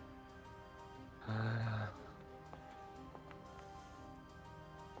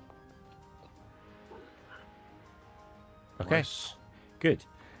 Okay, Nice. good.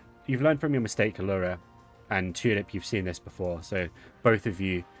 You've learned from your mistake, Alura, and Tulip, you've seen this before, so both of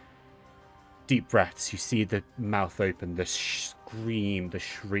you, deep breaths, you see the mouth open, the scream, the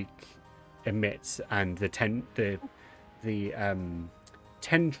shriek emits, and the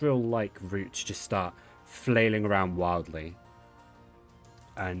tendril-like roots just start flailing around wildly,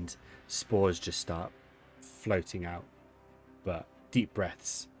 and spores just start floating out. But deep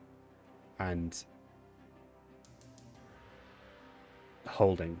breaths and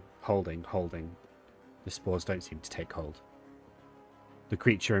holding. The spores don't seem to take hold. The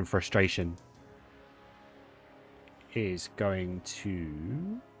creature in frustration is going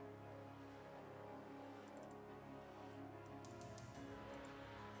to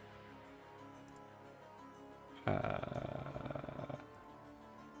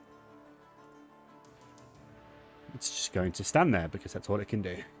it's just going to stand there because that's all it can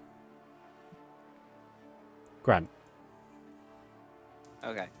do. Grant.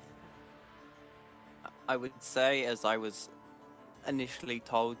 Okay. I would say, as I was initially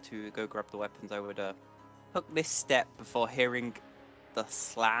told to go grab the weapons, I would took this step before hearing the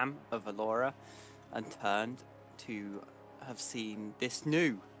slam of Alura and turned to have seen this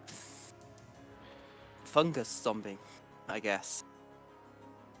new fungus zombie, I guess.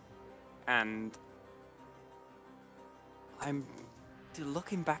 And I'm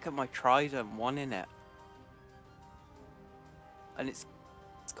looking back at my trident, wanting it. And it's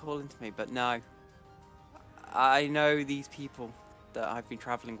calling to me, but no. I know these people that I've been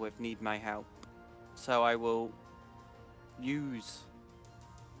traveling with need my help. So I will use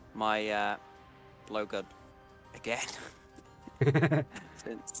my blowgun again.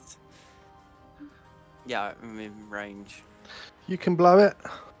 Since, yeah, I'm in range. You can blow it.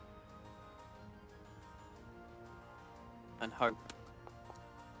 And hope.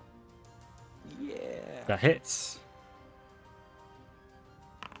 Yeah. That hits.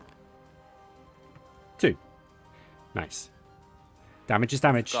 2. Nice. Damage is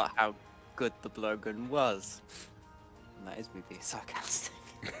damage. Forgot how good the blowgun was. And that is me being sarcastic.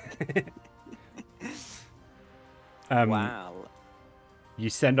 Wow. You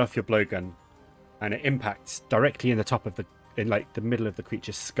send off your blowgun, and it impacts directly in the top of the middle of the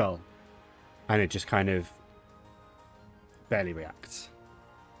creature's skull, and it just kind of barely reacts.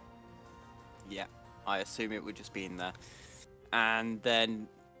 Yeah, I assume it would just be in there. And then,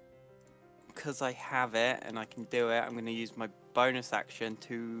 because I have it and I can do it, I'm going to use my bonus action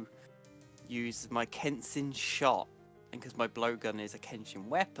to use my Kenshin shot. And because my blowgun is a Kenshin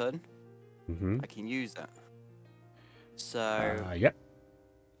weapon, I can use it. So, yep.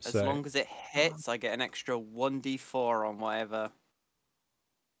 as long as it hits, I get an extra 1d4 on whatever.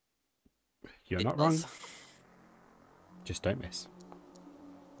 You're not wrong. Just don't miss.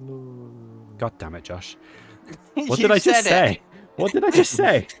 God damn it, Josh. What did I just say? What did I just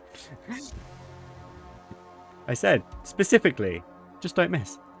say? I said, specifically, just don't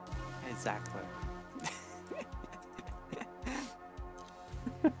miss. Exactly.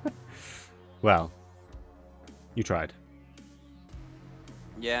 Well, you tried.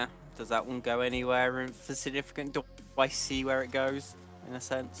 Yeah. Does that one go anywhere for significant? Do I see where it goes, in a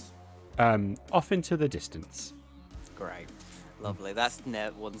sense? Off into the distance. Great. Lovely. That's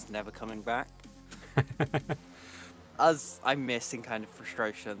one's never coming back. as I'm missing kind of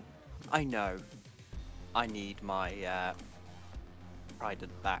frustration, I know I need my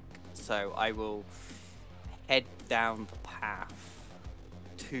trident back, so I will head down the path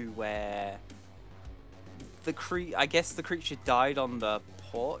to where I guess the creature died on the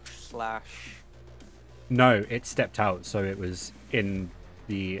porch slash. No, it stepped out, so it was in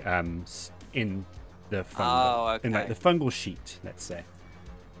the fungal, Oh, okay. in like the fungal sheet, let's say.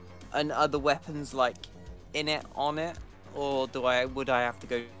 And are the weapons like in it, on it, or would I have to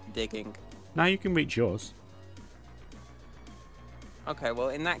go digging? Now you can reach yours. Okay, well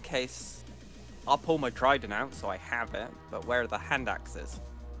in that case, I'll pull my trident out so I have it. But where are the hand axes?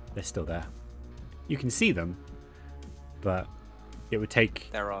 They're still there. You can see them, but it would take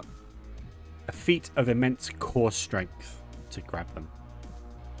They're on. a feat of immense core strength to grab them.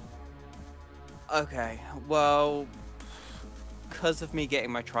 Okay, well, because of me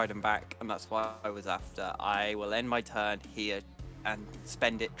getting my trident back, and that's what I was after, I will end my turn here and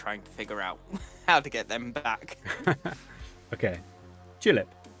spend it trying to figure out how to get them back. Okay. Tulip.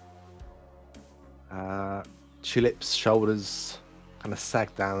 Tulip's shoulders kind of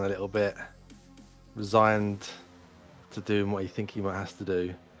sag down a little bit, resigned to doing what you think he might have to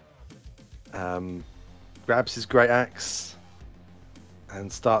do. Grabs his great axe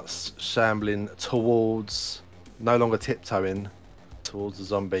and starts shambling towards, no longer tiptoeing, towards the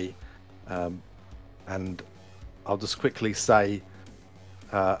zombie. And I'll just quickly say,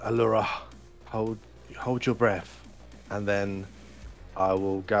 Alura, hold your breath, and then I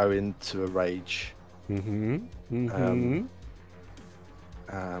will go into a rage. That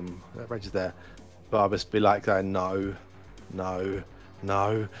rage is there, but I'll just be like going no, no,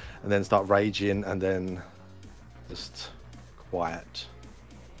 no, and then start raging, and then just quiet.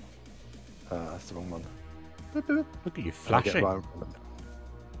 That's the wrong one. Look at you flashing.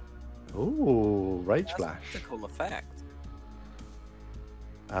 Ooh, rage That's flash. a cool effect.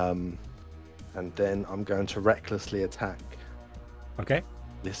 And then I'm going to recklessly attack Okay.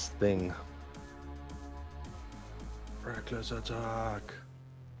 this thing. Reckless attack.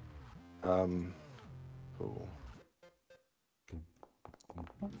 Cool.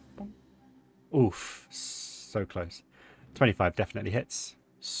 Oof. So close. 25 definitely hits.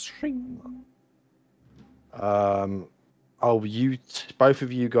 String. Both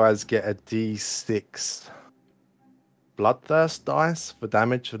of you guys get a D6 bloodthirst dice for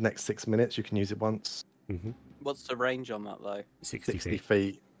damage for the next 6 minutes. You can use it once. What's the range on that though? 60 60 feet.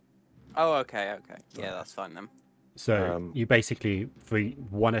 feet. Oh, okay. Yeah, that's fine then. So you basically, for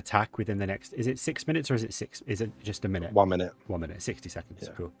one attack within the next, is it 6 minutes or is it six? Is it just a minute? 1 minute. 1 minute, 60 seconds. Yeah.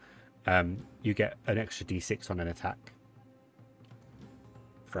 Cool. You get an extra D6 on an attack.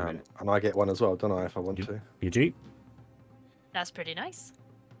 For a minute. And I get one as well, don't I, if I want to? You do? That's pretty nice.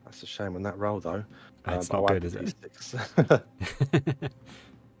 That's a shame on that roll, though. It's but not I good, is have it? D6. Do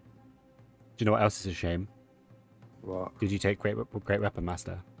you know what else is a shame? What? Did you take Great Weapon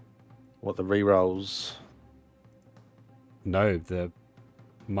Master? What, the re-rolls? No, the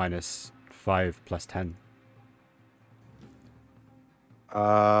 -5 + 10.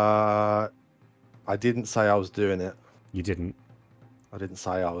 I didn't say I was doing it. You didn't. I didn't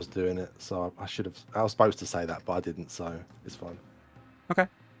say I was doing it, so I should have. I was supposed to say that, but I didn't, so it's fine. Okay.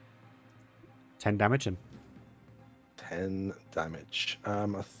 10 damage and 10 damage.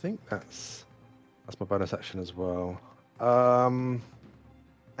 I think that's my bonus action as well.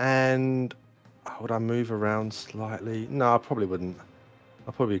 And would I move around slightly? No, I probably wouldn't.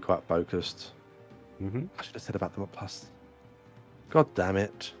 I'll probably be quite focused. I should have said about them at plus. God damn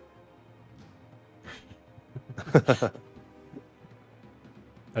it.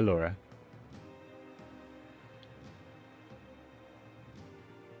 Alura.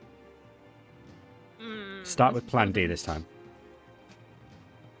 Start with Plan D this time.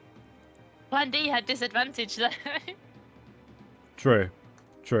 Plan D had disadvantage there. True.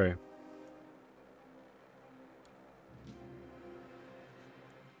 True.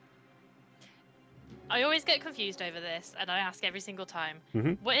 I always get confused over this, and I ask every single time.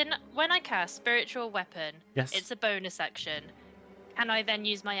 Mm-hmm. When I cast Spiritual Weapon, Yes. it's a bonus action. Can I then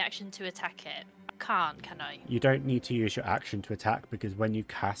use my action to attack it? I can't, can I? You don't need to use your action to attack because when you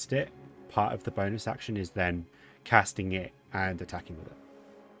cast it, part of the bonus action is then casting it and attacking with it.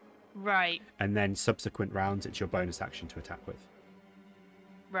 Right, And then subsequent rounds, it's your bonus action to attack with.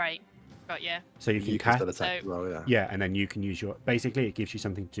 right. Got ya. So you can You can cast. still attack as so- well, yeah. Yeah, and then you can use your. Basically, it gives you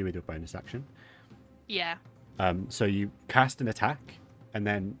something to do with your bonus action. Yeah. So you cast an attack, and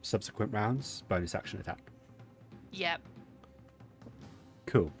then subsequent rounds, bonus action attack. Yep.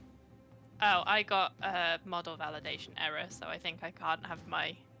 Cool. Oh, I got a model validation error, so I think I can't have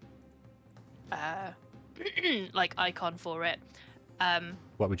my like icon for it.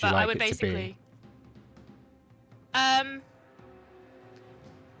 What would you But I like would it to basically, be? A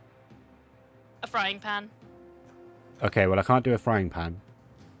frying pan. Okay, well I can't do a frying pan.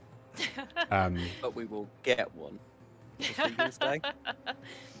 But we will get one. What were you gonna say?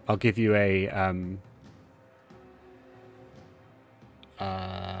 I'll give you a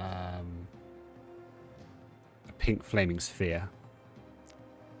pink flaming sphere.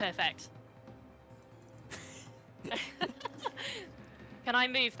 Perfect. Can I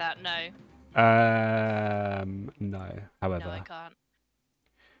move that? No. No. However, No, I can't.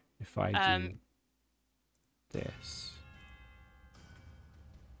 if I do this,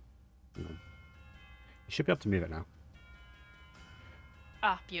 hang on. You should be able to move it now.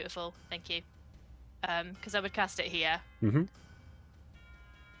 Ah, beautiful. Thank you. Because I would cast it here. Mm-hmm.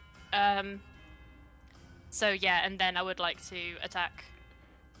 So yeah, and then I would like to attack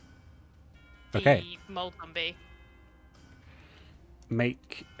the Okay. mold zombie.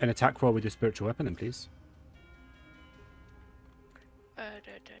 Make an attack roll with your spiritual weapon, then, please.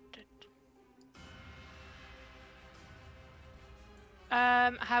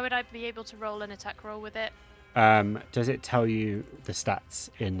 How would I be able to roll an attack roll with it? Does it tell you the stats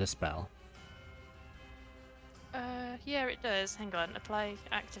in the spell? Yeah, it does. Hang on. Apply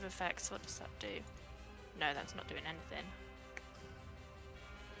active effects. What does that do? No, that's not doing anything.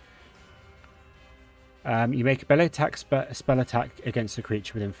 You make a melee attack spell attack against a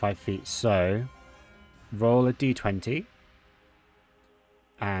creature within 5 feet. So, roll a d20,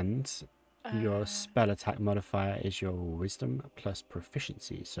 and your spell attack modifier is your wisdom plus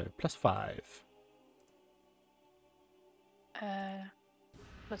proficiency, so plus 5.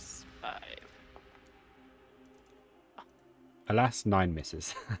 Plus 5. Alas, 9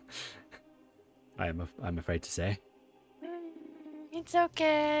 misses. I'm afraid to say. It's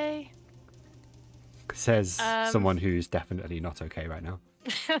okay. Says someone who's definitely not okay right now.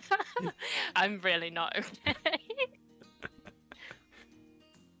 I'm really not okay.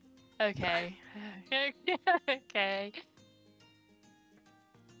 Okay. Okay.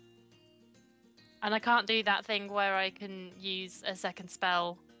 And I can't do that thing where I can use a second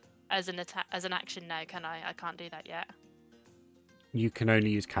spell as an action now, can I? I can't do that yet. You can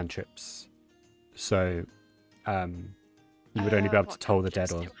only use cantrips, so you would only be able to what toll the dead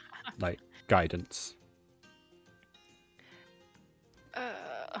cantrips or do I have? like guidance.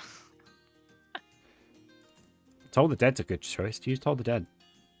 Toll the Dead's a good choice. Use Toll the Dead.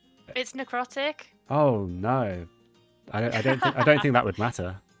 It's necrotic. Oh no, I don't think that would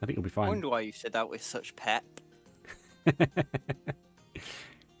matter. I think you'll be I fine. wonder why you said that with such pep.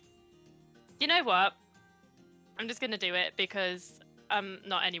 You know what? I'm just gonna do it because I'm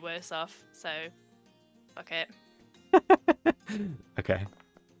not any worse off. So, fuck it. Okay.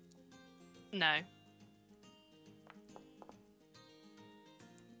 No.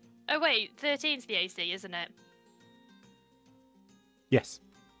 Oh wait, 13's the AC, isn't it? Yes.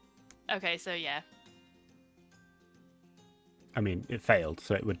 Okay, so yeah. I mean, it failed,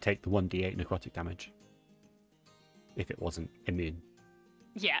 so it would take the 1d8 necrotic damage if it wasn't immune.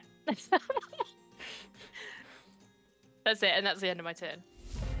 Yeah. That's it, and that's the end of my turn.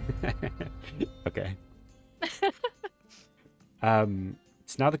 Okay.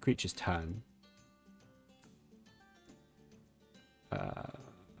 It's now the creature's turn.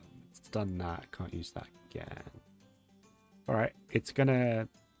 It's done that. Can't use that again. Alright, it's gonna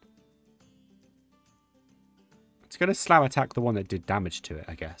slam attack the one that did damage to it,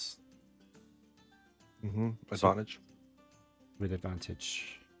 I guess. Advantage. With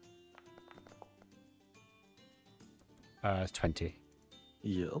advantage. 20.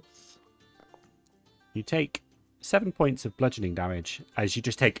 Yes. You take 7 points of bludgeoning damage as you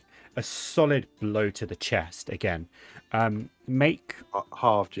just take a solid blow to the chest again. Make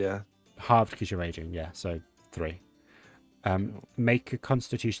Halved, yeah. halved because you're raging, yeah, so 3. Make a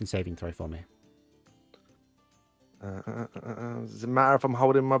Constitution saving throw for me. Does it matter if I'm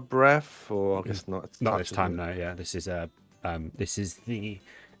holding my breath, or I guess not? It's Not touch, this isn't time, it? no. Yeah, this is the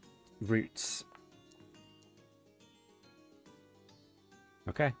roots.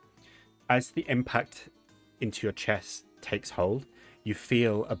 Okay. As the impact into your chest takes hold, you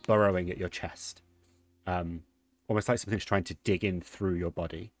feel a burrowing at your chest, almost like something's trying to dig in through your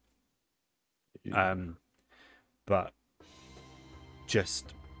body. But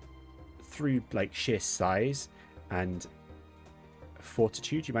just through like sheer size and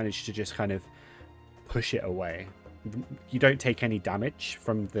fortitude, you manage to just kind of push it away. You don't take any damage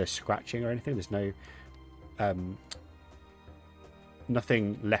from the scratching or anything. There's no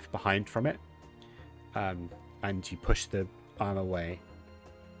nothing left behind from it, and you push the arm away.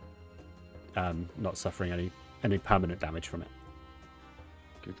 not suffering any permanent damage from it.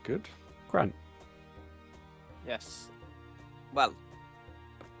 Good. Grant. Yes. Well,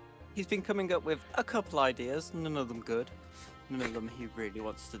 he's been coming up with a couple ideas, none of them good. None of them he really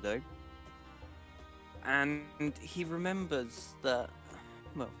wants to do. And he remembers that,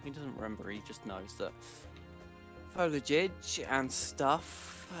 well, he doesn't remember, he just knows that foliage and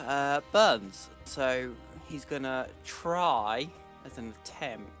stuff burns. So he's gonna try, as an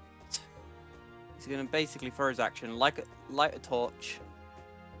attempt, he's gonna basically, for his action, light a torch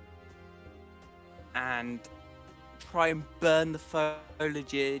and try and burn the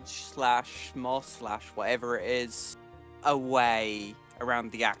foliage slash moss slash whatever it is away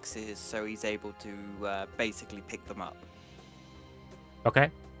around the axes, so he's able to basically pick them up. Okay.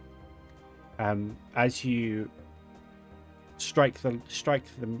 As you strike the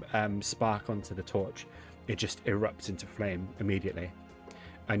spark onto the torch, it just erupts into flame immediately,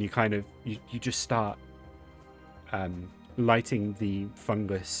 and you kind of you just start lighting the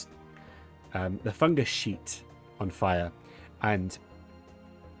fungus sheet on fire, and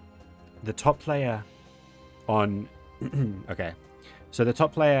the top layer on okay, so the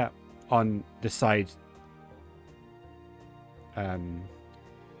top layer on the side,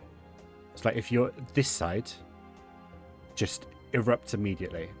 it's like if you're this side, just erupts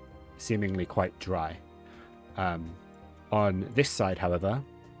immediately, seemingly quite dry. On this side, however,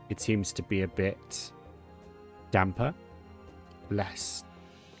 it seems to be a bit damper, less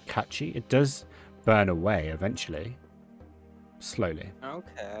catchy. It does burn away eventually, slowly.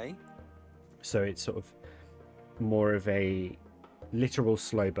 Okay. So it's sort of more of a literal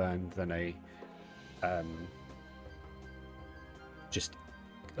slow burn than a just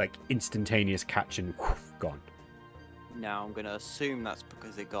like instantaneous catch and whoosh, gone. Now I'm gonna assume that's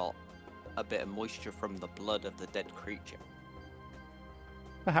because it got a bit of moisture from the blood of the dead creature.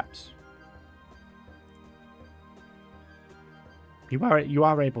 Perhaps. You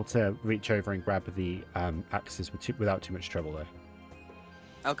are able to reach over and grab the axes without too much trouble, though.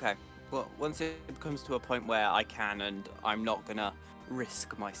 Okay. Well, once it comes to a point where I can and I'm not gonna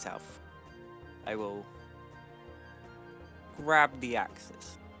risk myself, I will grab the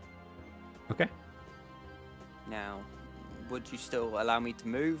axes. Okay. Now, would you still allow me to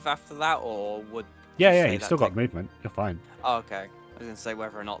move after that, or would... Yeah, say you've that still got take- movement. You're fine. Oh, okay. I was gonna say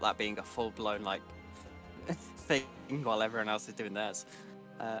whether or not that being a full-blown, like, thing while everyone else is doing theirs.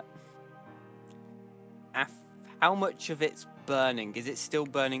 How much of it's burning? Is it still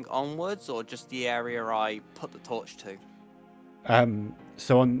burning onwards, or just the area I put the torch to?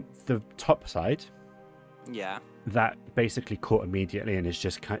 So on the top side, Yeah. that basically caught immediately and is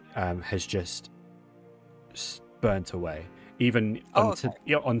just has just burnt away, even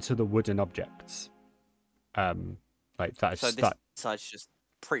onto the wooden objects. Like that. So this side's just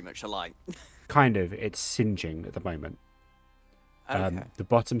pretty much alight. Kind of, it's singeing at the moment. Okay. The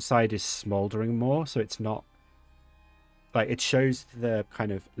bottom side is smoldering more, so it's not like it shows the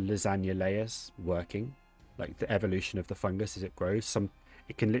kind of lasagna layers working, like the evolution of the fungus as it grows.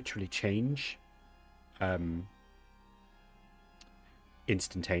 It can literally change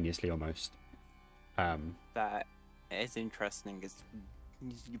instantaneously almost. That is interesting.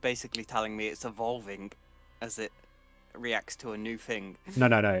 You're basically telling me it's evolving as it reacts to a new thing.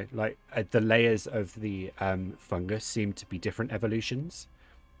 No. Like the layers of the fungus seem to be different evolutions.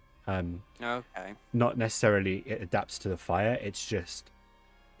 Okay. Not necessarily it adapts to the fire. It's just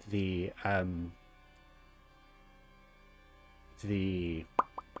the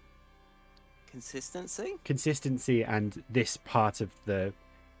consistency and this part of the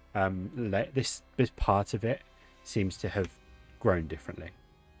this part of it seems to have grown differently.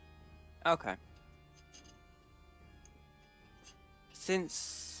 Okay.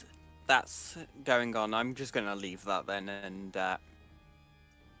 Since that's going on, I'm just gonna leave that then and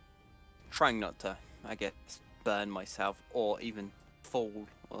trying not to, I guess, burn myself or even fall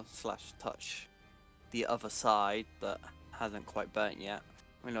or / touch the other side that hasn't quite burnt yet.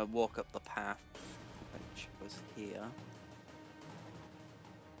 I'm gonna walk up the path, which was here.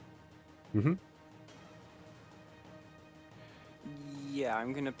 Mm-hmm. Yeah,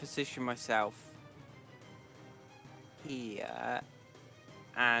 I'm gonna position myself here.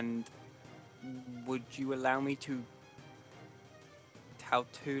 And would you allow me to tell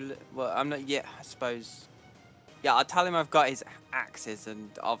Tulip? Well, I'm not yet, I suppose. Yeah, I'll tell him I've got his axes, and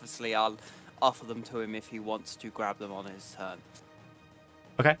obviously I'll offer them to him if he wants to grab them on his turn.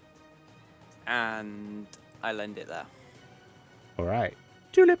 Okay. And I'll end it there. All right.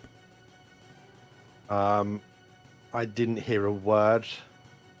 Tulip. I didn't hear a word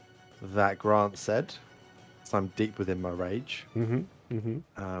that Grant said, so I'm deep within my rage. Mm-hmm.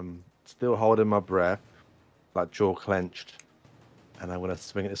 Mm-hmm. still holding my breath, like jaw clenched, and I'm gonna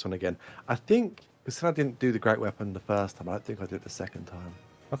swing at this one again. I think because I didn't do the great weapon the first time, I don't think I did it the second time.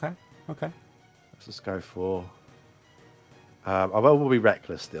 Okay. Okay. Let's just go for. I will be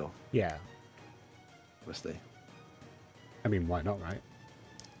reckless still, Yeah. obviously. I mean, why not, right?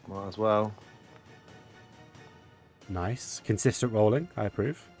 Might as well. Nice. Consistent rolling. I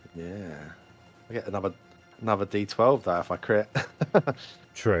approve. Yeah. I get another D12 though if I crit.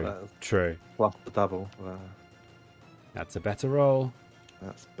 True. True. Plus the double. That's a better roll.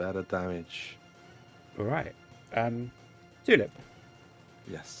 That's better damage. All right. Tulip,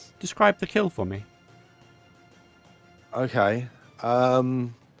 Yes. describe the kill for me. Okay.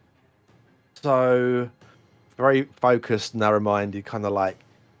 So very focused, narrow-minded, kind of like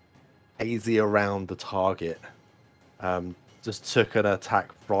hazy around the target. Just took an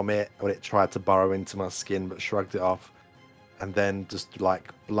attack from it when it tried to burrow into my skin, but shrugged it off, and then just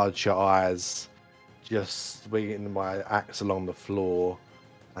like bloodshot eyes, just swinging my axe along the floor,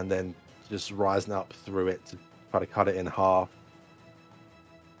 and then just rising up through it to try to cut it in half.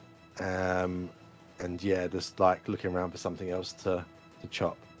 And yeah, just like looking around for something else to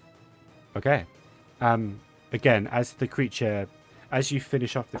chop. Okay. Again, as you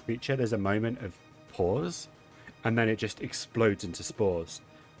finish off the creature, there's a moment of pause, and then it just explodes into spores.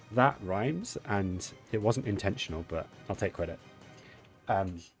 That rhymes, and it wasn't intentional, but I'll take credit. I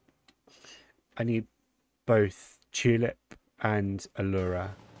need both Tulip and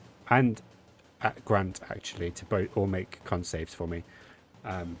Alura, and Grant actually, to both all make con saves for me.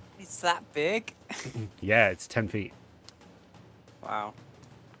 It's that big? Yeah, it's 10 feet. Wow.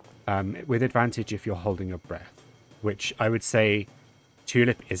 With advantage if you're holding your breath, which I would say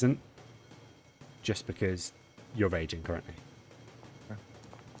Tulip isn't, just because you're raging currently.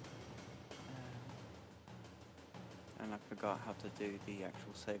 And I forgot how to do the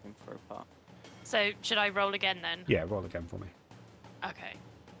actual saving throw part. So, should I roll again then? Yeah, roll again for me. Okay.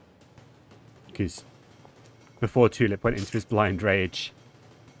 Because before Tulip went into his blind rage,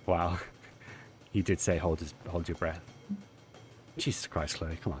 wow, he did say hold your breath. Jesus Christ,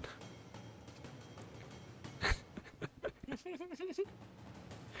 Chloe, come on.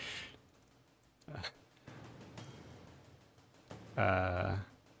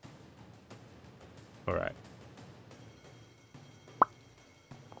 All right.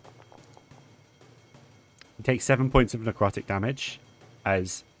 You take 7 points of necrotic damage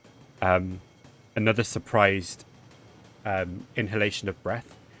as another surprised inhalation of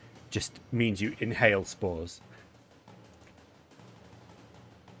breath just means you inhale spores.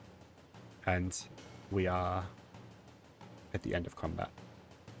 And we are at the end of combat.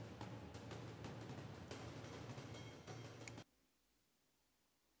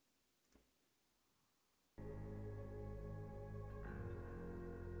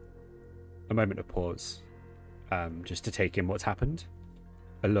 A moment of pause, just to take in what's happened.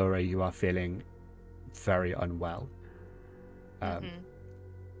 Alura, you are feeling very unwell.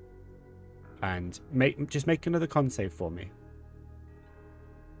 And just make another con save for me.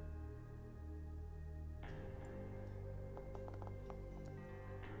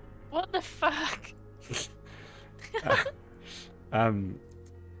 What the fuck?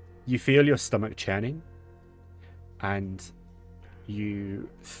 You feel your stomach churning, and you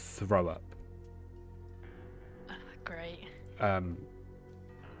throw up. Great. And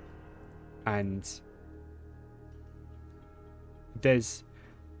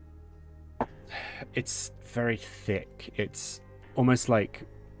it's very thick. It's almost like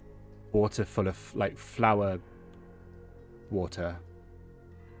water full of like flour water.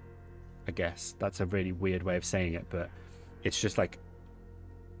 I guess that's a really weird way of saying it, but it's just like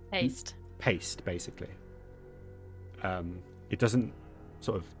paste basically. It doesn't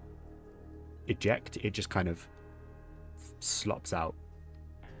sort of eject, it just kind of slops out,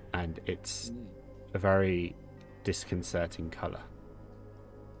 and it's a very disconcerting color.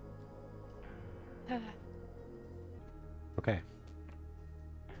 Okay.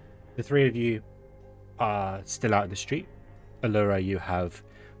 The three of you are still out in the street. Alura, you have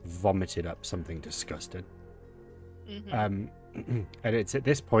vomited up something disgusting. And it's at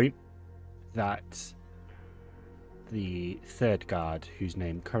this point that the third guard, whose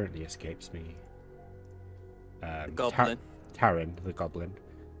name currently escapes me, The goblin. Taran, the goblin,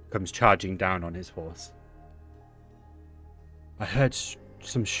 comes charging down on his horse. I heard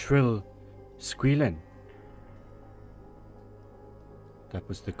some shrill squealing. That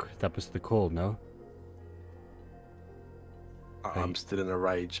was the call, no? I'm still in a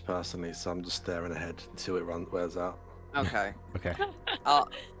rage personally, so I'm just staring ahead until it wears out. Okay. Okay.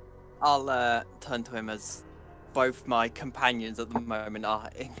 I'll turn to him as both my companions at the moment are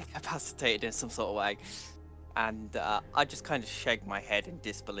incapacitated in some sort of way. And I just kind of shake my head in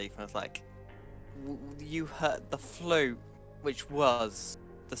disbelief, and I was like, you heard the flute, which was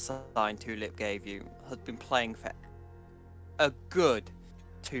the sign Tulip gave you, has been playing for a good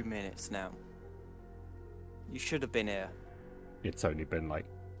 2 minutes now. You should have been here. It's only been like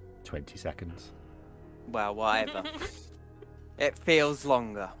 20 seconds. Well, whatever. It feels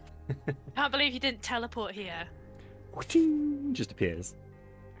longer. Can't believe you didn't teleport here. Just appears.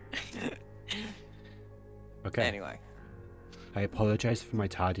 Okay. Anyway. I apologize for my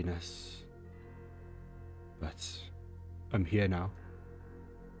tardiness, but I'm here now.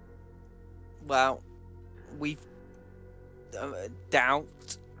 Well, we've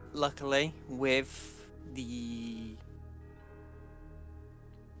dealt, luckily, with the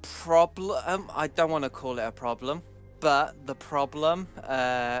problem. I don't want to call it a problem, but the problem.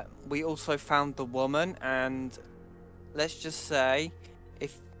 We also found the woman, and let's just say,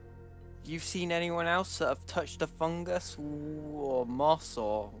 if you've seen anyone else that have touched a fungus or moss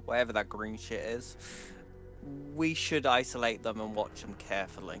or whatever that green shit is, we should isolate them and watch them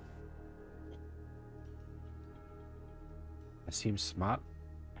carefully. That seems smart.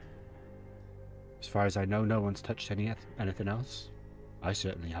 As far as I know, no one's touched anything else. I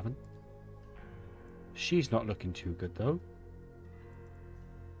certainly haven't. She's not looking too good, though.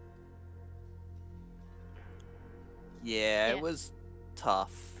 Yeah, it was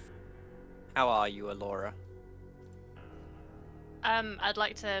tough. How are you, Alura? I'd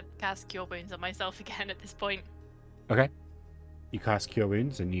like to cast Cure Wounds on myself again at this point. Okay. You cast Cure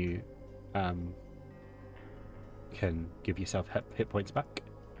Wounds and you can give yourself hit points back.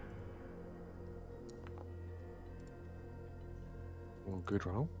 Well, good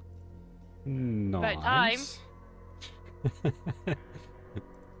roll. Nice. About time.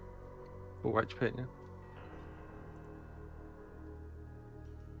 All HP, yeah.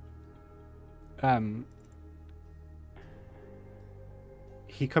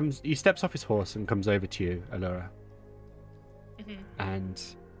 He steps off his horse and comes over to you, Alura. Mhm. And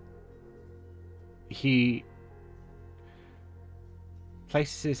he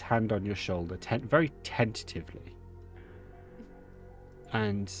places his hand on your shoulder, very tentatively.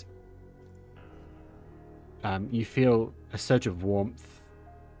 And you feel a surge of warmth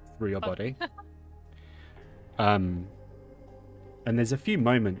through your body. And there's a few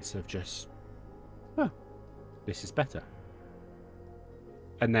moments of just, oh, this is better.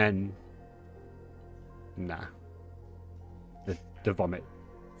 And then, nah. The vomit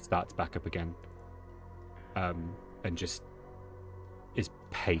starts back up again. And just is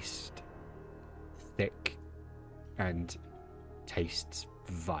paste, thick, and tastes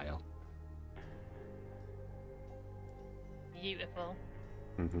vile. Beautiful.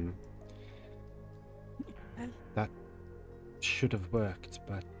 Mm-hmm. That should have worked,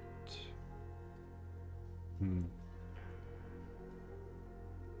 but...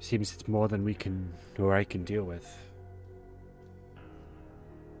 Seems it's more than we can, or I can deal with.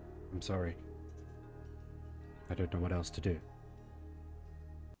 I'm sorry. I don't know what else to do.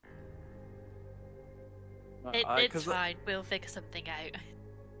 It's fine. We'll figure something out.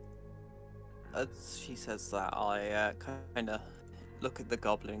 As she says that, I kind of look at the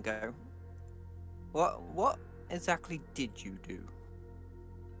goblin and go, What exactly did you do?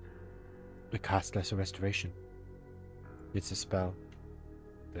 I cast Lesser Restoration. It's a spell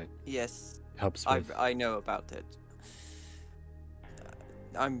that Yes, helps with... I know about it.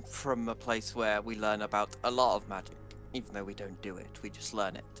 I'm from a place where we learn about a lot of magic, even though we don't do it, we just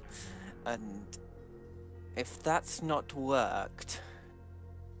learn it. And if that's not worked,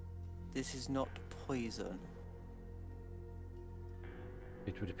 this is not poison.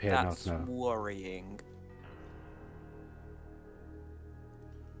 It would appear That's not, no. worrying.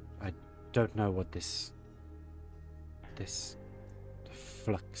 I don't know what this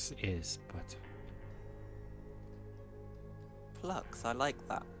flux is, but... Flux, I like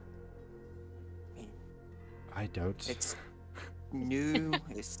that. I don't. It's new,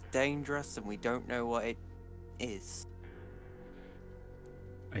 it's dangerous, and we don't know what it is.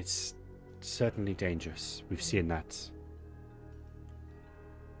 It's certainly dangerous. We've seen that.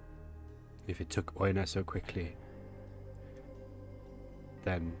 If it took Oina so quickly,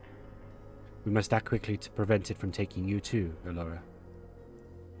 then we must act quickly to prevent it from taking you too, Alura.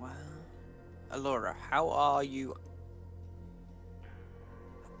 Well, Alura, how are you?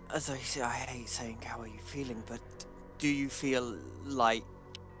 As I say, I hate saying how are you feeling, but do you feel like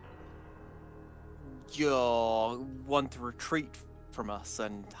you want to retreat from us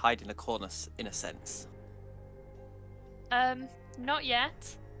and hide in a corner, in a sense? Not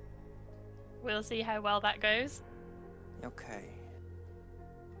yet. We'll see how well that goes. Okay.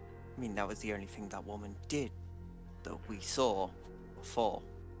 I mean, that was the only thing that woman did that we saw before.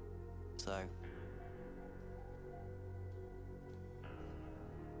 So.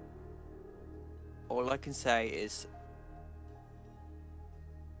 All I can say is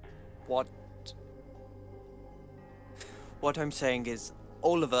what I'm saying is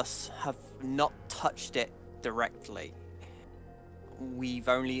all of us have not touched it directly. We've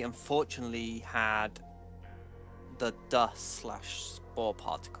only unfortunately had the dust / spore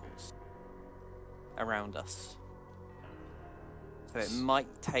particles around us. So it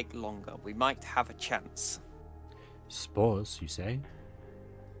might take longer. We might have a chance. Spores, you say?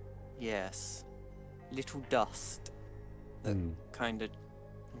 Yes. Little dust that kind of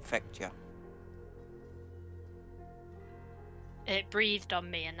infect you. It breathed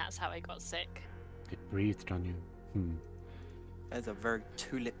on me, and that's how I got sick. It breathed on you. That's a very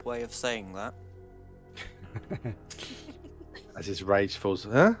Tulip way of saying that. As his rage falls,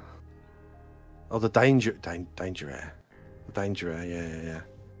 huh? Oh, the danger air. The danger air, yeah.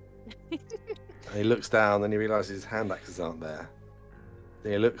 And he looks down and he realises his hand axes aren't there.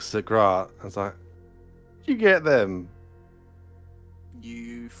 Then he looks at Grat and is like, "Did you get them?"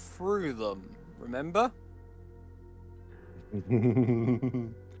 You threw them, remember?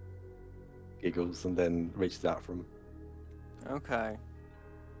 Giggles and then reaches out for him. Okay.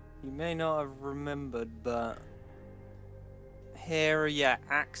 You may not have remembered, but here are your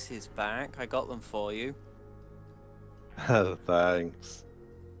axes back. I got them for you. Thanks.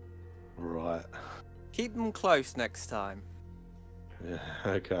 Right. Keep them close next time. Yeah,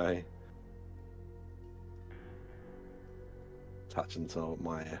 okay. Touching to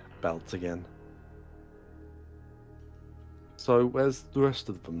my belt again. So, where's the rest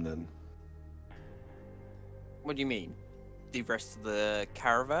of them then? What do you mean? The rest of the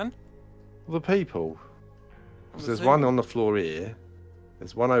caravan? The people. 'Cause I'm there's one assuming- on the floor here.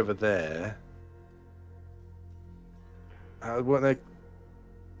 There's one over there. Weren't they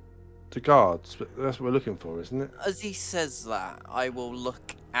the guards? That's what we're looking for, isn't it? As he says that, I will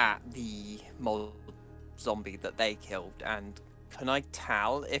look at the mold zombie that they killed, and can I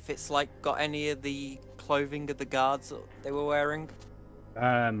tell if it's like got any of the clothing of the guards that they were wearing?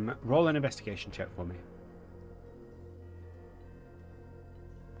 Roll an investigation check for me.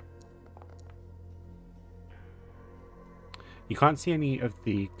 You can't see any of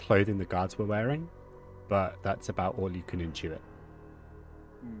the clothing the guards were wearing, but that's about all you can intuit.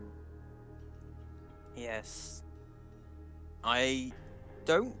 Yes. I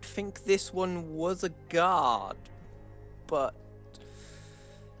don't think this one was a guard, but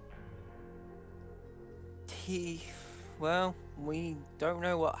well, we don't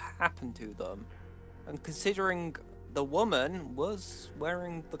know what happened to them. And considering the woman was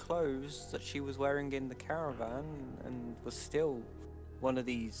wearing the clothes that she was wearing in the caravan and was still one of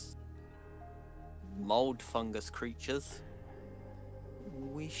these mold fungus creatures,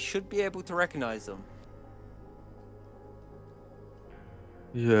 we should be able to recognize them.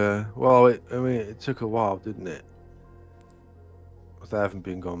 Yeah. Well, it took a while, didn't it? They haven't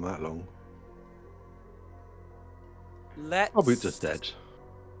been gone that long. Probably just dead.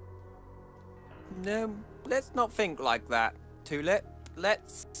 No, let's not think like that, Tulip.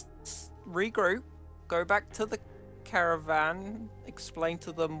 Let's regroup, go back to the caravan, explain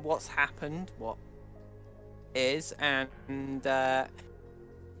to them what's happened, what is, and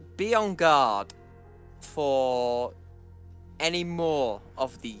be on guard for any more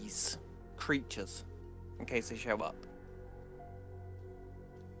of these creatures in case they show up.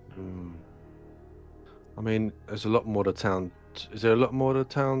 I mean, there's a lot more to town. Is there a lot more to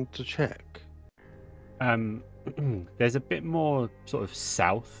town to check? There's a bit more sort of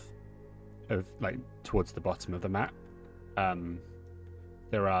south of, like, towards the bottom of the map.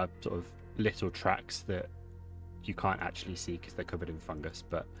 There are sort of little tracks that you can't actually see because they're covered in fungus,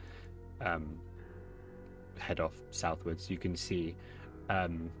 but head off southwards. You can see a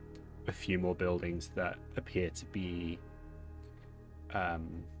few more buildings that appear to be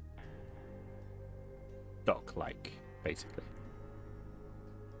dock-like, basically.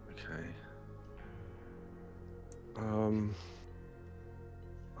 Okay.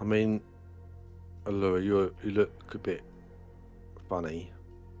 I mean, Alura, you look a bit funny.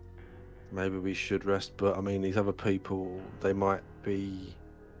 Maybe we should rest, but I mean, these other people, they might be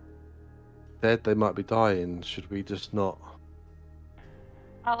dead, they might be dying. Should we just not?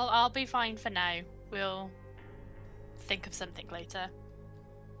 I'll be fine for now. We'll think of something later.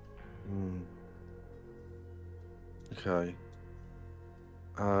 Okay.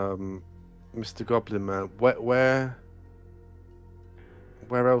 Mr. Goblin Man, where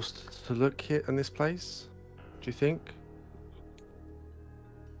where else to look here in this place? Do you think?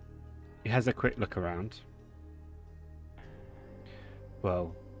 He has a quick look around.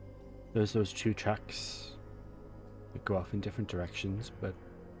 Well, there's those 2 tracks that go off in different directions, but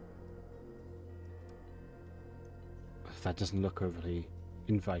that doesn't look overly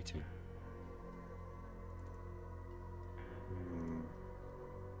inviting.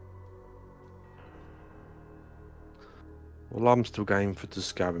 Well, I'm still game for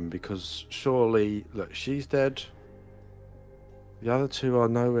discovering because surely, look, she's dead. The other 2 are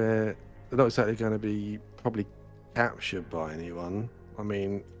nowhere. They're not exactly going to be probably captured by anyone. I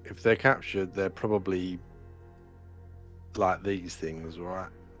mean, if they're captured, they're probably like these things, right?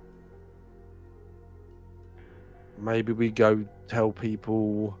 Maybe we go tell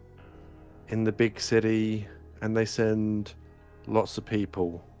people in the big city and they send lots of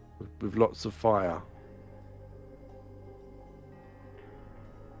people with lots of fire.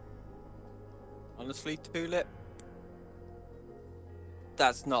 Honestly, Tulip,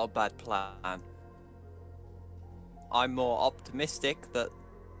 that's not a bad plan. I'm more optimistic that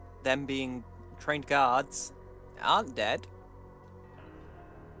them being trained guards aren't dead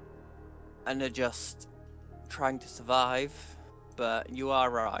and are just trying to survive. But you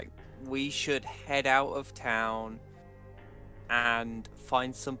are right. We should head out of town and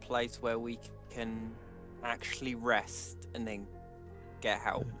find some place where we can actually rest and then get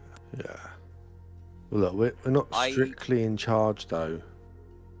help. Yeah. Well, look, we're not strictly in charge, though.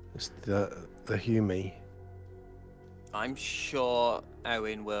 It's the Humi. I'm sure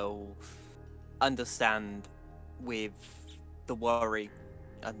Owen will understand with the worry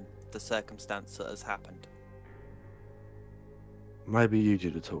and the circumstance that has happened. Maybe you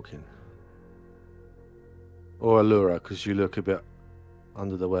do the talking. Or Alura, because you look a bit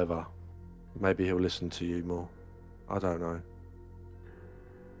under the weather. Maybe he'll listen to you more. I don't know.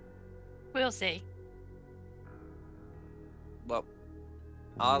 We'll see. Well,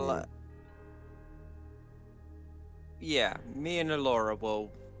 I'll... yeah, me and Alura will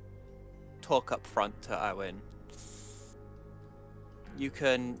talk up front to Owen. You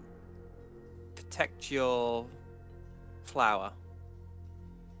can protect your flower.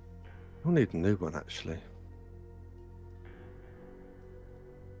 We'll need a new one, actually.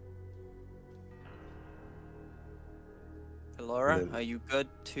 Alura, Yeah. are you good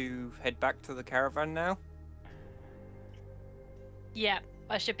to head back to the caravan now? Yeah,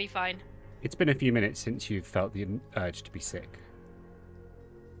 I should be fine. It's been a few minutes since you've felt the urge to be sick.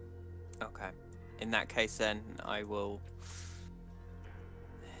 Okay. In that case, then, I will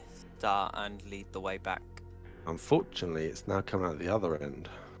start and lead the way back. Unfortunately, it's now coming out the other end.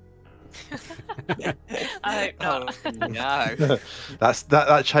 I hope not. Oh, no.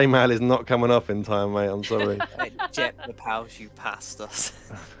 that chainmail is not coming off in time, mate. I'm sorry. Jet the pals you passed us.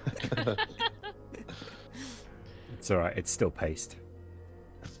 It's alright, it's still paced.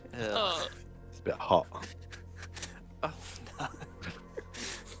 Ugh. Oh, It's a bit hot. Oh,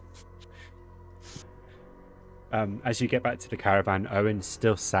 no. As you get back to the caravan, Owen's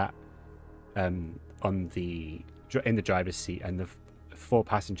still sat in the driver's seat, and the 4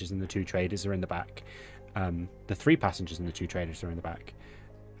 passengers and the 2 traders are in the back. The 3 passengers and the 2 traders are in the back.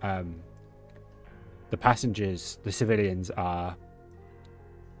 The passengers, the civilians, are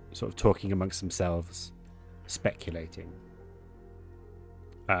sort of talking amongst themselves, speculating.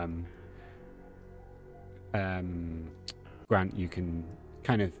 Grant, you can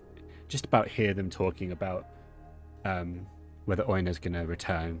kind of just about hear them talking about whether Oina's going to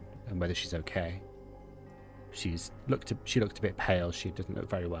return and whether she's okay. She looked a bit pale. She doesn't look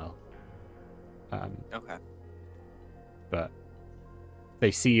very well. Okay. But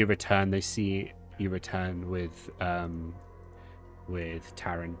they see you return. They see you return with Taryn,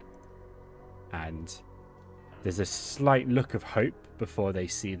 and there's a slight look of hope before they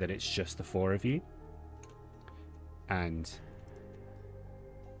see that it's just the 4 of you, and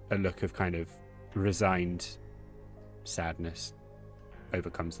a look of kind of resigned sadness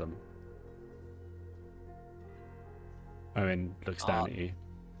overcomes them. Owen looks down at you.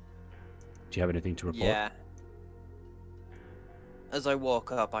 Do you have anything to report? Yeah. As I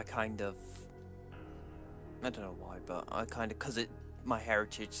walk up, I don't know why, but I kind of, because my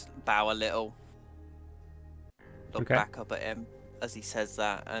heritage, bow a little. Look Okay. back up at him as he says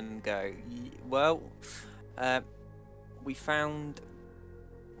that and go, well, we found,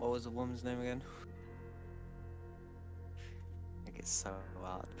 what was the woman's name again? I think it's so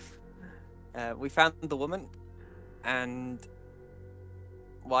hard. We found the woman, and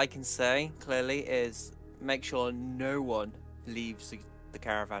what I can say clearly is make sure no one leaves the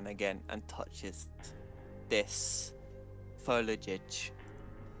caravan again and touches this foliage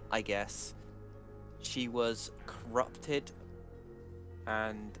I guess. She was corrupted,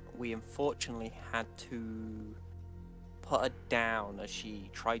 and we unfortunately had to put her down as she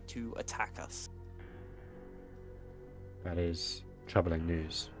tried to attack us. That is troubling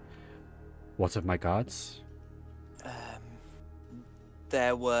news. What of my guards?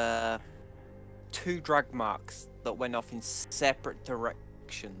 There were 2 drag marks that went off in separate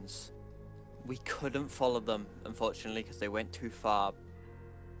directions. We couldn't follow them, unfortunately, because they went too far.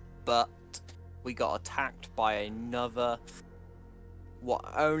 But we got attacked by another, what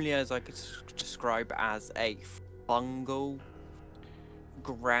only as I could describe as a fungal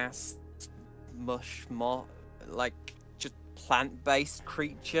grass like just plant-based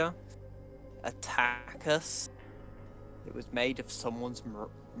creature attack us. It was made of someone's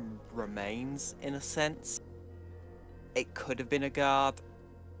remains, in a sense. It could have been a guard.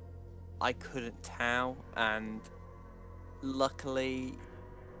 I couldn't tell, and luckily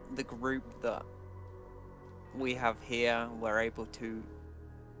the group that we have here were able to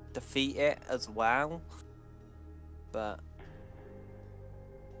defeat it as well. But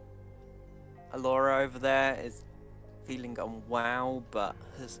Alura over there is feeling unwell, but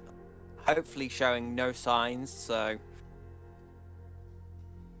has hopefully showing no signs, so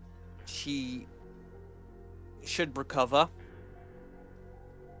she should recover.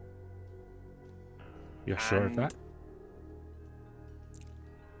 You're sure of that?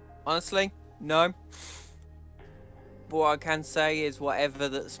 Honestly, no. But what I can say is whatever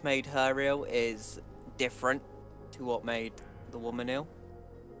that's made her ill is different to what made the woman ill.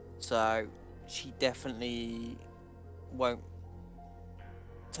 So she definitely won't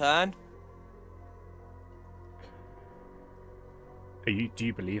turn. Do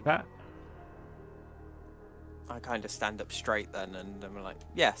you believe that? I kind of stand up straight then, and I'm like,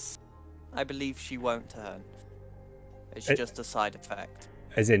 yes, I believe she won't turn. It's just a side effect.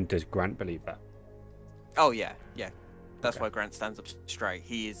 As in, does Grant believe that? Oh yeah. That's Okay. why Grant stands up straight.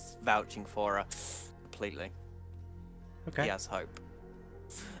 He is vouching for her completely. Okay. He has hope.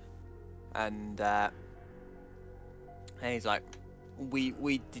 And he's like,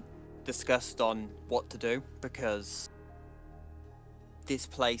 we discussed on what to do, because this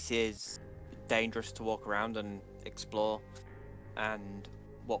place is dangerous to walk around and explore, and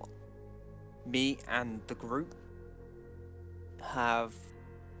what me and the group have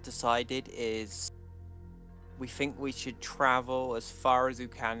decided is we think we should travel as far as we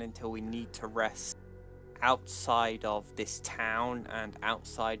can until we need to rest outside of this town and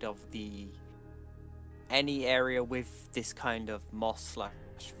outside of any area with this kind of moss slash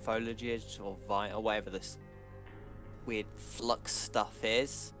foliage or vine or whatever this weird flux stuff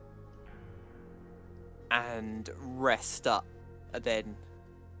is, and rest up, and then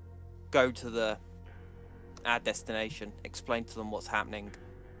go to our destination, explain to them what's happening,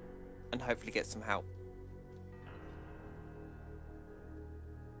 and hopefully get some help.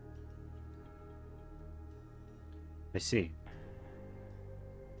 I see.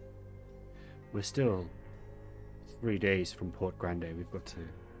 We're still 3 days from Port Grande. We've got to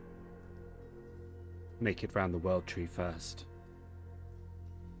make it round the World Tree first.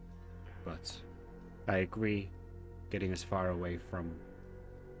 But I agree, getting as far away from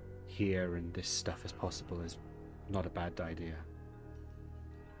here and this stuff as possible is not a bad idea.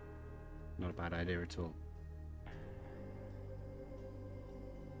 Not a bad idea at all.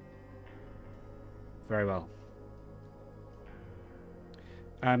 Very well.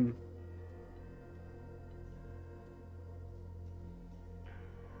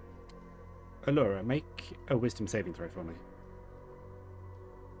 Alura, make a wisdom saving throw for me.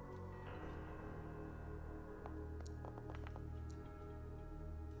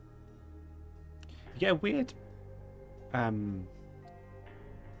 You get a weird, a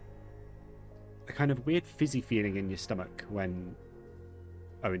kind of weird fizzy feeling in your stomach when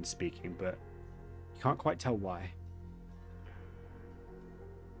Owen's speaking, but you can't quite tell why.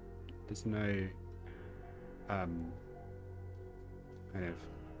 There's no kind of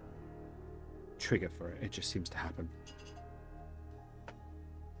trigger for it. It just seems to happen.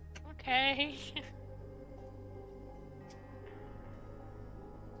 Okay.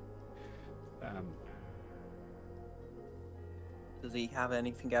 Does he have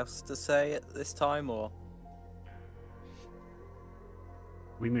anything else to say at this time, or?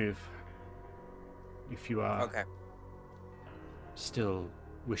 We move. If you are Okay. still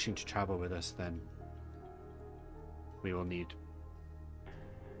wishing to travel with us, then we will need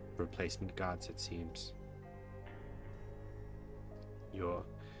replacement guards, it seems. Your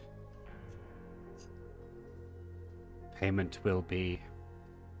payment will be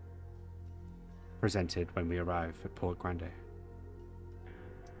presented when we arrive at Port Grande.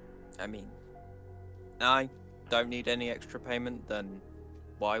 I mean, I don't need any extra payment than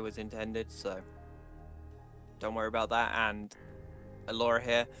what was intended, so don't worry about that. And Alura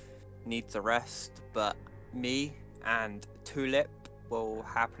here needs a rest, but me and Tulip will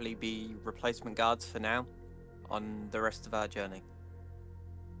happily be replacement guards for now on the rest of our journey.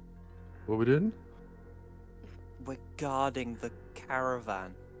 What are we doing? We're guarding the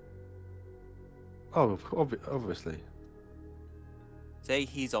caravan. Oh, obviously. See,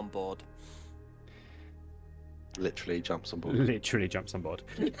 he's on board. Literally jumps on board. Literally jumps on board.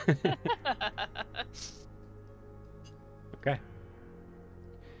 Okay.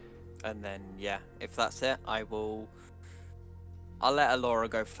 And then, yeah, if that's it, I'll let Alura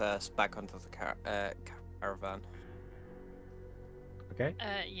go first back onto the caravan. Okay.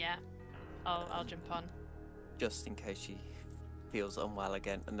 Yeah. I'll jump on. Just in case she feels unwell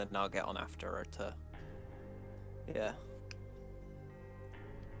again, and then I'll get on after her to... Yeah.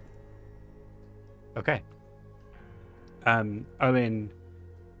 Okay. Owen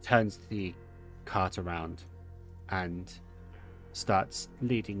turns the cart around and starts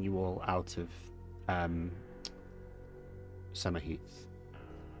leading you all out of Summerheath.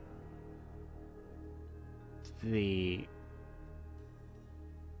 The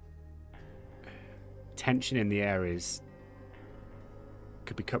tension in the air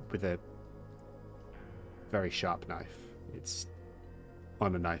could be cut with a very sharp knife. It's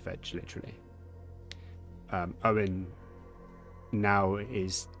on a knife edge, literally. Owen now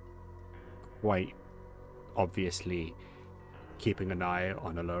is quite obviously keeping an eye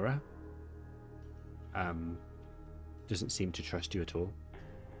on Alura. Doesn't seem to trust you at all.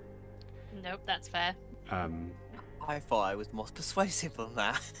 Nope, that's fair. I thought I was more persuasive than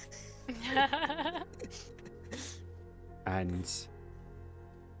that. And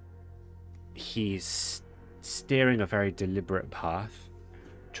he's steering a very deliberate path,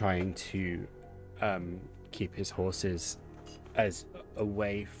 trying to keep his horses as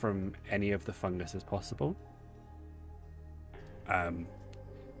away from any of the fungus as possible.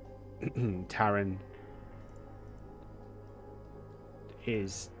 Taran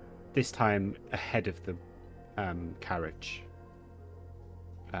is this time ahead of the carriage.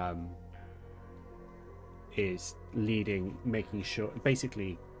 Is leading, making sure,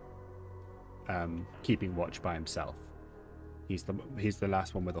 basically keeping watch by himself. He's the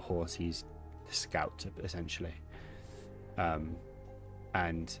last one with a horse. He's the scout, essentially.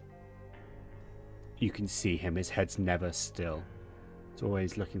 And you can see him, his head's never still. It's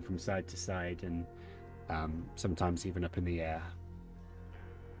always looking from side to side, and sometimes even up in the air.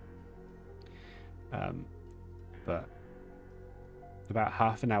 But about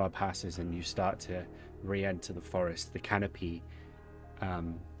half an hour passes and you start to re-enter the forest, the canopy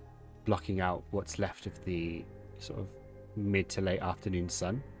blocking out what's left of the sort of mid to late afternoon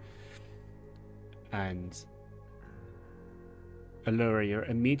sun. And Alura, you're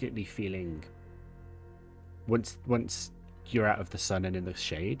immediately feeling, once you're out of the sun and in the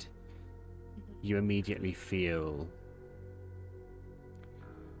shade, you immediately feel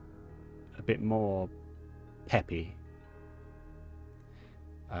a bit more peppy,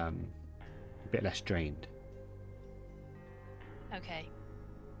 a bit less drained. Okay.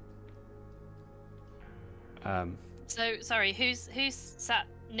 So sorry, who's sat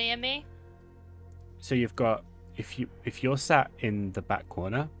near me? So you've got, if you're sat in the back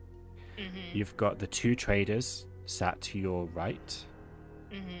corner, Mm-hmm. you've got the two traders sat to your right,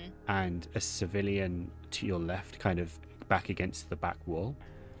 Mm-hmm. and a civilian to your left, kind of back against the back wall.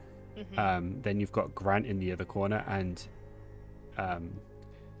 Mm-hmm. Then you've got Grant in the other corner, and a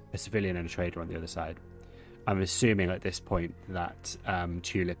civilian and a trader on the other side. I'm assuming at this point that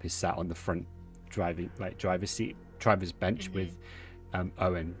Tulip is sat on the front driver's bench, Mm-hmm. with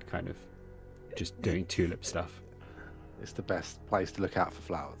Owen kind of just doing Tulip stuff. It's the best place to look out for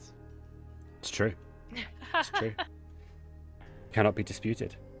flowers. It's true. It's true. Cannot be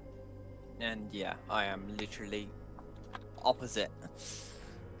disputed. And yeah, I am literally opposite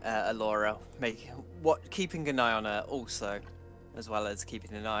Alura, keeping an eye on her also, as well as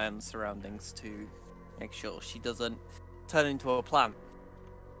keeping an eye on the surroundings to make sure she doesn't turn into a plant.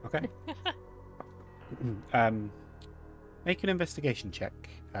 Okay. Make an investigation check,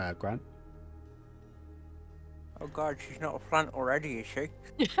 Grant. Oh god, she's not a plant already, is she?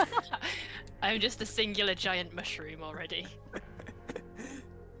 I'm just a singular giant mushroom already.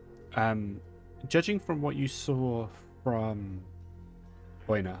 Judging from what you saw from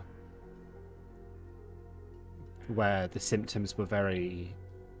Boina, where the symptoms were very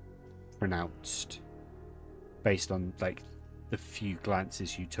pronounced, based on like the few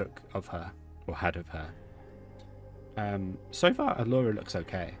glances you took of her or had of her, So far, Alura looks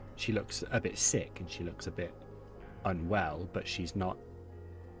okay. She looks a bit sick and she looks a bit unwell, but she's not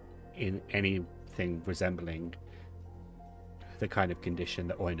in anything resembling the kind of condition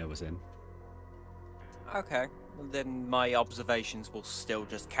that Oina was in. Okay. Well, then my observations will still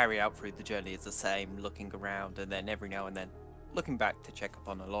just carry out through the journey as the same, looking around and then every now and then looking back to check up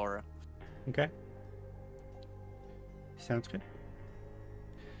on Alura. Okay. Sounds good.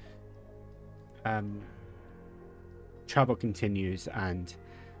 Travel continues, and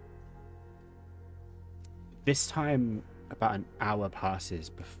this time about an hour passes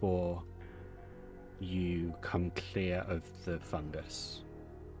before you come clear of the fungus.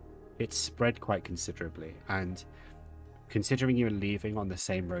 It's spread quite considerably, and considering you were leaving on the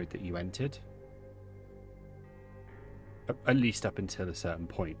same road that you entered, at least up until a certain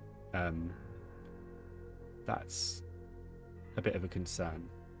point, that's a bit of a concern.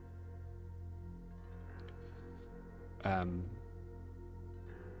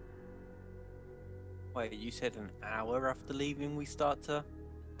 Wait, you said an hour after leaving we start to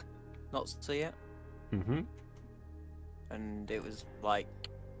not see it? Mm-hmm. And it was like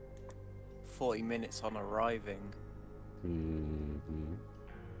 40 minutes on arriving. Mm-hmm.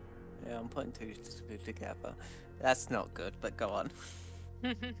 Yeah, I'm putting two together. That's not good, but go on.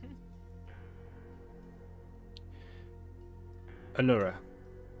 Alura,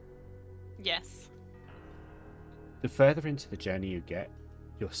 Yes. the further into the journey you get,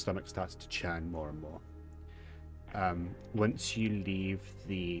 your stomach starts to churn more and more. Once you leave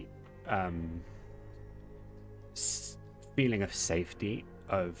the feeling of safety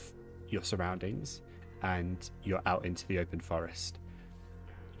of your surroundings and you're out into the open forest,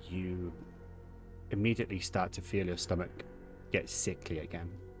 you immediately start to feel your stomach get sickly again.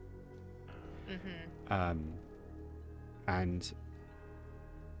 Mm-hmm. And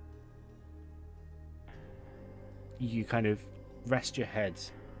you kind of rest your head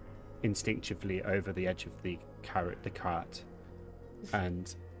instinctively over the edge of the cart,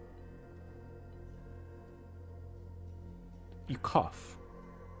 and you cough,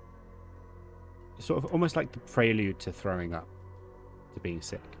 sort of almost like the prelude to throwing up, to being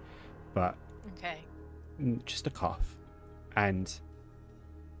sick, but Okay. just a cough, and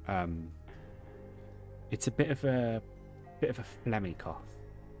it's a bit of a phlegmy cough,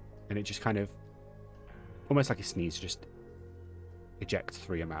 and it just kind of almost like a sneeze just ejects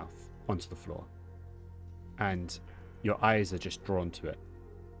through your mouth onto the floor, and your eyes are just drawn to it,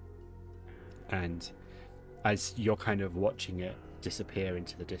 and as you're kind of watching it disappear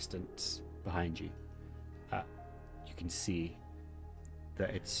into the distance behind you, you can see that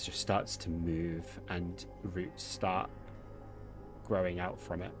it just starts to move and roots start growing out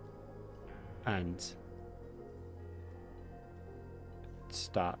from it and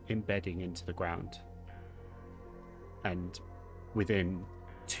start embedding into the ground, and within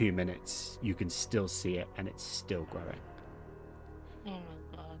 2 minutes you can still see it and it's still growing. Oh my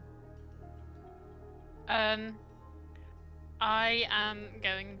god. I am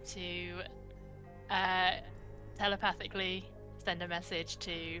going to telepathically send a message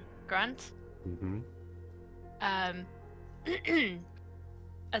to Grant. Mm-hmm.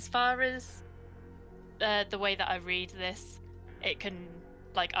 As far as the way that I read this, it can,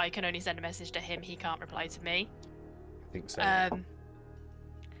 like, I can only send a message to him, he can't reply to me. I think so.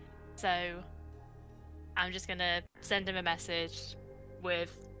 So I'm just gonna send him a message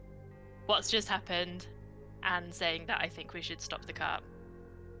with what's just happened and saying that I think we should stop the cart.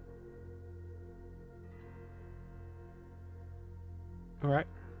 All right.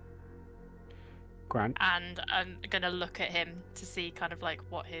 Grant. And I'm gonna look at him to see kind of like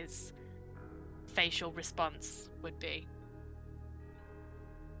what his facial response would be.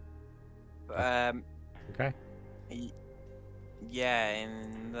 Okay. Yeah,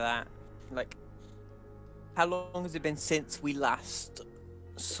 in that, like, how long has it been since we last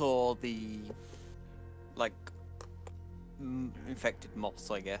saw the, like, infected moths,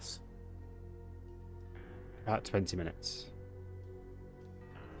 I guess? About 20 minutes.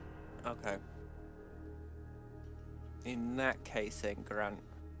 Okay. In that case, then, Grant,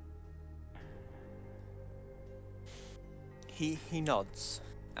 he nods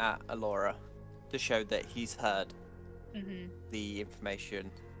at Alura to show that he's heard the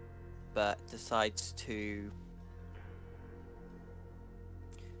information, but decides to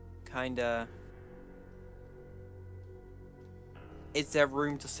kinda... Is there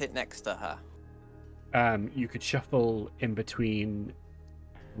room to sit next to her? You could shuffle in between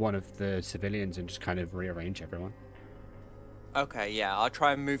one of the civilians and just kind of rearrange everyone. Okay, yeah, I'll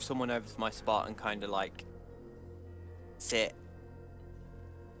try and move someone over to my spot and kind of like sit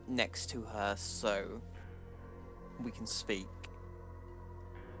next to her, so we can speak.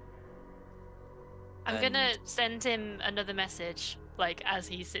 I'm And- gonna send him another message, like as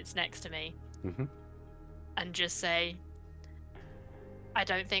he sits next to me, Mhm. and just say, I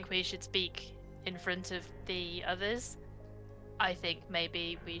don't think we should speak in front of the others. I think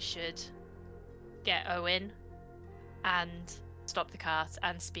maybe we should get Owen and stop the cart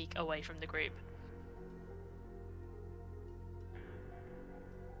and speak away from the group.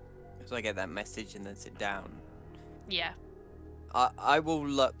 So I get that message and then sit down. Yeah. I will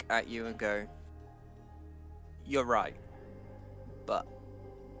look at you and go, you're right, but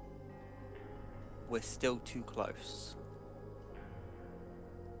we're still too close.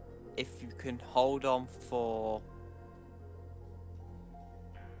 If you can hold on for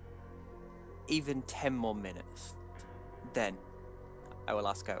even 10 more minutes, then I will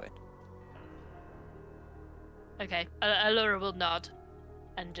ask Owen. Okay. Alura will nod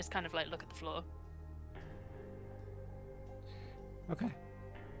and just kind of like look at the floor. Okay.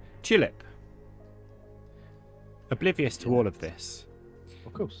 Tulip. Oblivious to all of this,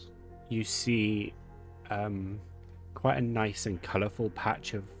 Of course. you see quite a nice and colourful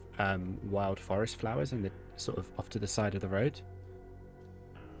patch of wild forest flowers in the sort of off to the side of the road.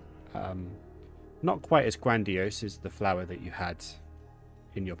 Not quite as grandiose as the flower that you had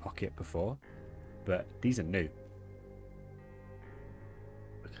in your pocket before, but these are new.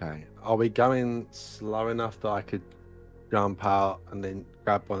 Okay. Are we going slow enough that I could jump out and then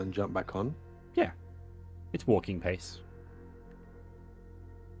grab one and jump back on? It's walking pace.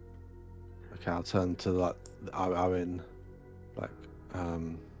 Okay, I'll turn to like Owen, like,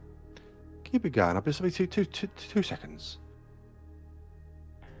 keep it going. I'll be something 2 seconds.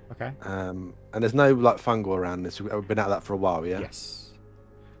 Okay. And there's no like fungal around this. We've been out of that for a while, yeah. Yes.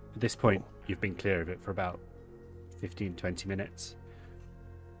 At this point, you've been clear of it for about 15-20 minutes.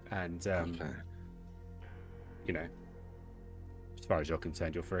 And, Okay. you know, as far as you're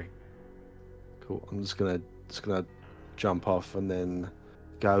concerned, you're free. Cool. I'm just gonna jump off and then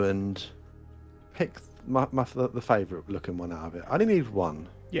go and pick the favourite looking one out of it. I only need one.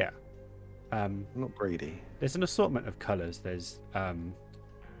 Yeah. I'm not greedy. There's an assortment of colours. There's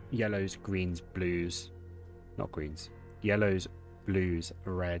yellows, greens, blues. Not greens. Yellows, blues,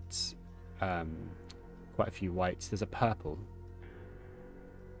 reds. Quite a few whites. There's a purple.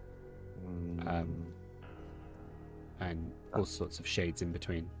 And all sorts of shades in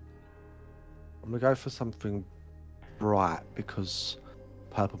between. I'm gonna go for something bright because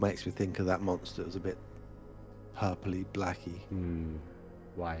purple makes me think of that monster that was a bit purpley, blacky.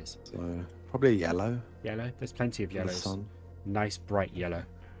 Wise. So probably yellow. Yellow. There's plenty of for the yellows. sun. Nice bright yellow.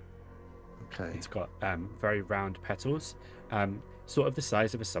 Okay. It's got very round petals, sort of the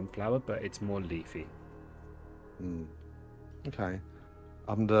size of a sunflower, but it's more leafy. Okay.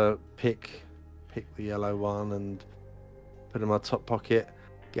 I'm gonna pick the yellow one and put it in my top pocket.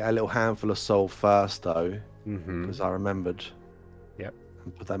 Get a little handful of soul first though, because I remembered. Yep.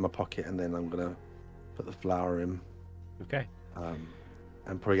 And put that in my pocket, and then I'm gonna put the flower in. Okay.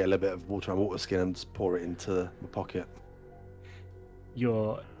 And probably get a little bit of water on my water skin and just pour it into my pocket.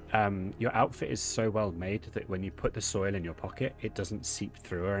 Your outfit is so well made that when you put the soil in your pocket, it doesn't seep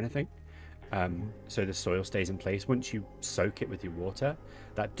through or anything. So the soil stays in place. Once you soak it with your water,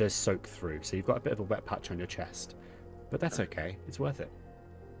 that does soak through. So you've got a bit of a wet patch on your chest, but that's okay. It's worth it.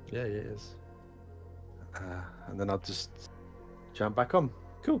 Yeah, it is. And then I'll just jump back on.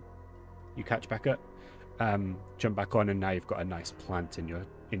 Cool. You catch back up, jump back on, and now you've got a nice plant in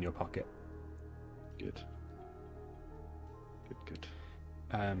your pocket. Good. Good.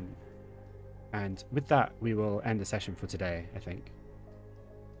 And with that, we will end the session for today, I think.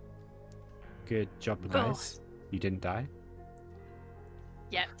 Good job, Cool. guys. You didn't die.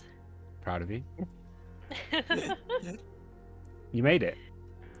 Yep. Proud of you. You made it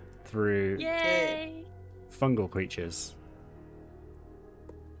through Yay! fungal creatures.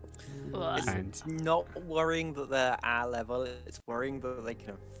 What? And Not worrying that they're our level, it's worrying that they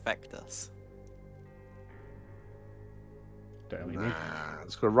can affect us. don't know what you mean. Nah,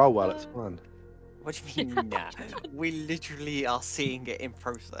 it's got to roll well. It's fine. What do you mean, nah? We literally are seeing it in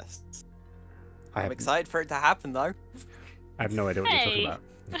process. I I'm have, excited for it to happen, though. I have no idea what Hey. you're talking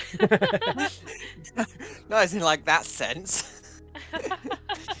about. No, as in like that sense.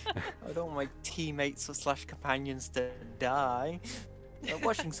 I don't want my teammates or / companions to die. But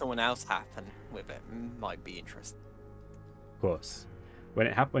watching someone else happen with it might be interesting. Of course. When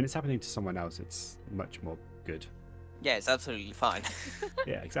it's happening to someone else, it's much more good. Yeah, it's absolutely fine.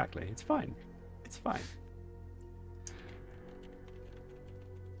 Yeah, exactly. It's fine. It's fine.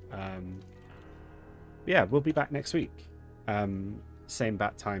 Yeah, we'll be back next week. Same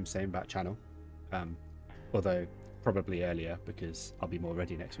bat time, same bat channel. Although probably earlier because I'll be more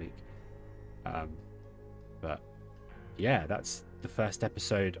ready next week. But yeah, that's the first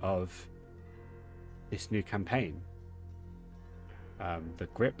episode of this new campaign. The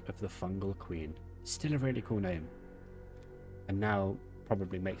Grip of the Fungal Queen. Still a really cool name. And now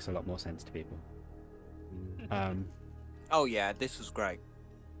probably makes a lot more sense to people. Oh yeah, this was great.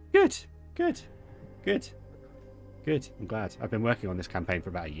 Good. I'm glad. I've been working on this campaign for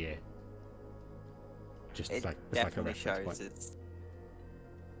about a year. Just It like definitely a reference shows point. it's.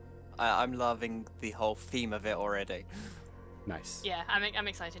 I'm loving the whole theme of it already. Nice. Yeah, I'm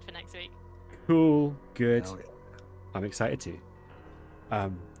excited for next week. Cool. Good. Hell yeah. I'm excited too.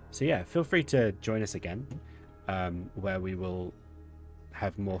 So yeah, feel free to join us again, where we will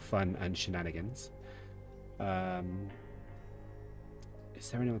have more fun and shenanigans. Is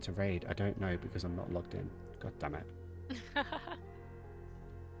there anyone to raid? I don't know because I'm not logged in. God damn it.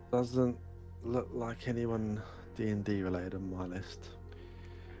 Doesn't look like anyone D&D related on my list.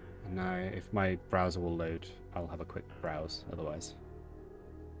 No, if my browser will load, I'll have a quick browse. Otherwise,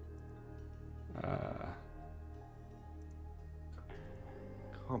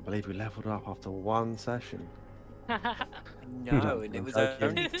 Can't believe we leveled up after one session. No, and it was Okay.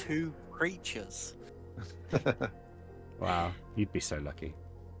 only 2 creatures. wow, you'd be so lucky.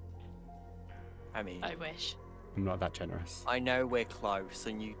 I mean, I wish. I'm not that generous. I know we're close,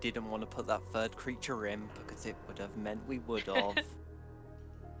 and you didn't want to put that 3rd creature in because it would have meant we would have.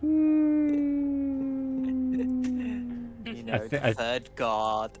 You know, the 3rd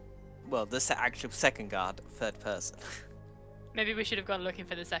guard. Well, the actual 2nd guard, 3rd person. Maybe we should have gone looking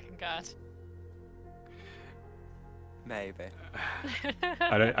for the 2nd guard. Maybe.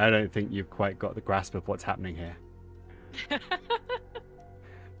 I don't think you've quite got the grasp of what's happening here.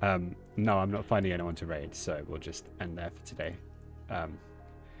 No, I'm not finding anyone to raid, so we'll just end there for today.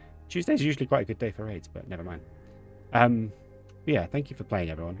 Tuesday's usually quite a good day for raids, but never mind. Yeah, thank you for playing,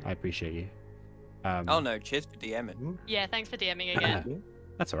 everyone. I appreciate you. Oh no, cheers for DMing. Yeah, thanks for DMing again.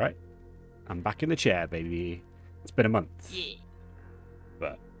 That's all right. I'm back in the chair, baby. It's been a month, Yeah.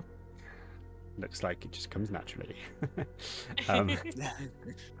 but looks like it just comes naturally. But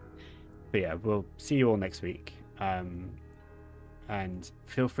yeah, we'll see you all next week. And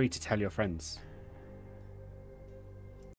feel free to tell your friends